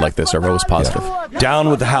chanted like this are always positive. Yeah. Down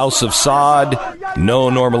with the house of Saud. No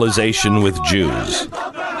normalization with Jews.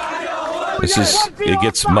 It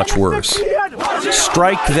gets much worse.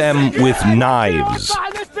 Strike them with knives.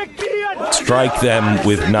 Strike them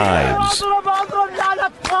with knives.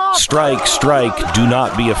 Strike, strike, do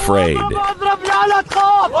not be afraid.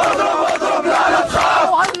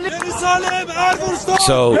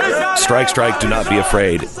 So, strike, strike, do not be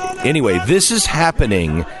afraid. Anyway, this is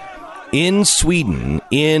happening in Sweden,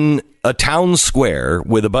 in a town square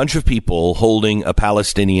with a bunch of people holding a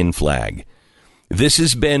Palestinian flag. This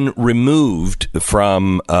has been removed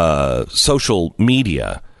from social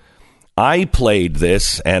media. I played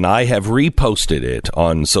this, and I have reposted it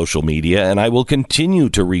on social media, and I will continue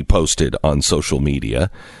to repost it on social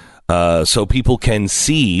media so people can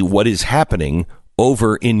see what is happening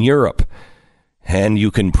over in Europe. And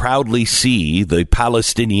you can proudly see the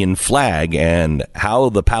Palestinian flag and how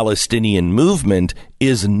the Palestinian movement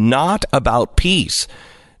is not about peace.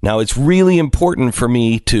 Now, it's really important for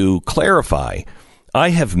me to clarify. I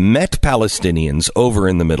have met Palestinians over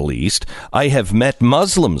in the Middle East. I have met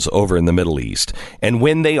Muslims over in the Middle East. And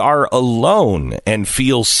when they are alone and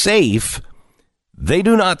feel safe, they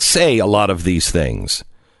do not say a lot of these things.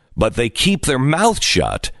 But they keep their mouth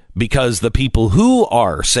shut because the people who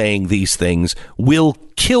are saying these things will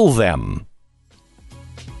kill them.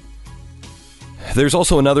 There's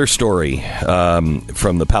also another story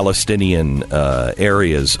from the Palestinian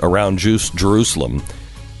areas around Jerusalem,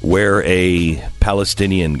 where a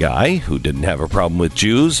Palestinian guy who didn't have a problem with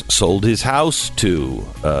Jews sold his house to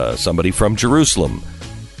somebody from Jerusalem.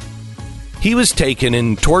 He was taken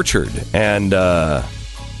and tortured, and I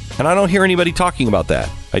don't hear anybody talking about that.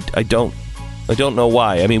 I don't know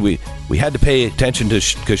why. I mean, we had to pay attention to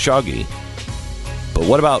Khashoggi, but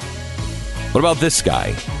what about this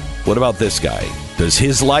guy? What about this guy? Does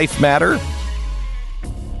his life matter?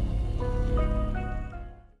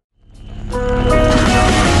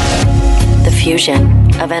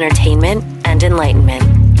 Fusion of entertainment and enlightenment.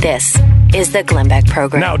 This is the Glenn Beck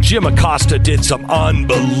Program. Now, Jim Acosta did some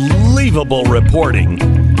unbelievable reporting.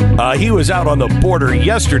 He was out on the border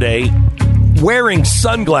yesterday wearing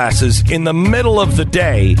sunglasses in the middle of the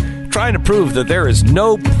day, trying to prove that there is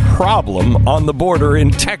no problem on the border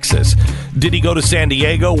in Texas. Did he go to San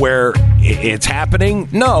Diego where it's happening?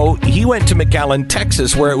 No, he went to McAllen,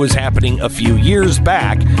 Texas, where it was happening a few years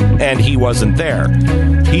back, and he wasn't there.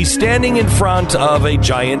 He's standing in front of a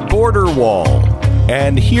giant border wall,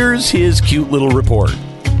 and here's his cute little report.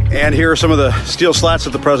 And here are some of the steel slats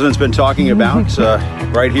that the president's been talking about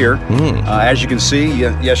right here. As you can see,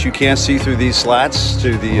 yes, you can see through these slats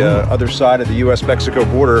to the other side of the U.S.-Mexico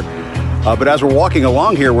border. But as we're walking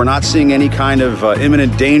along here, we're not seeing any kind of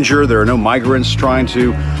imminent danger. There are no migrants trying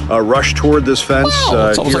to rush toward this fence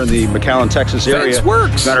here in the McAllen, Texas area. Fence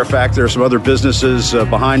works. As a matter of fact, there are some other businesses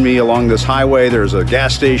behind me along this highway. There's a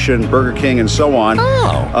gas station, Burger King, and so on.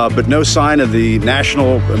 But no sign of the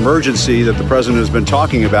national emergency that the president has been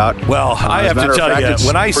talking about. Well, I have to tell you,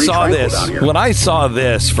 when I saw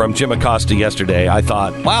this from Jim Acosta yesterday, I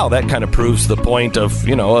thought, wow, that kind of proves the point of,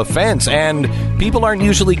 a fence. And people aren't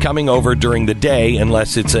usually coming over during the day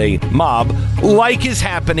unless it's a mob, like is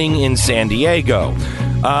happening in San Diego.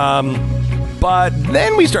 But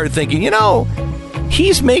then we started thinking,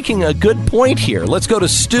 he's making a good point here. Let's go to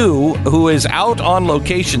Stu, who is out on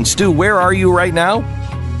location. Stu, where are you right now?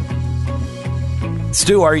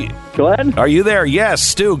 Stu, are you... Glenn? Are you there? Yes,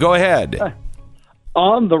 Stu, go ahead.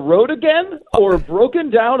 On the road again, or broken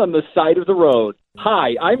down on the side of the road?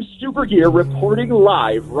 Hi, I'm Super here reporting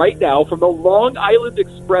live right now from the Long Island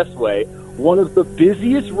Expressway, one of the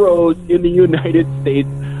busiest roads in the United States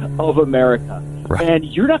of America. Right. And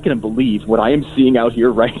you're not going to believe what I am seeing out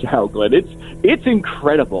here right now, Glenn. It's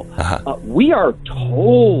incredible. We are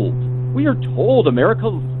told America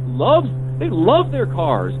loves their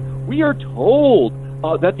cars. We are told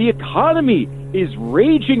that the economy is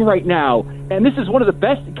raging right now, and this is one of the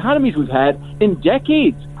best economies we've had in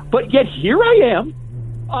decades. But yet here I am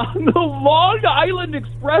on the Long Island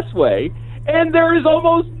Expressway, and there is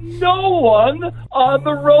almost no one on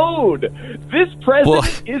the road. This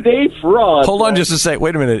president is a fraud. Hold on just a sec.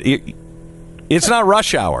 Wait a minute. It's not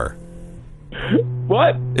rush hour.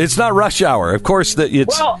 What? It's not rush hour. Of course,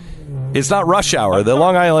 it's not rush hour. The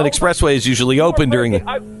Long Island Expressway is usually open during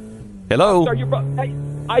the... Hello?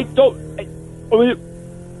 I don't...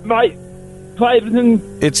 my...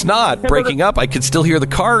 It's not breaking up. I can still hear the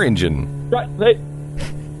car engine.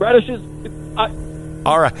 Radishes...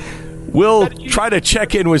 All right. We'll try to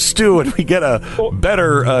check in with Stu and we get a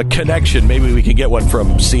better connection. Maybe we can get one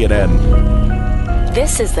from CNN.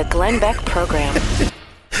 This is the Glenn Beck Program.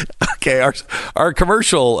 Okay, our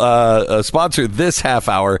commercial sponsor this half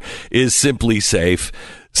hour is Simply Safe.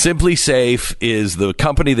 Simply Safe is the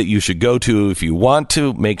company that you should go to if you want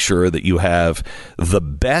to make sure that you have the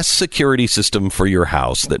best security system for your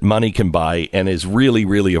house that money can buy and is really,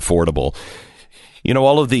 really affordable. You know,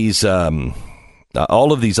 all of these other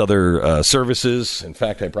services. In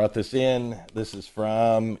fact, I brought this in. This is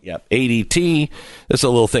from ADT. This is a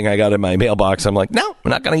little thing I got in my mailbox. I'm like, no, I'm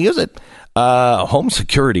not going to use it. Home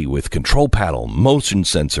security with control panel, motion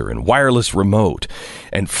sensor, and wireless remote.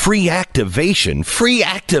 And free activation. Free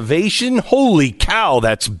activation? Holy cow,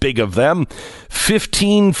 that's big of them.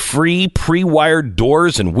 15 free pre-wired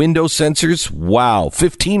doors and window sensors. Wow,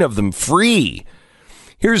 15 of them free.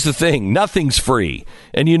 Here's the thing. Nothing's free.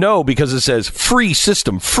 And you know, because it says free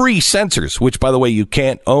system, free sensors, which, by the way, you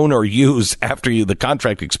can't own or use after the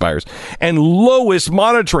contract expires. And lowest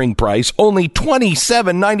monitoring price, only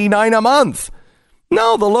 $27.99 a month.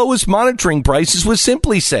 No, the lowest monitoring price is with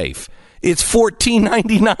Simply Safe. It's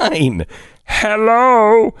 $14.99.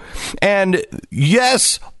 Hello. And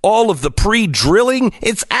yes, all of the pre-drilling,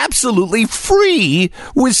 it's absolutely free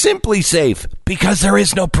with Simply Safe because there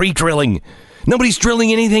is no pre-drilling. Nobody's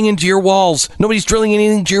drilling anything into your walls. Nobody's drilling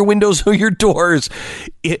anything into your windows or your doors.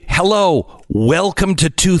 Hello. Welcome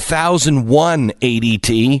to 2001,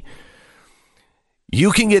 ADT.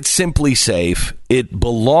 You can get Simply Safe. It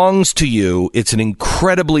belongs to you. It's an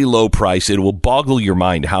incredibly low price. It will boggle your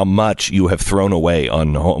mind how much you have thrown away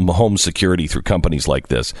on home security through companies like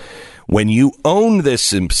this. When you own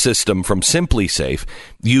this system from Simply Safe,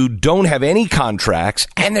 you don't have any contracts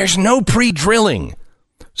and there's no pre-drilling.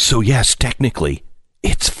 So yes, technically,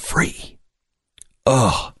 it's free.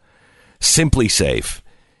 Simply Safe.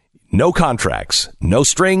 No contracts, no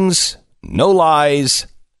strings, no lies,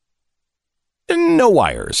 and no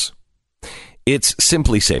wires. It's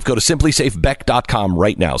Simply Safe. Go to simplysafebeck.com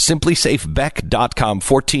right now. simplysafebeck.com,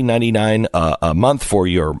 $14.99 a month for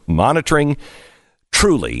your monitoring.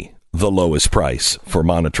 Truly the lowest price for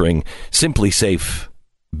monitoring.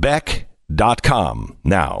 simplysafebeck.com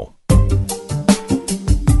now.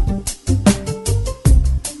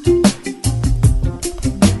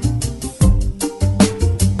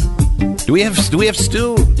 Do we have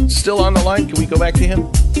Stu still on the line? Can we go back to him?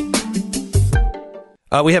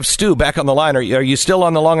 We have Stu back on the line. Are you still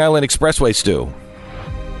on the Long Island Expressway, Stu?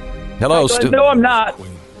 Hello, Stu. No, I'm not.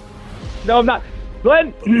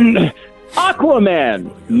 Glenn, Aqua-man,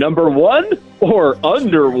 number one or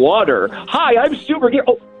underwater? Hi, I'm Super Gear.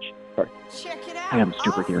 Oh, sorry. I am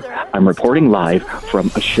Super Gear. I'm reporting live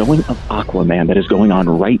from a showing of Aqua-man that is going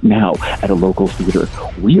on right now at a local theater.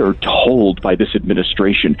 We are told by this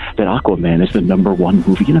administration that Aqua-man is the number one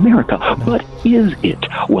movie in America. But is it?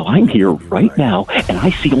 Well, I'm here right now, and I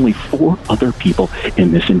see only 4 other people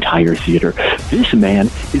in this entire theater. This man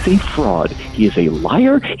is a fraud. He is a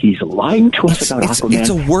liar. He's lying to us about Aqua-man. It's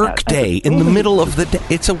a work day in the middle of the day.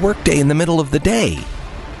 It's a work day in the middle of the day.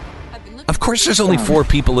 Of course, there's only 4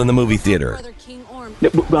 people in the movie theater. You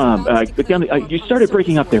started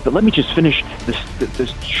breaking up there, but let me just finish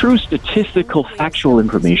this true statistical, factual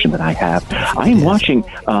information that I have. I am watching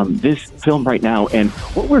this film right now, and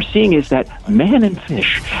what we're seeing is that man and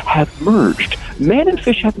fish have merged. Man and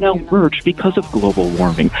fish have now merged because of global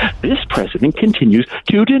warming. This president continues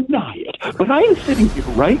to deny it. But I am sitting here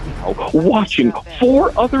right now watching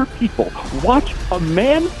 4 other people watch a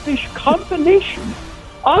man-fish combination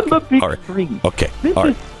on the big screen. Okay.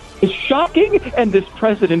 It's shocking, and this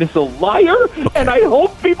president is a liar, and I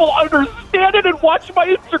hope people understand it and watch my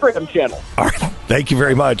Instagram channel. All right. Thank you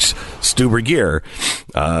very much, Stu Bergier,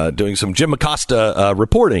 doing some Jim Acosta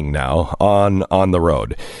reporting now on the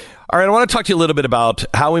road. All right, I want to talk to you a little bit about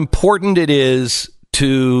how important it is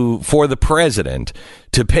for the president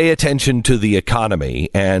to pay attention to the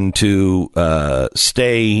economy and to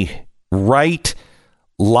stay right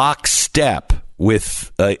lockstep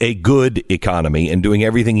with a good economy and doing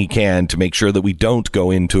everything he can to make sure that we don't go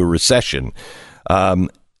into a recession. Now,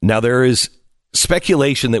 there is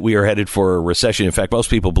speculation that we are headed for a recession. In fact, most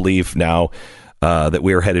people believe now that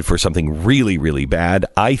we are headed for something really, really bad.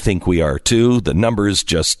 I think we are, too. The numbers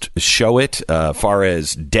just show it far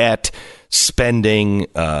as debt, spending,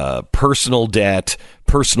 personal debt,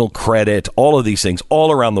 personal credit, all of these things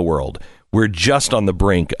all around the world. We're just on the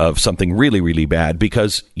brink of something really, really bad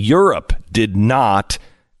because Europe did not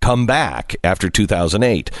come back after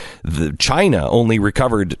 2008. China only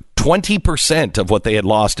recovered 20% of what they had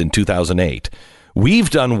lost in 2008. We've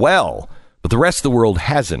done well, but the rest of the world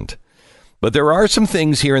hasn't. But there are some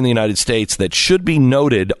things here in the United States that should be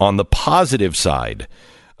noted on the positive side.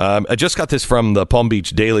 I just got this from the Palm Beach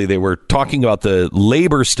Daily. They were talking about the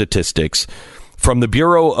labor statistics from the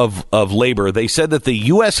Bureau of Labor. They said that the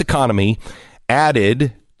U.S. economy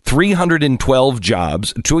added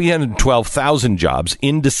 312,000 jobs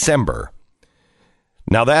in December.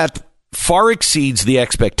 Now, that far exceeds the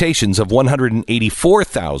expectations of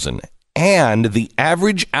 184,000. And the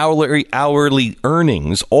average hourly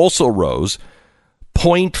earnings also rose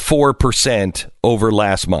 0.4% over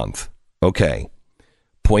last month. Okay,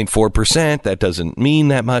 0.4%, that doesn't mean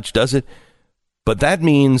that much, does it? But that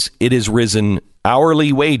means it has risen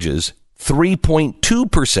hourly wages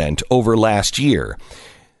 3.2% over last year.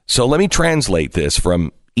 So let me translate this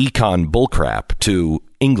from econ bullcrap to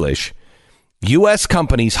English. U.S.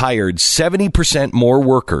 companies hired 70% more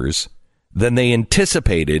workers than they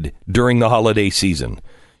anticipated during the holiday season.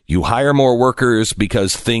 You hire more workers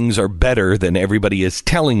because things are better than everybody is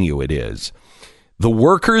telling you it is. The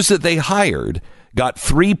workers that they hired got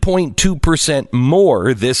 3.2%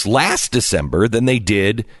 more this last December than they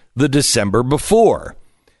did the December before.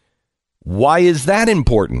 Why is that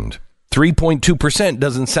important? 3.2%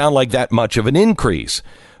 doesn't sound like that much of an increase,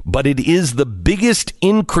 but it is the biggest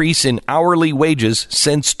increase in hourly wages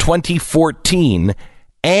since 2014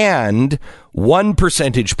 and 1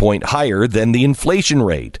 percentage point higher than the inflation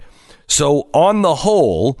rate. So on the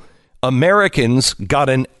whole, Americans got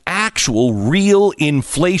an actual real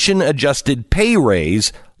inflation-adjusted pay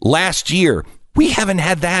raise last year. We haven't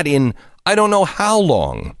had that in I don't know how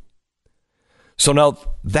long. So now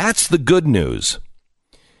that's the good news.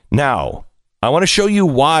 Now, I want to show you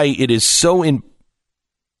why it is so Hang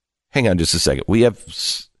on just a second.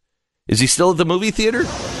 Is he still at the movie theater?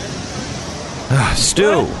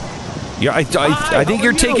 Stu, yeah, I think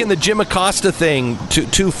you're taking the Jim Acosta thing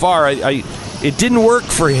too far. It didn't work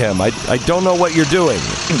for him. I don't know what you're doing.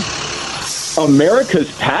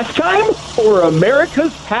 America's pastime or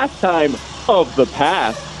America's pastime of the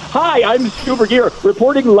past? Hi, I'm Stu Gear,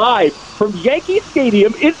 reporting live from Yankee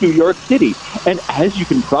Stadium in New York City. And as you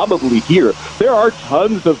can probably hear, there are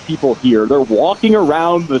tons of people here. They're walking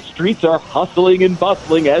around. The streets are hustling and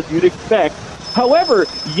bustling, as you'd expect. However,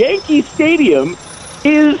 Yankee Stadium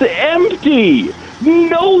is empty.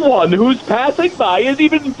 No one who's passing by is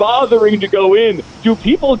even bothering to go in. Do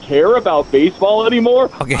people care about baseball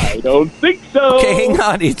anymore? Okay. I don't think so. Okay, hang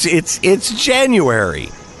on. It's January.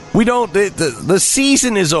 We don't. The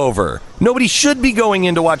season is over. Nobody should be going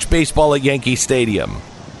in to watch baseball at Yankee Stadium,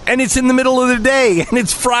 and it's in the middle of the day, and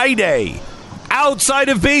it's Friday, outside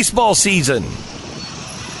of baseball season.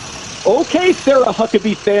 Okay, Sarah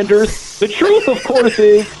Huckabee Sanders. The truth, of course,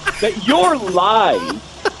 is that your lies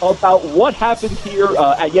about what happened here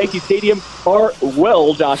at Yankee Stadium are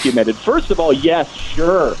well documented. First of all, yes,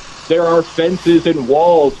 sure, there are fences and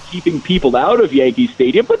walls keeping people out of Yankee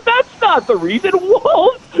Stadium, but that's not the reason.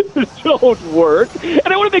 Walls don't work. And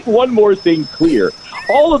I want to make one more thing clear.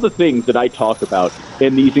 All of the things that I talk about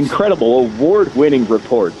in these incredible award-winning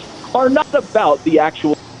reports are not about the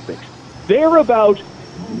actual topics. They're about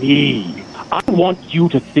me. I want you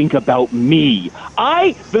to think about me.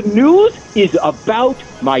 The news is about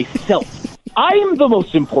myself. I'm the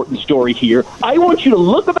most important story here. I want you to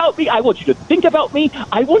look about me. I want you to think about me.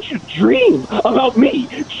 I want you to dream about me.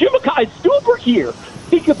 Shimaka is super here.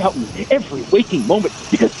 Think about me every waking moment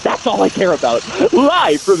because that's all I care about.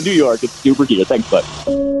 Live from New York, it's Super here. Thanks, bud.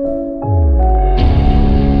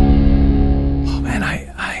 Oh man,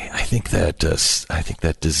 I think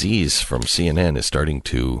that disease from CNN is starting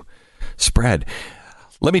to spread.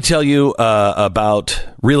 Let me tell you about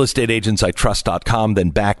realestateagentsitrust.com, then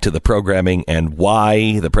back to the programming and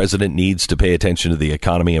why the president needs to pay attention to the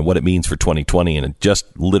economy and what it means for 2020 in just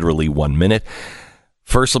literally 1 minute.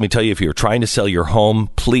 First, let me tell you, if you're trying to sell your home,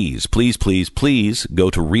 please go to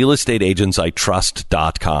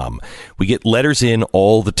realestateagentsitrust.com. We get letters in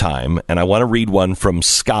all the time, and I want to read one from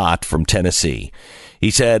Scott from Tennessee.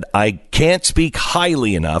 He said, I can't speak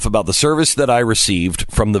highly enough about the service that I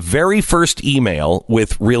received from the very first email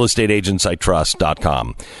with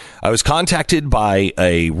realestateagentsitrust.com. I was contacted by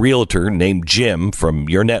a realtor named Jim from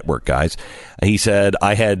your network, guys. He said,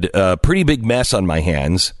 I had a pretty big mess on my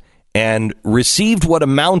hands and received what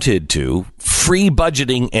amounted to free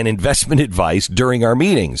budgeting and investment advice during our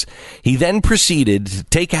meetings. He then proceeded to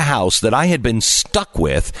take a house that I had been stuck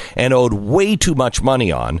with and owed way too much money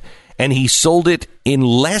on, and he sold it in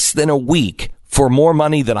less than a week for more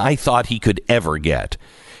money than I thought he could ever get.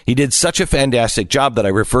 He did such a fantastic job that I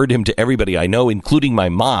referred him to everybody I know, including my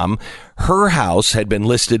mom. Her house had been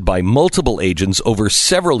listed by multiple agents over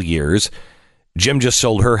several years. Jim just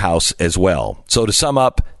sold her house as well. So to sum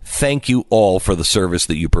up, thank you all for the service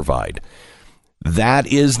that you provide. That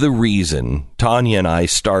is the reason Tanya and I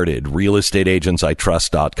started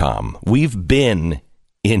realestateigentsitrust.com. We've been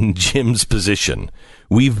in Jim's position.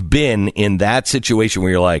 We've been in that situation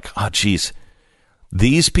where you're like, oh, geez,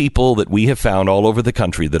 these people that we have found all over the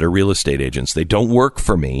country that are real estate agents, they don't work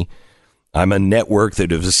for me. I'm a network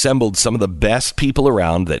that has assembled some of the best people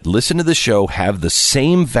around that listen to the show, have the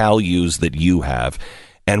same values that you have,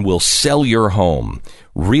 and will sell your home.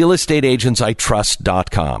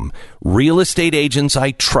 realestateigentsitrust.com.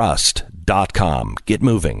 realestateigentsitrust.com. Get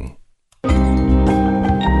moving.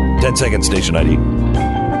 10 seconds, station ID.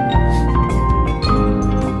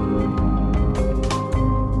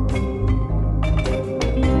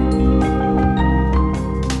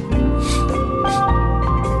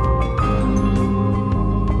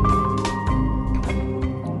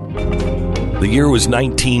 The year was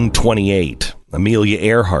 1928. Amelia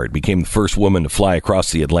Earhart became the first woman to fly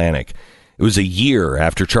across the Atlantic. It was a year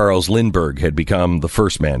after Charles Lindbergh had become the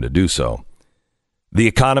first man to do so. The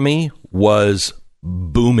economy was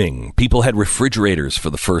booming. People had refrigerators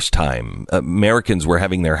for the first time. Americans were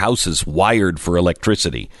having their houses wired for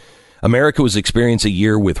electricity. America was experiencing a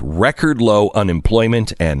year with record low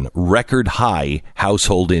unemployment and record high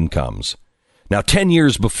household incomes. Now, 10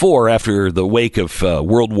 years before, after the wake of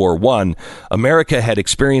World War I, America had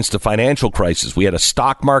experienced a financial crisis. We had a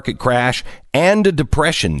stock market crash and a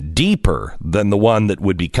depression deeper than the one that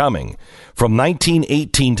would be coming. From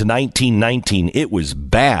 1918 to 1919, it was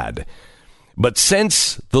bad. But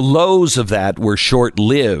since the lows of that were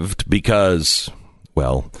short-lived because,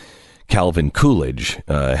 well, Calvin Coolidge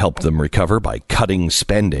helped them recover by cutting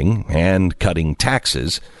spending and cutting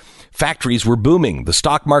taxes, factories were booming. The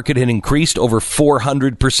stock market had increased over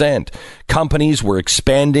 400%. Companies were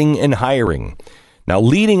expanding and hiring. Now,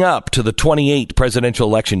 leading up to the 28th presidential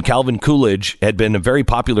election, Calvin Coolidge had been a very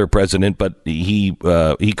popular president, but he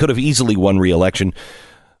could have easily won re-election.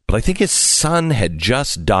 But I think his son had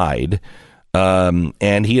just died,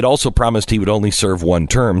 and he had also promised he would only serve one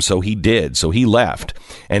term, so he did. So he left.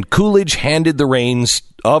 And Coolidge handed the reins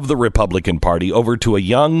of the Republican Party over to a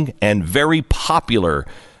young and very popular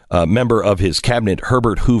member of his cabinet,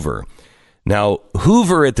 Herbert Hoover. Now,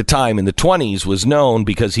 Hoover at the time in the 20s was known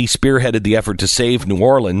because he spearheaded the effort to save New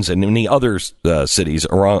Orleans and many other cities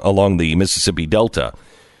along the Mississippi Delta.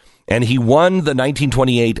 And he won the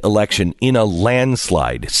 1928 election in a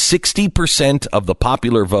landslide. 60% of the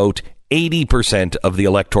popular vote, 80% of the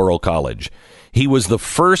Electoral College. He was the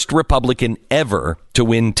first Republican ever to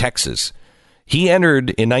win Texas. He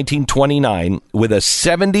entered in 1929 with a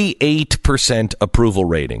 78% approval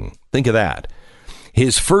rating. Think of that.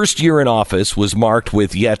 His first year in office was marked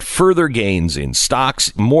with yet further gains in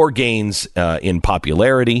stocks, more gains in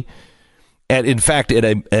popularity. And in fact,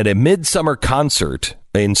 at a midsummer concert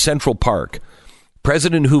in Central Park,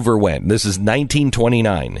 President Hoover went. This is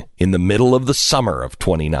 1929, in the middle of the summer of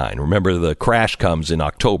 29. Remember, the crash comes in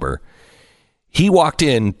October. He walked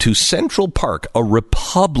into Central Park, a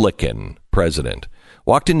Republican president,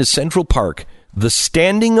 walked into Central Park. The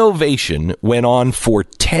standing ovation went on for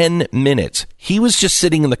 10 minutes. He was just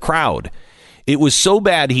sitting in the crowd. It was so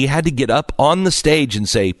bad he had to get up on the stage and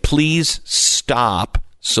say, please stop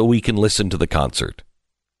so we can listen to the concert.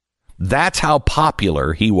 That's how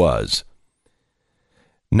popular he was.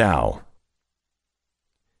 Now,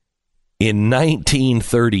 in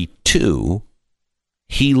 1932,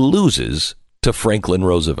 he loses to Franklin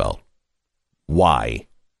Roosevelt. Why?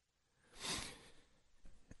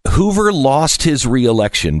 Hoover lost his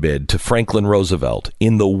re-election bid to Franklin Roosevelt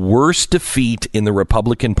in the worst defeat in the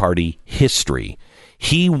Republican Party history.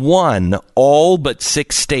 He won all but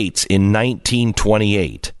 6 states in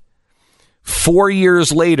 1928. 4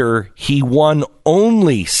 years later, he won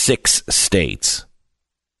only 6 states.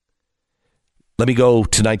 Let me go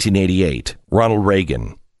to 1988. Ronald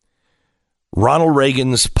Reagan. Ronald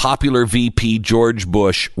Reagan's popular VP, George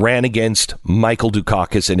Bush, ran against Michael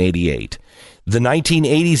Dukakis in 88. The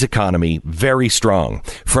 1980s economy, very strong.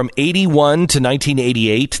 From 81 to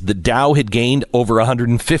 1988, the Dow had gained over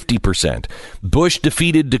 150%. Bush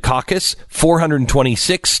defeated Dukakis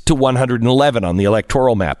 426 to 111 on the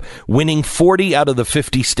electoral map, winning 40 out of the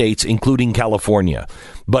 50 states, including California.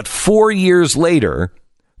 But 4 years later,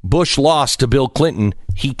 Bush lost to Bill Clinton.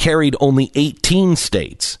 He carried only 18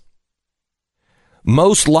 states.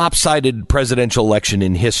 Most lopsided presidential election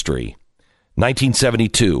in history.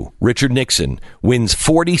 1972, Richard Nixon wins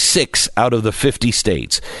 46 out of the 50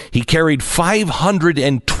 states. He carried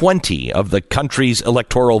 520 of the country's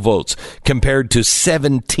electoral votes compared to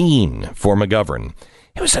 17 for McGovern.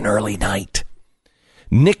 It was an early night.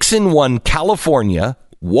 Nixon won California,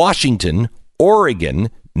 Washington, Oregon,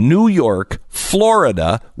 New York,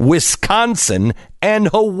 Florida, Wisconsin, and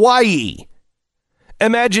Hawaii.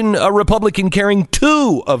 Imagine a Republican carrying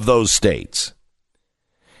 2 of those states.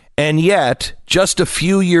 And yet, just a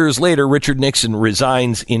few years later, Richard Nixon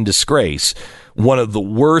resigns in disgrace, one of the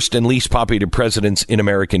worst and least popular presidents in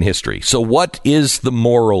American history. So what is the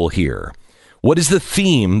moral here? What is the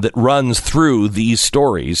theme that runs through these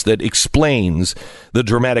stories that explains the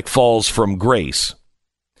dramatic falls from grace?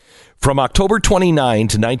 From October 29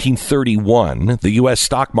 to 1931, the U.S.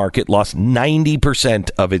 stock market lost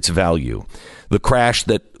 90% of its value, the crash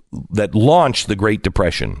that launched the Great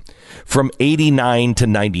Depression. From 89 to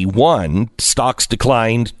 91, stocks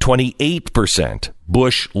declined 28%.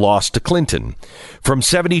 Bush lost to Clinton. From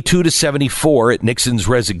 72 to 74, at Nixon's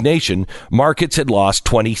resignation, markets had lost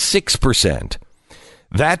 26%.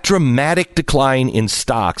 That dramatic decline in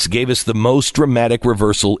stocks gave us the most dramatic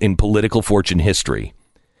reversal in political fortune history.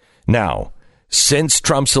 Now, since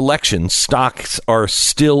Trump's election, stocks are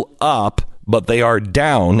still up, but they are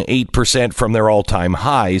down 8% from their all-time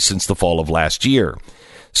highs since the fall of last year.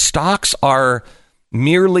 Stocks are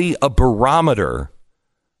merely a barometer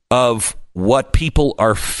of what people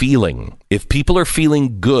are feeling. If people are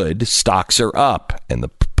feeling good, stocks are up, and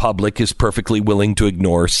the public is perfectly willing to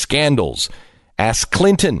ignore scandals. Ask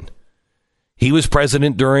Clinton. He was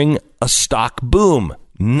president during a stock boom.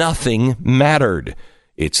 Nothing mattered.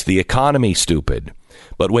 It's the economy, stupid.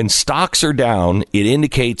 But when stocks are down, it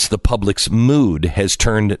indicates the public's mood has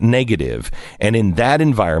turned negative. And in that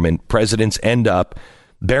environment, presidents end up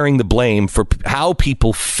bearing the blame for how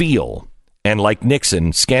people feel. And like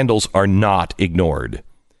Nixon, scandals are not ignored.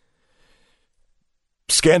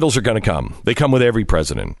 Scandals are going to come. They come with every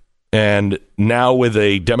president. And now with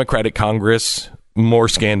a Democratic Congress, more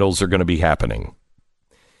scandals are going to be happening.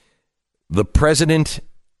 The president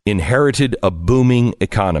inherited a booming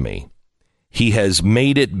economy. He has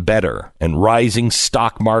made it better, and rising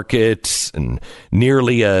stock markets, and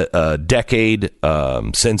nearly a decade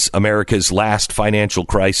since America's last financial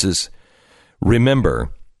crisis. Remember,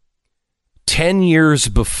 10 years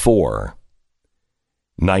before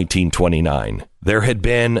 1929, there had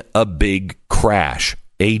been a big crash,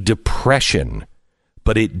 a depression,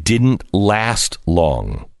 but it didn't last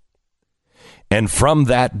long. And from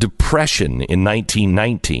that depression in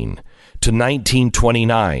 1919 to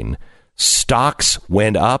 1929, stocks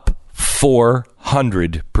went up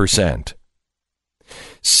 400%.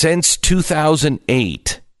 Since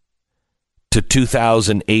 2008 to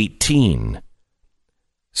 2018,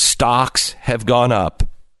 stocks have gone up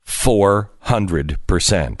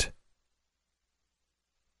 400%.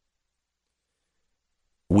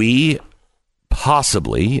 We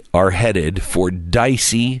possibly are headed for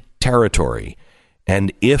dicey territory.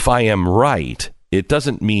 And if I am right, it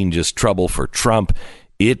doesn't mean just trouble for Trump.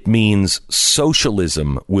 It means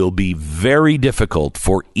socialism will be very difficult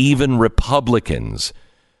for even Republicans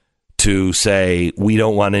to say, we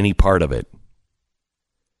don't want any part of it.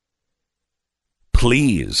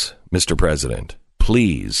 Please, Mr. President,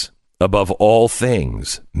 please, above all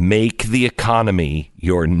things, make the economy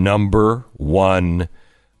your number one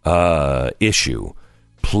issue.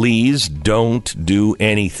 Please don't do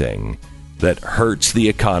anything that hurts the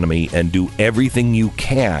economy, and do everything you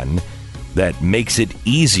can that makes it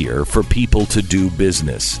easier for people to do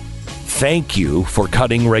business. Thank you for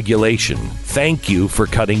cutting regulation. Thank you for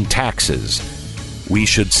cutting taxes. We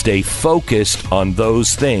should stay focused on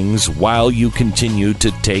those things while you continue to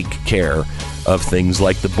take care of things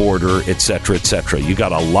like the border, etc., etc. You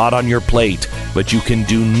got a lot on your plate, but you can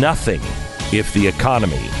do nothing if the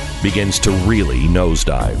economy begins to really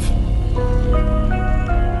nosedive.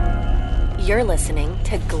 You're listening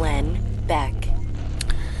to Glenn Beck.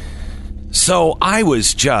 So I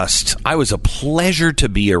was a pleasure to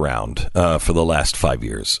be around for the last 5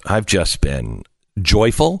 years. I've just been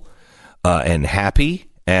joyful and happy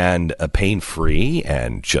and pain-free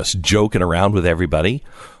and just joking around with everybody,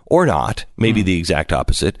 or not, maybe the exact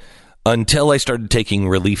opposite, until I started taking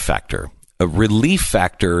Relief Factor. A Relief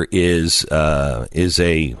Factor is I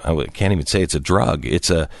can't even say it's a drug. It's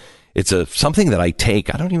a something that I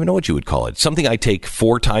take. I don't even know what you would call it. Something I take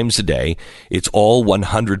 4 times a day. It's all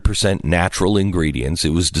 100% natural ingredients.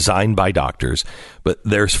 It was designed by doctors, but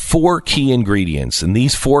there's 4 key ingredients. And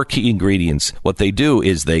these 4 key ingredients, what they do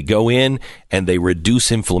is they go in and they reduce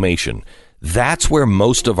inflammation. That's where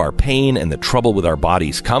most of our pain and the trouble with our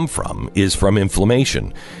bodies come from, is from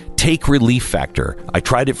inflammation. Take Relief Factor. I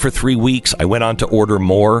tried it for 3 weeks. I went on to order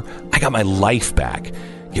more. I got my life back.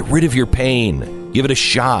 Get rid of your pain. Give it a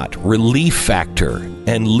shot. Relief Factor.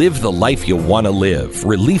 And live the life you want to live.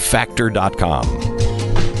 ReliefFactor.com.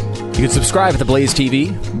 You can subscribe at the Blaze TV.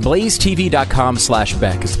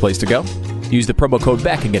 BlazeTV.com/Beck is the place to go. Use the promo code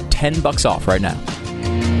Beck and get $10 off right now.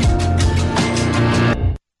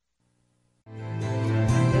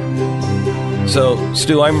 So,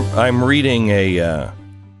 Stu, I'm reading a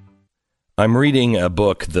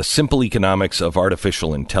book, The Simple Economics of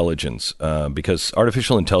Artificial Intelligence, because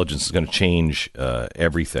artificial intelligence is going to change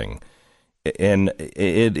everything. And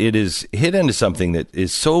it is hit into something that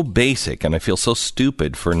is so basic, and I feel so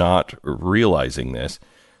stupid for not realizing this.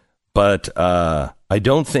 But I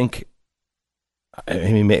don't think. I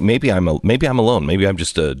mean, maybe I'm alone. Maybe I'm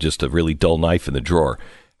just a really dull knife in the drawer.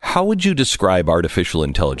 How would you describe artificial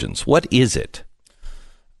intelligence? What is it?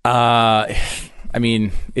 I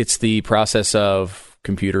mean, it's the process of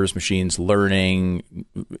computers, machines learning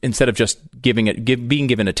instead of just being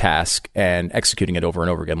given a task and executing it over and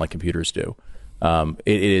over again like computers do.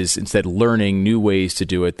 It is instead learning new ways to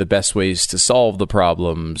do it, the best ways to solve the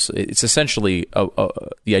problems. It's essentially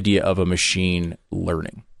the idea of a machine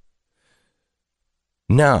learning.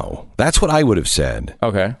 No, that's what I would have said.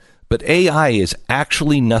 Okay. But AI is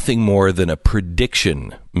actually nothing more than a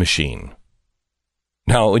prediction machine.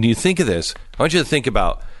 Now, when you think of this, I want you to think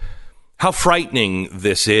about how frightening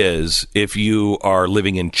this is if you are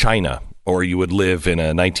living in China or you would live in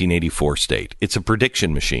a 1984 state. It's a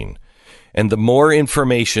prediction machine. And the more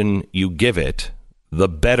information you give it, the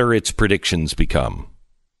better its predictions become.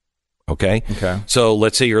 Okay? So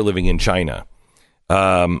let's say you're living in China.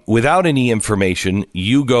 Without any information,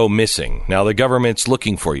 you go missing. Now, the government's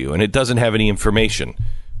looking for you, and it doesn't have any information.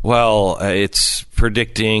 Well, it's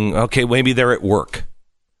predicting, okay, maybe they're at work.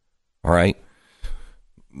 All right?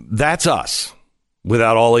 That's us,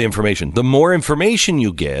 without all the information. The more information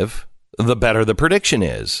you give, the better the prediction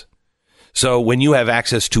is. So when you have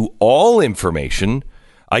access to all information,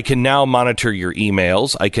 I can now monitor your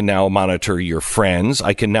emails. I can now monitor your friends.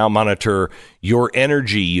 I can now monitor your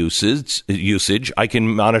energy usage. I can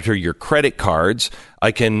monitor your credit cards.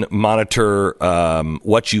 I can monitor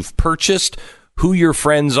what you've purchased, who your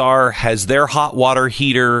friends are. Has their hot water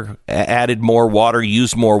heater added more water,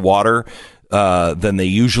 used more water than they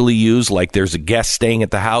usually use, like there's a guest staying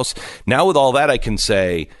at the house? Now with all that, I can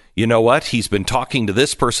say, you know what? He's been talking to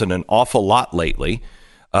this person an awful lot lately.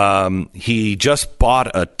 He just bought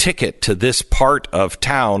a ticket to this part of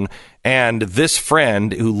town, and this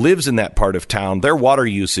friend who lives in that part of town, their water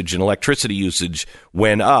usage and electricity usage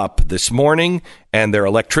went up this morning, and their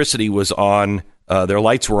electricity was on, their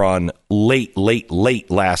lights were on late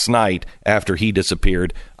last night after he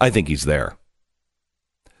disappeared. I think he's there.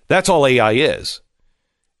 That's all AI is.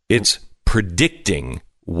 It's predicting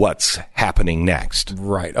what's happening next.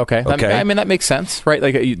 Right. Okay. I mean, that makes sense, right?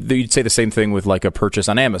 Like you'd say the same thing with like a purchase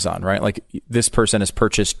on Amazon, right? Like this person has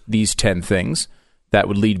purchased these 10 things. That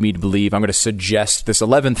would lead me to believe I'm going to suggest this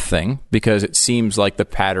 11th thing because it seems like the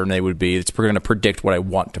pattern they would be. It's going to predict what I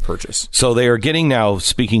want to purchase. So they are getting now,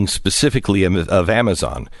 speaking specifically of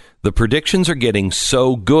Amazon, the predictions are getting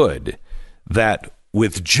so good that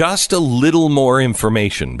with just a little more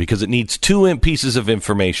information, because it needs 2 pieces of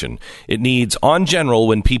information. It needs, on general,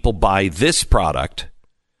 when people buy this product,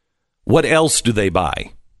 what else do they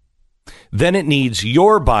buy? Then it needs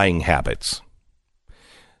your buying habits.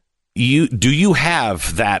 Do you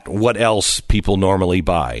have that what else people normally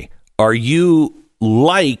buy? Are you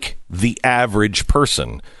like the average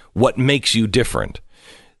person? What makes you different?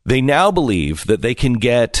 They now believe that they can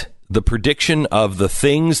get the prediction of the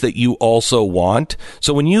things that you also want.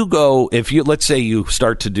 So when you go, let's say you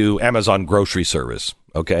start to do Amazon grocery service,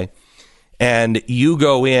 okay? And you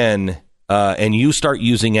go in and you start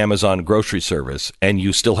using Amazon grocery service and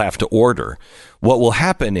you still have to order. What will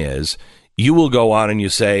happen is you will go on and you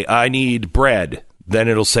say, I need bread. Then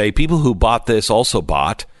it'll say, people who bought this also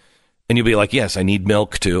bought. And you'll be like, yes, I need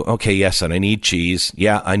milk too. Okay, yes, and I need cheese.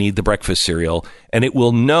 Yeah, I need the breakfast cereal. And it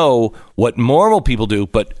will know what normal people do,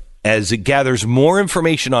 but as it gathers more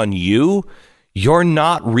information on you, you're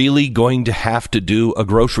not really going to have to do a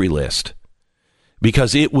grocery list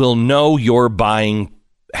because it will know your buying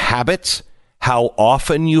habits, how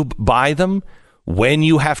often you buy them, when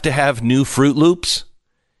you have to have new Fruit Loops.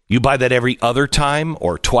 You buy that every other time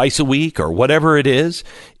or twice a week or whatever it is.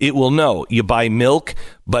 It will know you buy milk,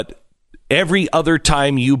 but every other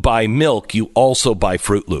time you buy milk, you also buy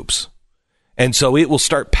Fruit Loops. And so it will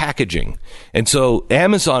start packaging. And so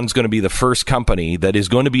Amazon's going to be the first company that is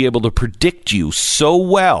going to be able to predict you so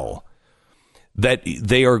well that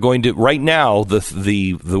they are going to, right now,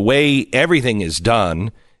 the way everything is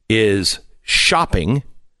done is shopping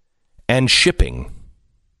and shipping.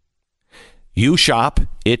 You shop,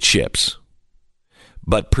 it ships.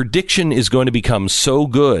 But prediction is going to become so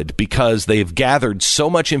good because they've gathered so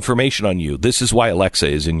much information on you. This is why Alexa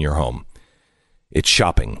is in your home. It's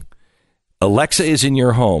shopping. Alexa is in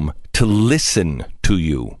your home to listen to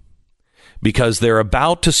you because they're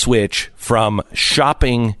about to switch from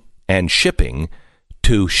shopping and shipping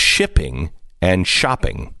to shipping and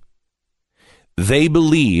shopping. They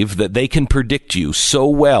believe that they can predict you so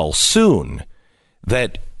well soon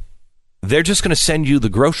that they're just going to send you the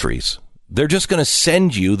groceries. They're just going to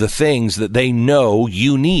send you the things that they know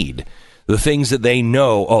you need, the things that they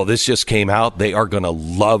know, oh, this just came out. They are going to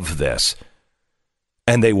love this.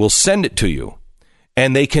 And they will send it to you.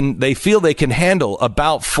 And they feel they can handle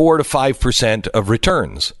about 4 to 5% of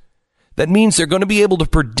returns. That means they're going to be able to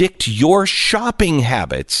predict your shopping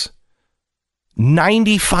habits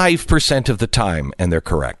 95% of the time, and they're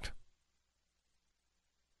correct.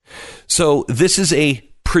 So this is a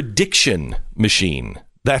prediction machine.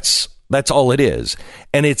 That's all it is.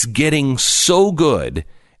 And it's getting so good,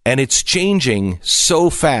 and it's changing so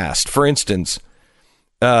fast. For instance,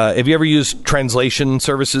 have you ever used translation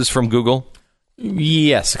services from Google?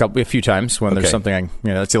 Yes, a few times when there's something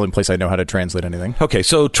that's the only place I know how to translate anything. Okay,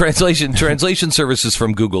 so translation services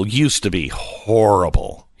from Google used to be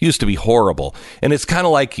horrible. And it's kind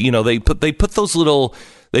of like, they put those little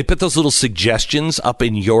suggestions up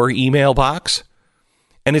in your email box.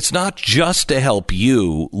 And it's not just to help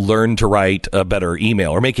you learn to write a better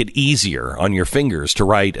email or make it easier on your fingers to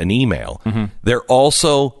write an email.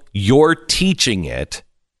 Mm-hmm. You're teaching it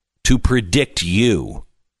to predict you.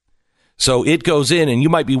 So it goes in, and you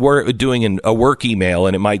might be doing a work email,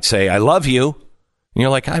 and it might say, I love you. And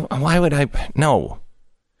you're like, why would I? No.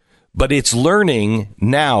 But it's learning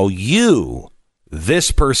now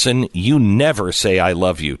this person, you never say I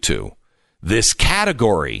love you to. This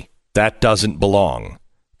category, that doesn't belong.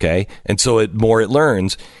 Okay? And so it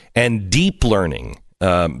learns. And deep learning,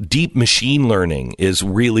 deep machine learning is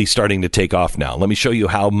really starting to take off now. Let me show you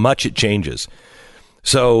how much it changes.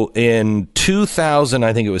 So in 2000,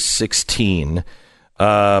 I think it was 16,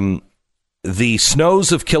 the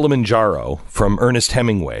Snows of Kilimanjaro from Ernest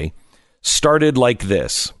Hemingway started like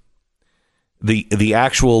this. The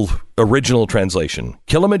actual original translation.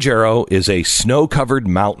 Kilimanjaro is a snow-covered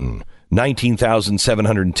mountain,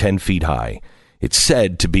 19,710 feet high. It's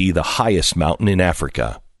said to be the highest mountain in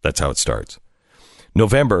Africa. That's how it starts.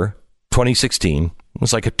 November 2016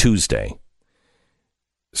 was like a Tuesday.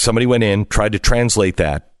 Somebody went in, tried to translate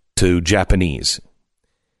that to Japanese,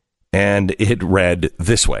 and it read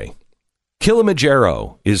this way.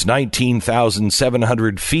 Kilimanjaro is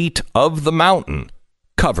 19,700 feet of the mountain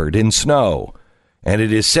covered in snow, and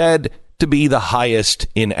it is said to be the highest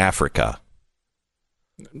in Africa.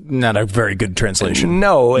 Not a very good translation.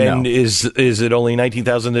 No, and is it only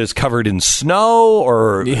 19,000 that is covered in snow,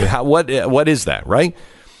 or what is that, right?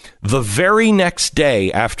 The very next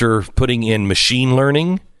day after putting in machine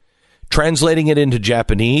learning, translating it into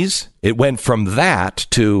Japanese, it went from that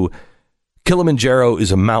to Kilimanjaro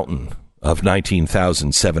is a mountain of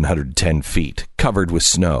 19,710 feet covered with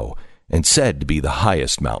snow and said to be the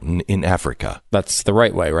highest mountain in Africa. That's the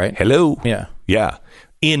right way, right? Hello? Yeah. Yeah.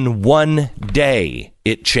 In one day,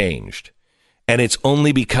 it changed. And it's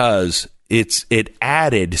only because it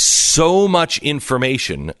added so much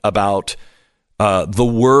information about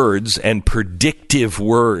the words and predictive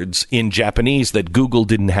words in Japanese that Google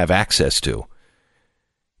didn't have access to.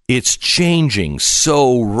 It's changing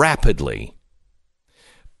so rapidly.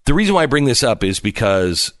 The reason why I bring this up is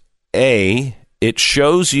because, A, it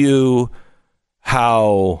shows you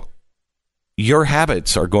how your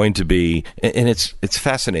habits are going to be, and it's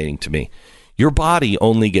fascinating to me. Your body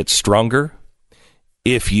only gets stronger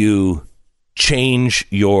if you change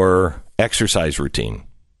your exercise routine,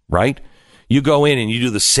 right? You go in and you do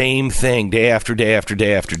the same thing day after day after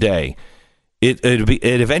day after day. It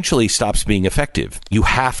eventually stops being effective. You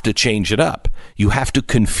have to change it up. You have to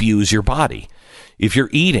confuse your body. If you're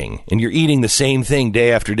eating and you're eating the same thing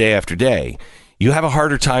day after day after day, you have a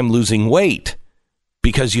harder time losing weight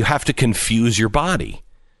because you have to confuse your body.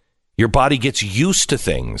 Your body gets used to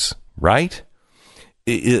things, right?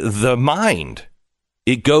 The mind,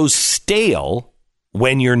 it goes stale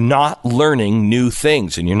when you're not learning new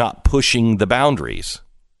things and you're not pushing the boundaries,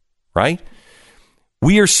 right?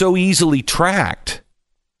 We are so easily tracked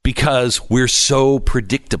because we're so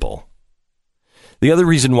predictable. The other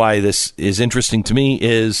reason why this is interesting to me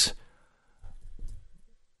is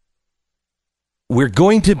we're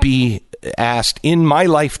going to be asked, in my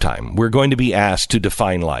lifetime, we're going to be asked to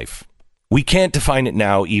define life. We can't define it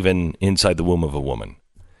now, even inside the womb of a woman.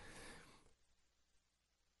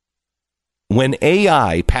 When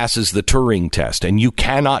AI passes the Turing test and you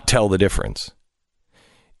cannot tell the difference,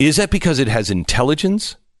 is that because it has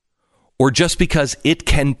intelligence or just because it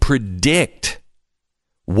can predict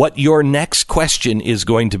what your next question is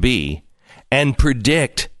going to be and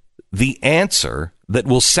predict the answer that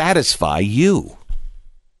will satisfy you?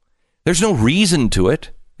 There's no reason to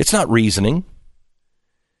it. It's not reasoning.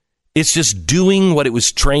 It's just doing what it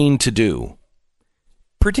was trained to do.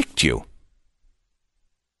 Predict you.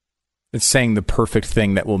 It's saying the perfect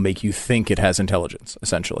thing that will make you think it has intelligence,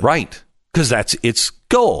 essentially. Right. Because that's its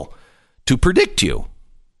goal, to predict you,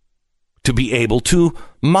 to be able to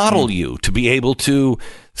model you, to be able to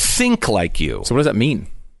think like you. So what does that mean?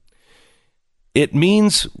 It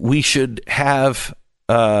means we should have,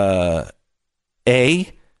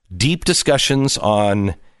 deep discussions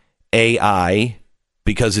on AI,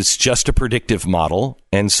 because it's just a predictive model.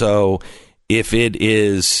 And so if it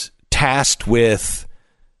is tasked with,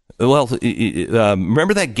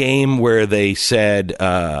 remember that game where they said,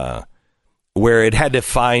 where it had to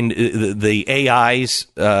find the AIs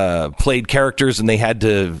played characters and they had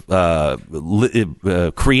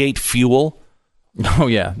to create fuel? Oh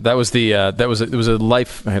yeah, that was it was a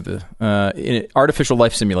life. I have the artificial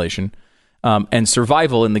life simulation, and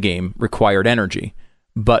survival in the game required energy,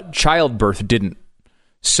 but childbirth didn't.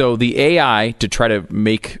 So the AI, to try to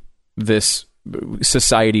make this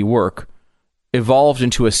society work, evolved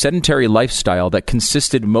into a sedentary lifestyle that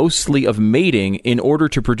consisted mostly of mating in order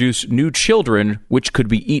to produce new children, which could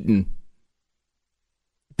be eaten.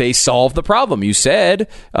 They solved the problem. You said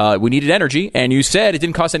we needed energy, and you said it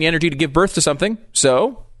didn't cost any energy to give birth to something,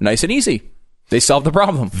 so nice and easy. They solved the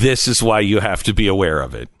problem. This is why you have to be aware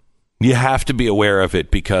of it. You have to be aware of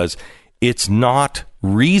it because it's not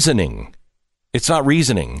reasoning. It's not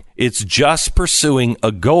reasoning. It's just pursuing a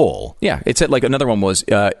goal. Yeah, it said, like, another one was,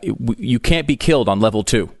 you can't be killed on level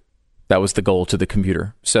 2. That was the goal to the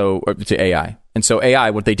computer, to AI. And so AI,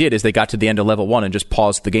 what they did is they got to the end of level 1 and just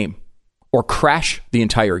paused the game. Or crash the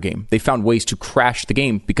entire game. They found ways to crash the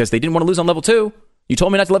game because they didn't want to lose on level 2. You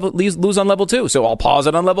told me not to lose on level 2, so I'll pause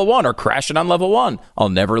it on level 1 or crash it on level 1. I'll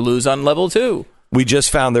never lose on level 2. We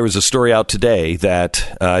just found there was a story out today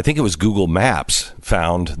that I think it was Google Maps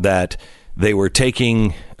found that they were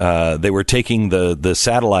taking the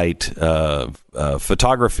satellite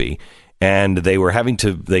photography, and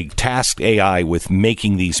they tasked AI with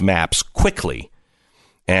making these maps quickly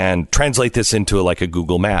and translate this into like a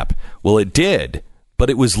Google map. Well, it did, but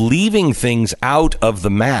it was leaving things out of the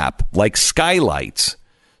map, like skylights.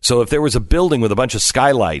 So if there was a building with a bunch of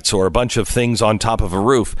skylights or a bunch of things on top of a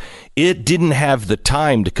roof, it didn't have the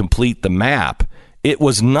time to complete the map. It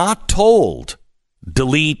was not told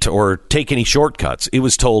delete or take any shortcuts. It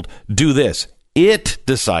was told, do this. It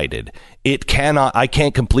decided I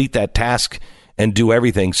can't complete that task and do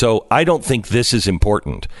everything. So I don't think this is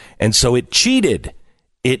important. And so it cheated.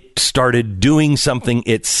 It started doing something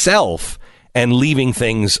itself and leaving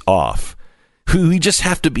things off. We just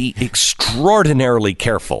have to be extraordinarily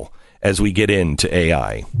careful as we get into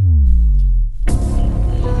AI.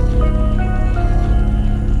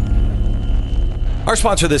 Our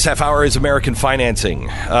sponsor this half hour is American Financing.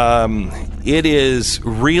 It is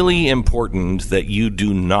really important that you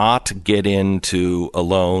do not get into a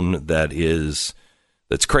loan that's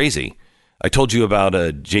crazy. I told you about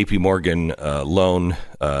a JP Morgan loan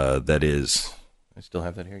that is... I still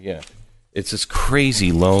have that here? Yeah. It's this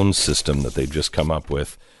crazy loan system that they've just come up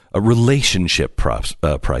with. A relationship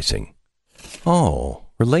pricing. Oh,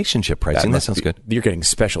 relationship pricing. That sounds good. You're getting a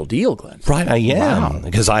special deal, Glenn. Right, I am.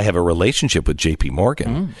 Because I have a relationship with JP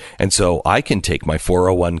Morgan. And so I can take my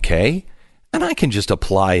 401k and I can just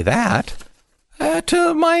apply that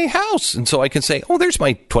to my house. And so I can say, oh, there's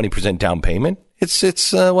my 20% down payment.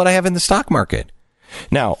 It's what I have in the stock market.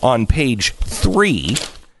 Now, on page 3,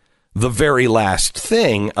 the very last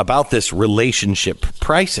thing about this relationship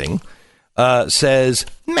pricing says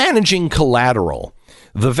managing collateral.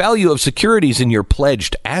 The value of securities in your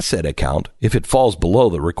pledged asset account, if it falls below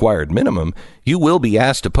the required minimum, you will be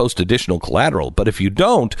asked to post additional collateral. But if you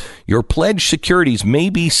don't, your pledged securities may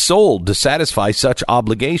be sold to satisfy such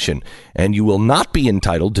obligation, and you will not be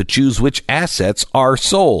entitled to choose which assets are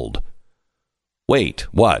sold. Wait,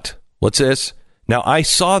 what? What's this? Now, I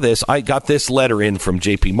saw this. I got this letter in from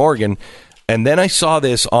JP Morgan, and then I saw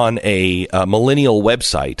this on a millennial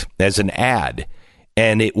website as an ad.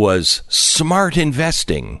 And it was smart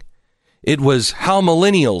investing. It was how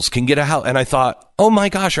millennials can get a house. And I thought, oh, my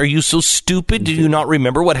gosh, are you so stupid? Do you not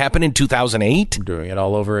remember what happened in 2008? Doing it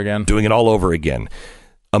all over again. Doing it all over again.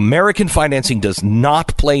 American financing does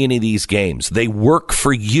not play any of these games. They work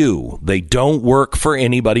for you. They don't work for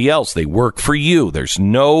anybody else. They work for you. There's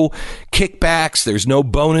no kickbacks. There's no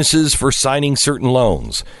bonuses for signing certain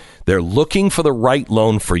loans. They're looking for the right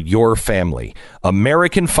loan for your family.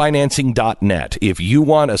 AmericanFinancing.net. If you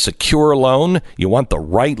want a secure loan, you want the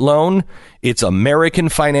right loan, it's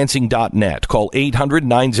AmericanFinancing.net. Call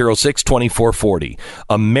 800-906-2440.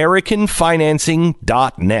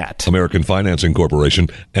 AmericanFinancing.net. American Financing Corporation,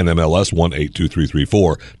 NMLS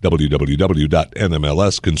 182334,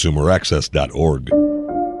 www.nmlsconsumeraccess.org.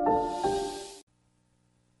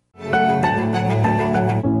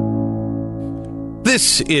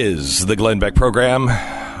 This is the Glenn Beck program.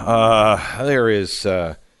 There is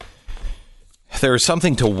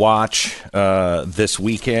something to watch this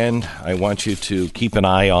weekend. I want you to keep an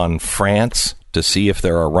eye on France to see if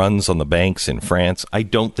there are runs on the banks in France. I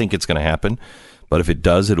don't think it's going to happen, but if it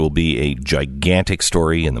does, it will be a gigantic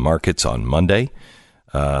story in the markets on Monday.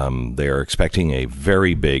 They are expecting a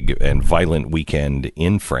very big and violent weekend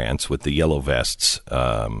in France with the yellow vests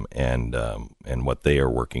and what they are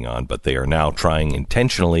working on. But they are now trying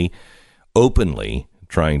intentionally, openly,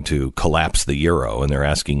 trying to collapse the euro. And they're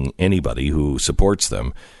asking anybody who supports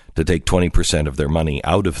them to take 20% of their money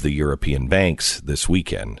out of the European banks this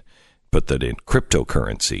weekend, put that in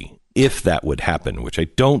cryptocurrency, if that would happen, which I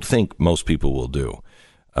don't think most people will do.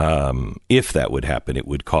 If that would happen, it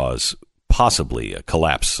would cause possibly a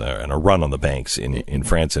collapse and a run on the banks in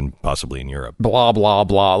France and possibly in Europe. Blah, blah,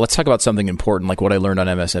 blah. Let's talk about something important like what I learned on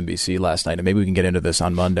MSNBC last night, and maybe we can get into this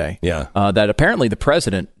on Monday. Yeah. That apparently the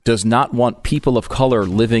president does not want people of color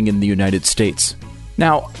living in the United States.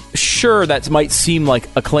 Now, sure, that might seem like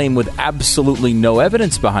a claim with absolutely no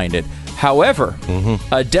evidence behind it. However,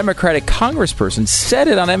 a Democratic congressperson said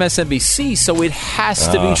it on MSNBC, so it has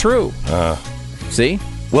to be true. See?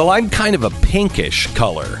 Well, I'm kind of a pinkish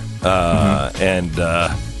color, and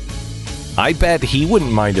I bet he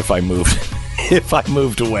wouldn't mind if I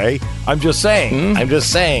moved away. I'm just saying.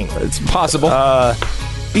 It's possible.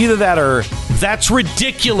 Either that or that's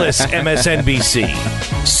ridiculous, MSNBC.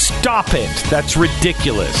 Stop it. That's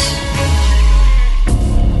ridiculous.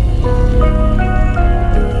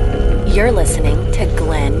 You're listening to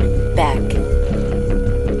Glenn Beck.